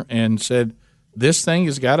doctor and said, this thing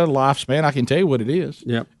has got a lifespan. I can tell you what it is.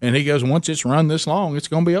 Yep. And he goes, once it's run this long, it's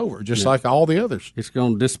going to be over, just like all the others. It's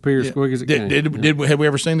going to disappear as quick as it can. Have we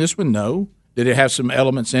ever seen this one? No. Did it have some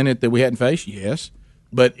elements in it that we hadn't faced? Yes.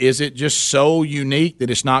 But is it just so unique that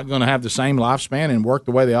it's not going to have the same lifespan and work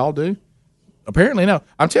the way they all do? Apparently, no.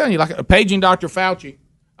 I'm telling you, like paging Dr. Fauci.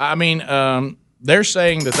 I mean, they're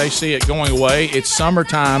saying that they see it going away. It's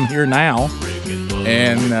summertime here now,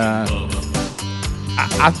 and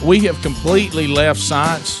we have completely left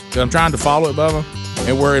science. I'm trying to follow it, Bubba,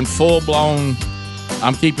 and we're in full-blown,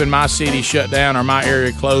 I'm keeping my city shut down or my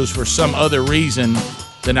area closed for some other reason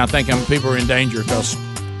than I think people are in danger because...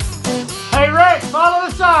 Hey, Rick, follow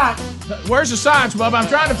the science. Where's the science, Bubba? I'm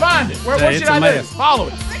trying to find it. What should I do? Follow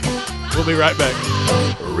it. We'll be right back.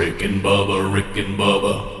 Rick and Bubba, Rick and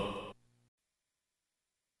Bubba.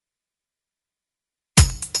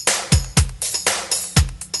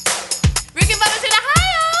 Rick and Bubba's in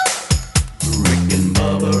Ohio. Rick and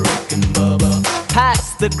Bubba, Rick and Bubba.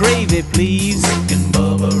 Pass the gravy, please. Rick and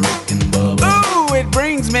Bubba, Rick and Bubba. Ooh, it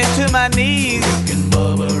brings me to my knees. Rick and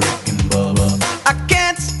Bubba, Rick and Bubba. I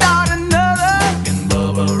can't start another Rick and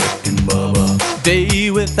Bubba, Rick and Bubba. day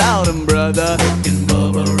without 'em, brother. Rick and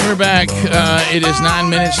Bubba. We're back. It is 9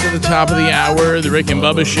 minutes to the top of the hour. The Rick and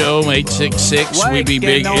Bubba Show, 866 We Be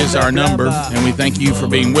Big is our number, and we thank you for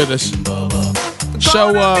being with us.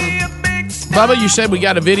 So, Bubba, you said we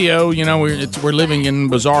got a video. We're living in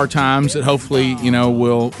bizarre times that hopefully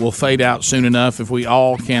will fade out soon enough if we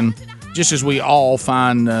all can. Just as we all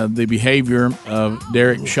find the behavior of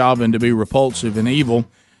Derek Chauvin to be repulsive and evil,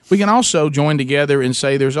 we can also join together and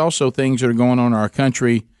say there's also things that are going on in our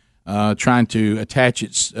country trying to attach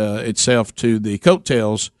itself to the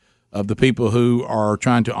coattails of the people who are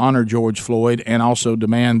trying to honor George Floyd and also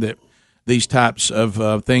demand that these types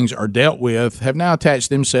of things are dealt with, have now attached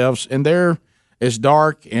themselves, and they're as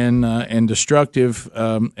dark and destructive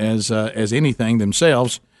as anything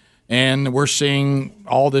themselves. And we're seeing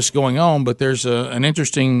all this going on, but there's an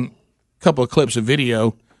interesting couple of clips of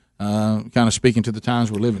video kind of speaking to the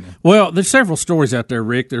times we're living in. Well, there's several stories out there,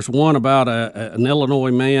 Rick. There's one about an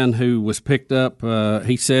Illinois man who was picked up.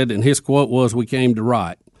 He said, and his quote was, "We came to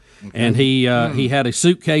riot." Okay. And he had a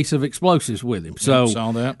suitcase of explosives with him. So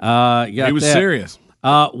saw that. He was serious.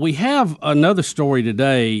 We have another story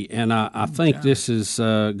today, and I think this is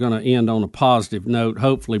going to end on a positive note.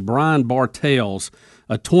 Hopefully, Brian Bartels,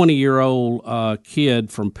 a 20-year-old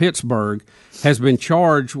kid from Pittsburgh, has been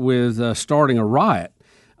charged with starting a riot.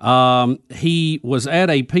 He was at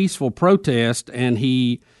a peaceful protest, and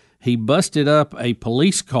he busted up a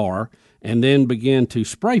police car and then began to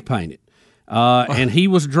spray paint it. And he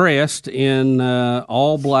was dressed in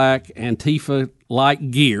all black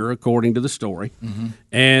Antifa-like gear, according to the story. Mm-hmm.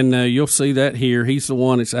 And you'll see that here. He's the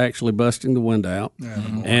one that's actually busting the window out.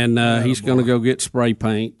 And he's going to go get spray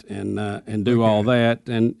paint and do all that.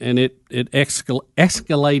 And it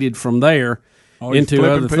escalated from there into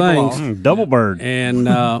other things. Double bird. And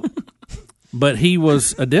but he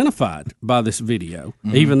was identified by this video,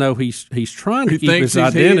 even though he's trying to keep his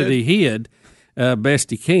identity hid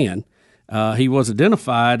best he can. He was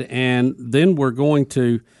identified, and then we're going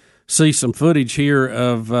to see some footage here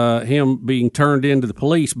of him being turned into the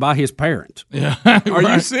police by his parents. Yeah, Are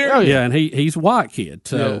you serious? Oh, Yeah, and he's a white kid.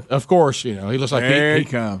 So of course, he looks like There he he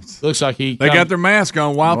comes. Looks like he. They got their mask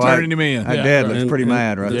on while turning him in. That dad looks pretty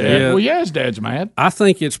mad right there. Well, yeah, his dad's mad. I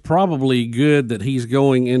think it's probably good that he's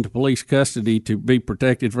going into police custody to be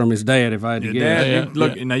protected from his dad. If I had to guess. Dad,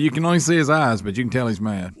 look, now you can only see his eyes, but you can tell he's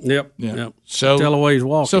mad. Yep. So tell the way he's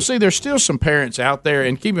walking. So see, there's still some parents out there,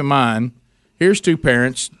 and keep in mind, here's two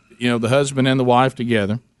parents. The husband and the wife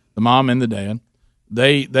together, the mom and the dad.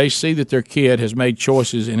 They see that their kid has made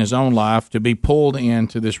choices in his own life to be pulled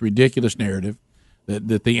into this ridiculous narrative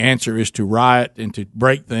that the answer is to riot and to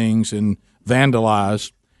break things and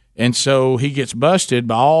vandalize. And so he gets busted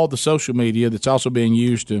by all the social media that's also being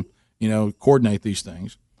used to, coordinate these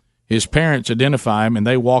things. His parents identify him, and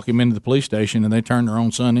they walk him into the police station, and they turn their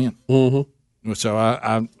own son in. Mm-hmm. So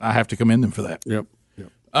I have to commend them for that. Yep.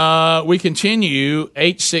 We continue.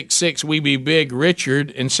 866-WE-BE-BIG.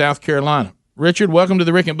 Richard in South Carolina. Richard, welcome to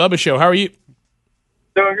the Rick and Bubba Show. How are you?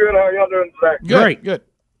 Doing good. How are y'all doing today? Good.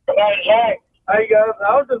 Hey guys,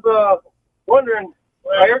 I was just wondering,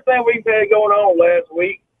 everything we've had going on last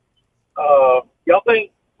week, y'all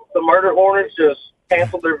think the murder hornets just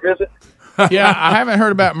canceled their visit? Yeah, I haven't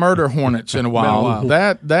heard about murder hornets in a while.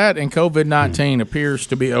 That and COVID-19 appears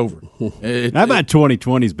to be over. How about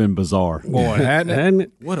 2020's been bizarre? Boy, hadn't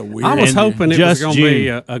it? What a weird. I was hoping it was going to be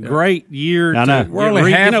a great year. I know. We're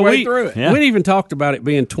only halfway through it. We even talked about it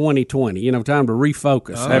being 2020. Time to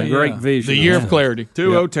refocus, have great vision. The year of clarity.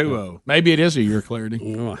 2020. Maybe it is a year of clarity.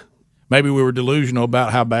 Maybe we were delusional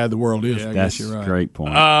about how bad the world is. Yeah, That's you're right. a great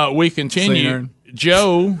point. We continue.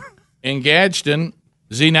 Joe in Gadsden,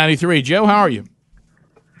 Z93. Joe, how are you?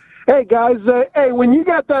 Hey, guys. Hey, when you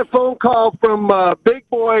got that phone call from Big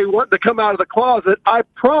Boy wanting to come out of the closet, I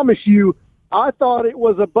promise you, I thought it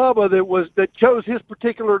was a Bubba that chose his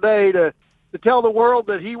particular day to tell the world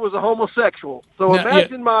that he was a homosexual. So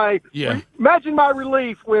imagine my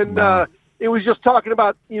relief when it was just talking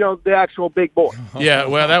about the actual Big Boy. Yeah,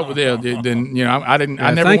 well, that was then I didn't.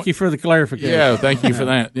 I never. Thank you for the clarification. Yeah, thank you for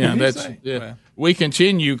that. Yeah, that's. Yeah. We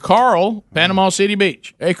continue. Carl, Panama City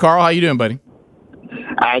Beach. Hey, Carl, how you doing, buddy?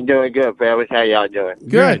 I'm doing good, fellas. How y'all doing?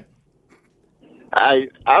 Good. I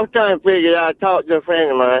was trying to figure out. I talked to a friend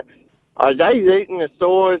of mine. Are they eating the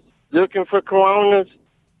stores looking for Coronas?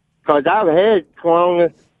 Because I've had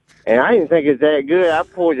Coronas, and I didn't think it's that good. I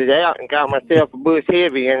poured it out and got myself a Bush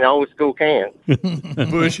Heavy in the old school can.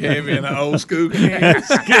 Bush Heavy in the old school can.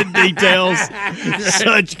 Good details.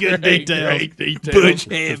 Such good details. Great details. Bush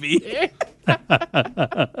Heavy.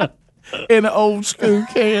 In the old school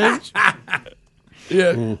cans.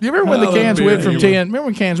 Yeah. You remember when the cans went from 10? Remember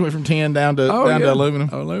when cans went from 10 down to aluminum?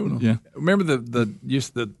 Aluminum. Yeah. Remember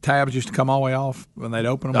the tabs used to come all the way off when they'd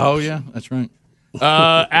open them? Oh yeah, that's right.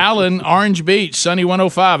 Alan, Orange Beach, Sunny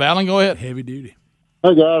 105. Alan, go ahead. Heavy duty.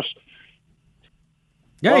 Hey guys.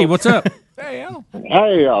 Hey, what's up? Hey, Alan.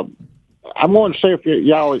 Hey, I wanted to see if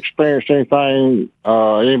y'all experienced anything.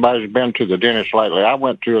 Anybody's been to the dentist lately? I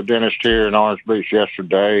went to a dentist here in Orange Beach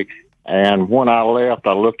yesterday, and when I left,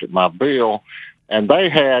 I looked at my bill, and they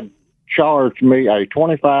had charged me a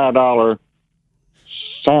 $25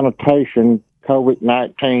 sanitation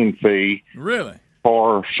COVID-19 fee. Really?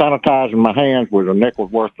 For sanitizing my hands with a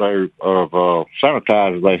nickel's worth of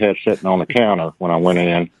sanitizer they had sitting on the counter when I went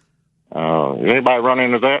in. Anybody run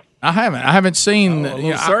into that? I haven't seen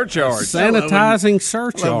surcharge. Sanitizing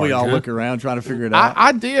surcharge. We all look around trying to figure it out.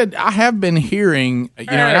 I did. I have been hearing,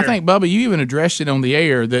 and I think, Bubba, you even addressed it on the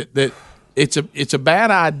air that it's a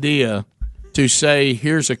bad idea to say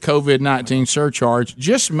here's a COVID-19 surcharge.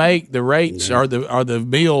 Just make the rates or the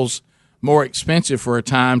meals more expensive for a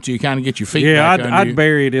time till you kind of get your feet back under you. I'd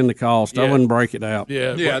bury it in the cost. I wouldn't break it out.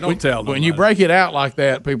 Yeah, don't tell them. When you break it out like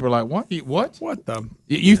that, people are like, "What? What the?"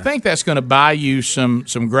 You think that's going to buy you some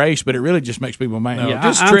grace, but it really just makes people mad.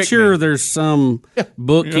 I'm sure there's some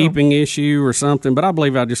bookkeeping issue or something, but I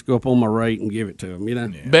believe I'll just go up on my rate and give it to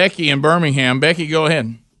them. Becky in Birmingham. Becky, go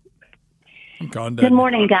ahead. Good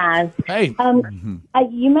morning, guys. Hey.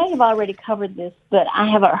 You may have already covered this, but I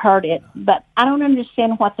haven't heard it. But I don't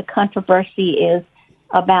understand what the controversy is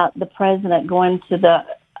about the president going to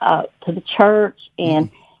the church and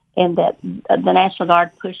that the National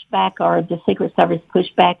Guard pushed back or the Secret Service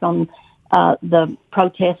pushed back on the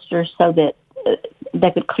protesters so that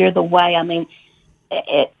they could clear the way. I mean,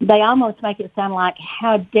 they almost make it sound like,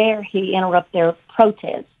 how dare he interrupt their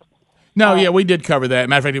protest? No, yeah, we did cover that.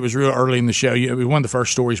 Matter of fact, it was real early in the show. It was one of the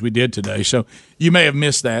first stories we did today, so you may have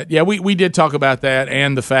missed that. Yeah, we did talk about that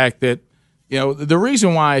and the fact that, you know, the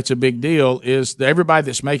reason why it's a big deal is that everybody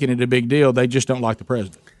that's making it a big deal, they just don't like the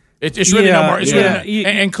president. It's really no more. It's really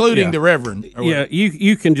including the Reverend. Yeah,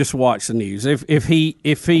 you can just watch the news. If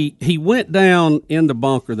he went down in the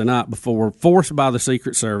bunker the night before, forced by the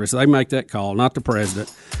Secret Service, they make that call, not the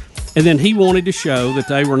president, and then he wanted to show that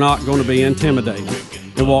they were not going to be intimidated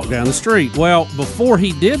and walk down the street. Well, before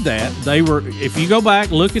he did that, they were. If you go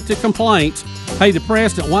back, look at the complaints. Hey, the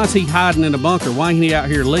president, why is he hiding in a bunker? Why ain't he out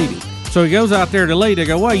here leading? So he goes out there to lead. They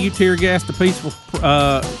go, well, you tear gassed the peaceful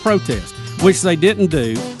protest, which they didn't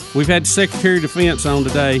do. We've had Secretary of Defense on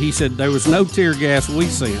today. He said there was no tear gas we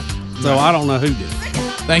sent. So I don't know who did.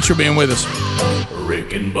 Thanks for being with us.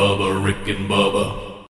 Rick and Bubba, Rick and Bubba.